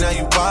bag and now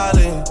you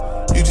wildin'.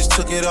 You just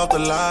took it off the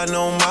line,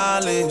 no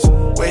mileage.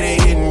 Way they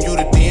hitting you,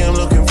 the DM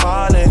looking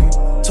violent.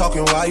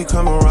 Talking while you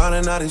come around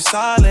and now they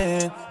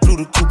silent. Blew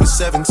the Cooper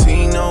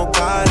 17, no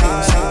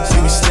guidance.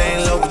 You be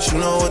staying low, but you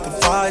know what the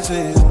price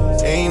is.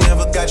 Ain't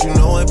never got you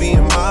know it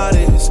being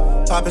modest.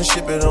 Poppin'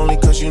 ship it only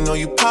cause you know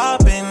you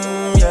poppin',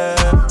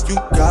 yeah. You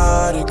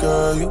got it,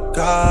 girl, you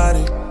got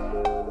it.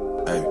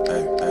 Hey,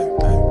 hey, hey,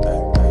 hey, hey,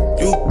 hey.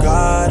 You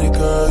got it,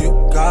 girl, you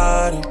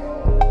got it.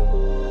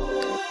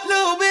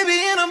 Little baby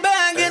and I'm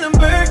back and I'm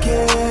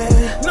Birkin.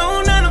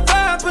 No 9 to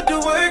 5, put the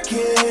work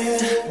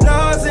in.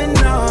 Laws and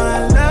all,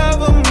 I love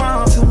them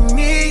all. To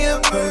me, you're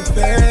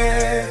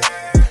perfect.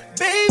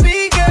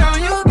 Baby girl,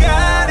 you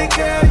got it,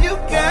 girl. You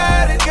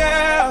got it,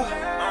 girl.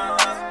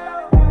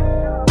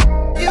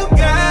 You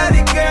got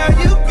it, girl.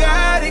 You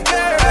got it,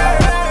 girl.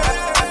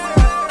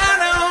 I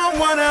don't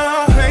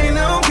wanna play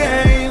no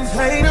games,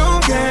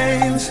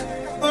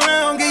 but I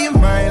don't give you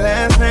my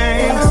last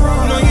name.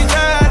 No, you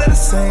tired of the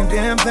same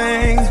damn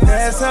thing.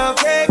 That's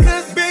okay,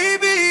 cause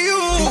baby, you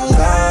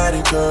got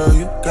it, girl,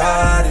 you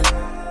got it.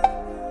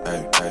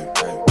 Hey, hey,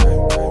 hey, hey,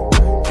 hey.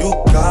 You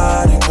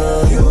got it,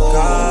 girl, you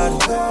got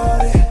it.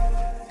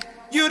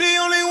 You the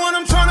only one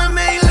I'm tryna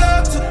make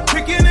love to,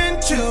 picking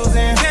and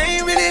choosing. They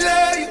ain't really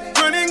love you,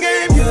 running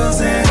game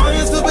using. All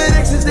your stupid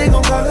exes, they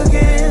gon' call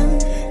again.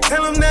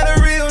 Tell them that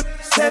a real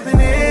stepping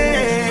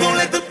in. Don't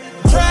let them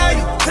try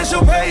you, test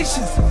your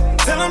patience.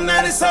 Tell them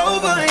that it's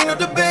over, ain't no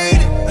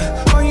debating.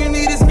 All you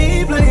need is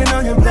me playing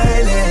on your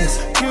playlist.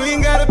 You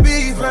ain't gotta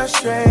be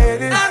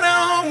frustrated. I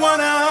don't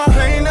wanna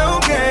play no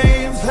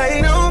games,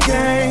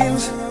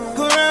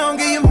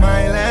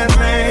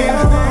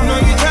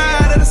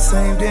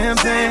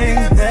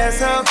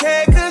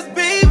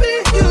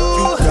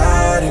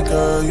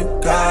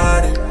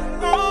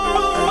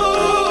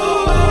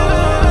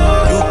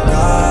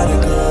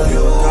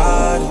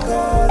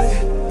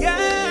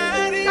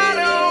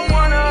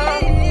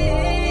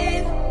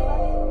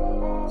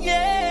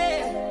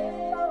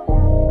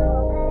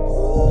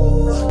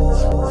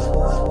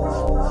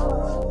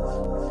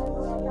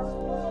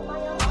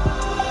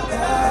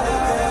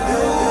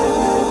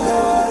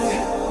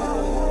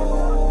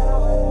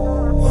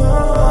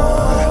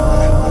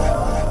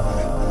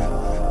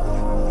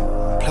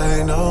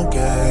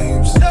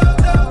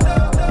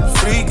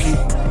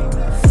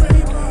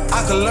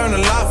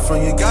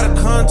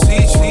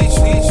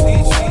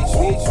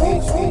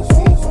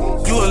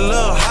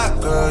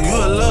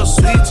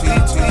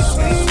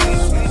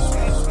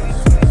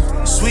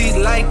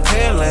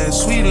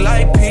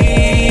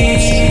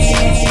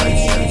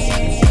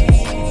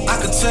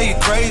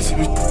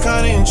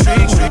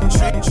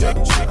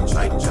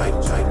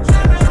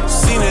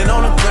 Seen it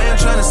on the ground,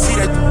 tryna see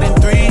that in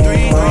 3.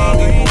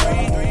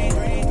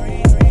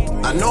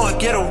 I know I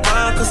get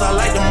around cause I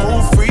like to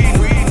move free.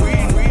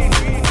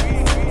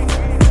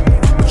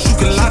 But you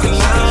can lock it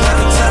down like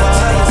a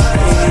tower.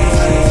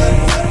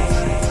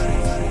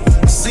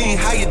 Seen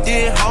how you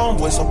did,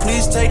 homeboy, so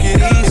please take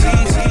it easy.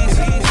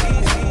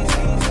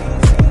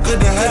 Good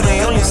to have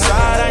me on your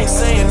side, I ain't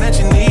saying that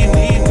you need.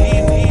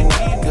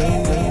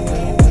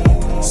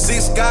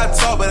 6 God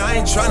talk, but I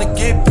ain't tryna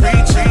get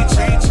preachy.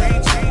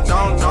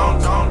 No.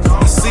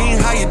 Seen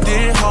how you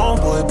did,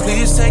 homeboy,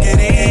 please take it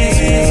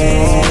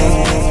easy.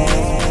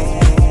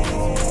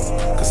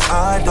 Cause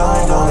I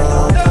don't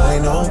wanna play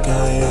no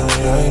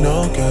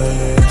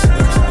games.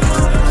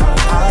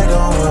 I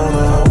don't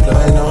wanna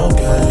play no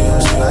games.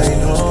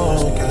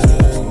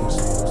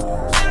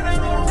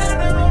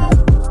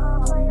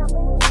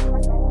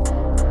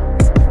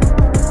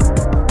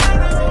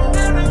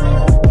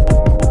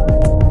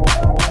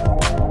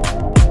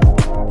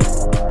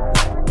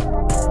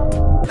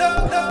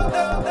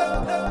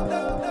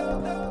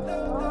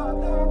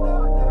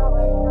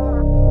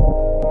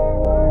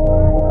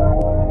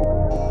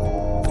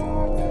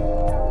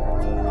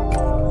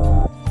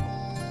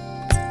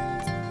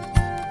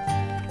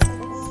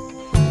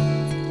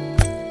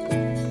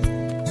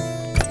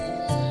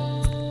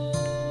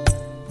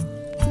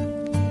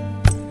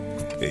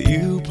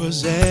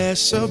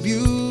 Possess a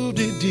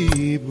beauty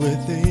deep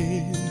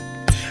within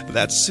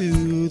that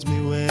soothes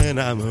me when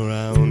I'm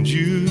around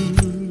you.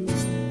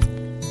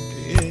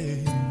 Yeah.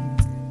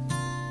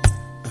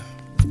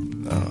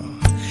 Oh.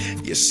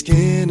 Your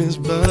skin is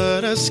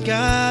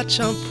butterscotch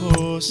on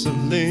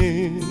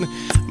porcelain.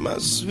 My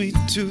sweet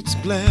tooth's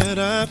glad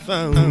I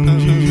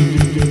found you.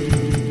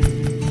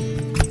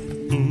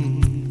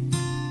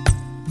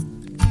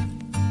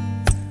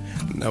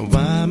 Now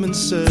I'm in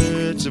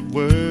search of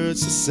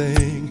words to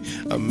sing,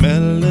 a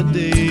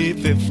melody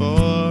fit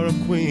for a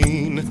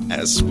queen,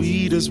 as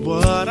sweet as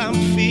what I'm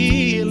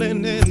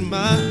feeling in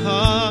my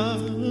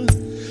heart.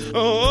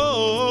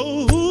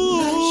 Oh,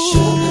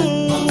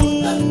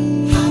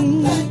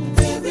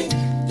 blackberry,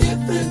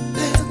 different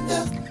than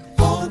the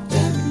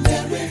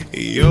ordinary.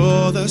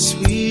 You're the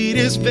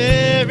sweetest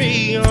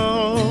berry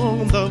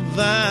on the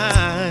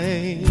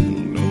vine.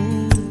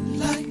 Ooh.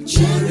 Like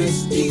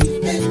cherries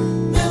deep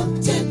in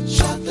melted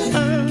chocolate,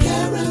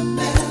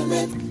 caramel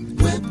and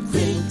whipped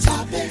cream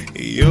topping.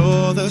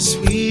 You're the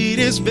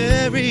sweetest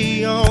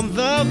berry on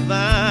the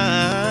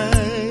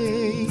vine.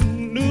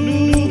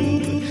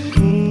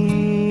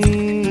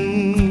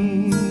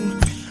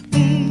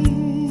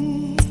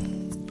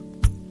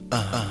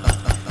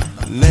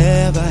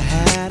 Never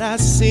had I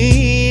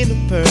seen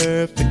a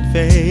perfect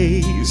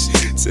face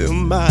till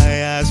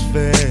my eyes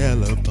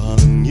fell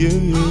upon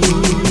you.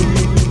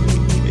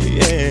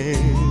 Yeah.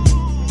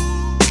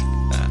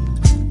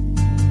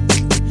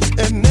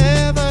 And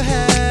never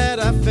had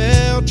I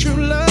felt true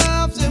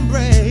love's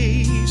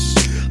embrace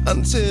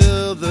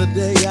until the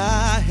day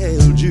I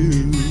held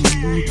you.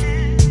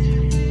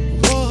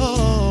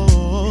 Whoa.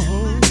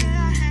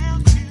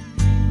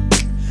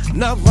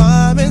 Now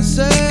I'm in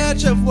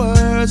search of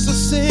words to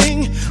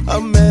sing,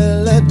 a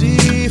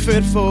melody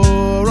fit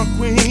for a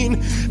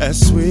queen, as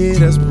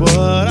sweet as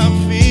what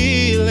I'm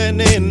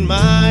feeling in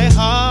my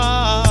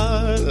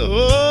heart.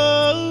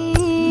 Oh,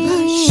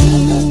 like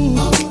sugar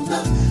on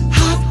the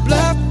hot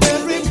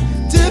blackberry,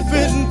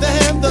 different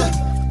than the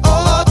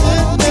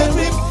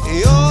ordinary.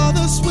 You're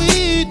the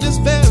sweetest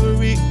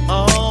berry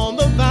on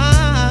the vine.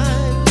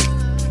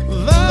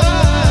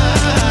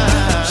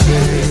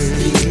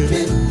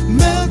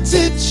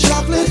 Melted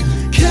chocolate,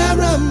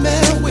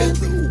 caramel with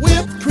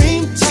whipped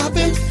cream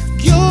topping.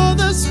 You're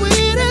the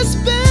sweetest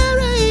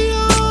berry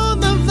on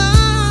the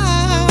vine.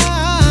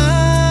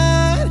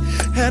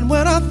 And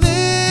when I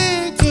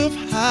think of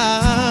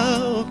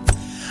how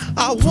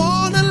I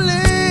wanna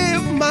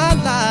live my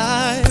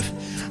life,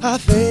 I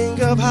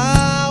think of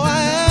how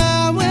I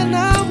am when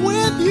I'm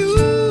with you.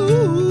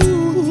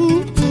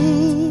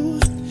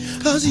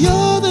 'Cause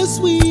you're the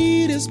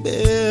sweetest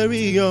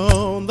berry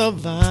on the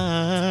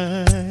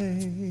vine.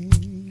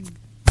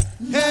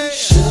 Hey,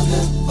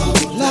 sugar, oh,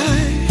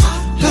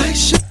 like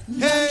sugar,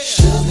 hey,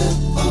 sugar,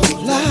 oh,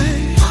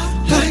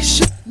 like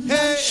sugar,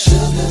 hey,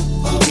 sugar,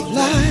 oh,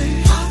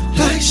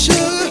 like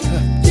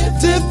sugar,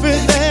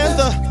 different than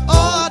the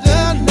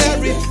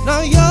ordinary.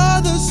 Now you're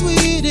the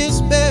sweetest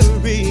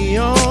berry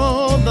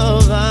on the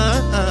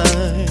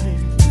vine.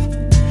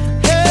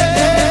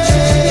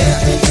 Hey,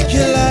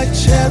 you like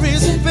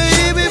cherries,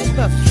 baby,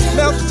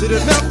 melted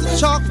and melted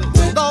chocolate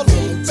with all the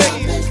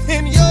baby,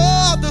 and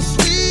you're the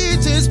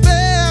sweetest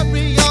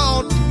berry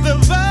on the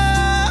vine.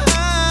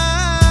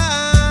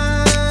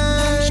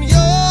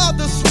 You're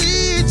the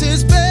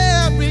sweetest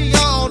berry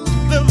on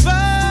the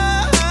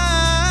vine,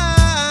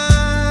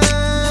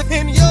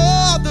 and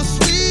you're the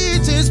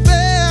sweetest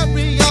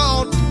berry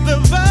on the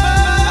vine.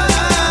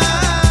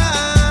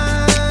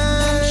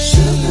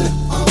 Sugar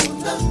on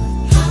the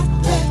hot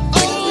blackberry,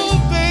 oh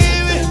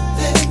baby.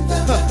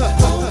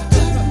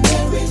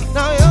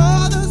 Now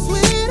you're the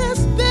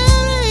sweetest berry.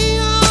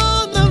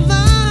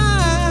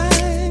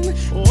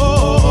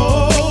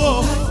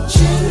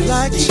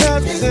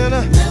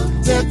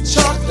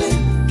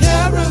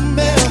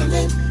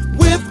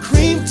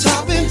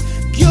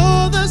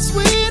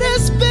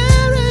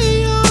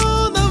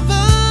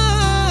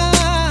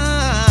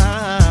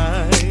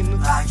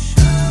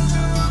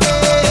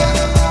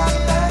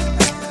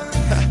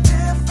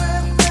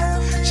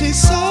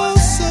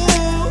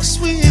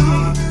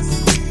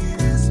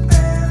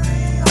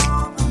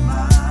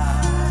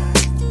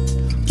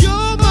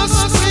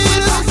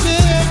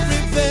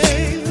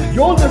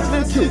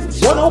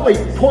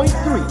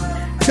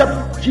 108.3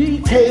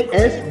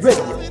 WGKS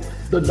Radio,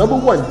 the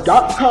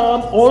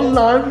 #1.com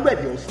online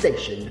radio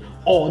station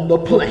on the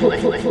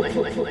planet.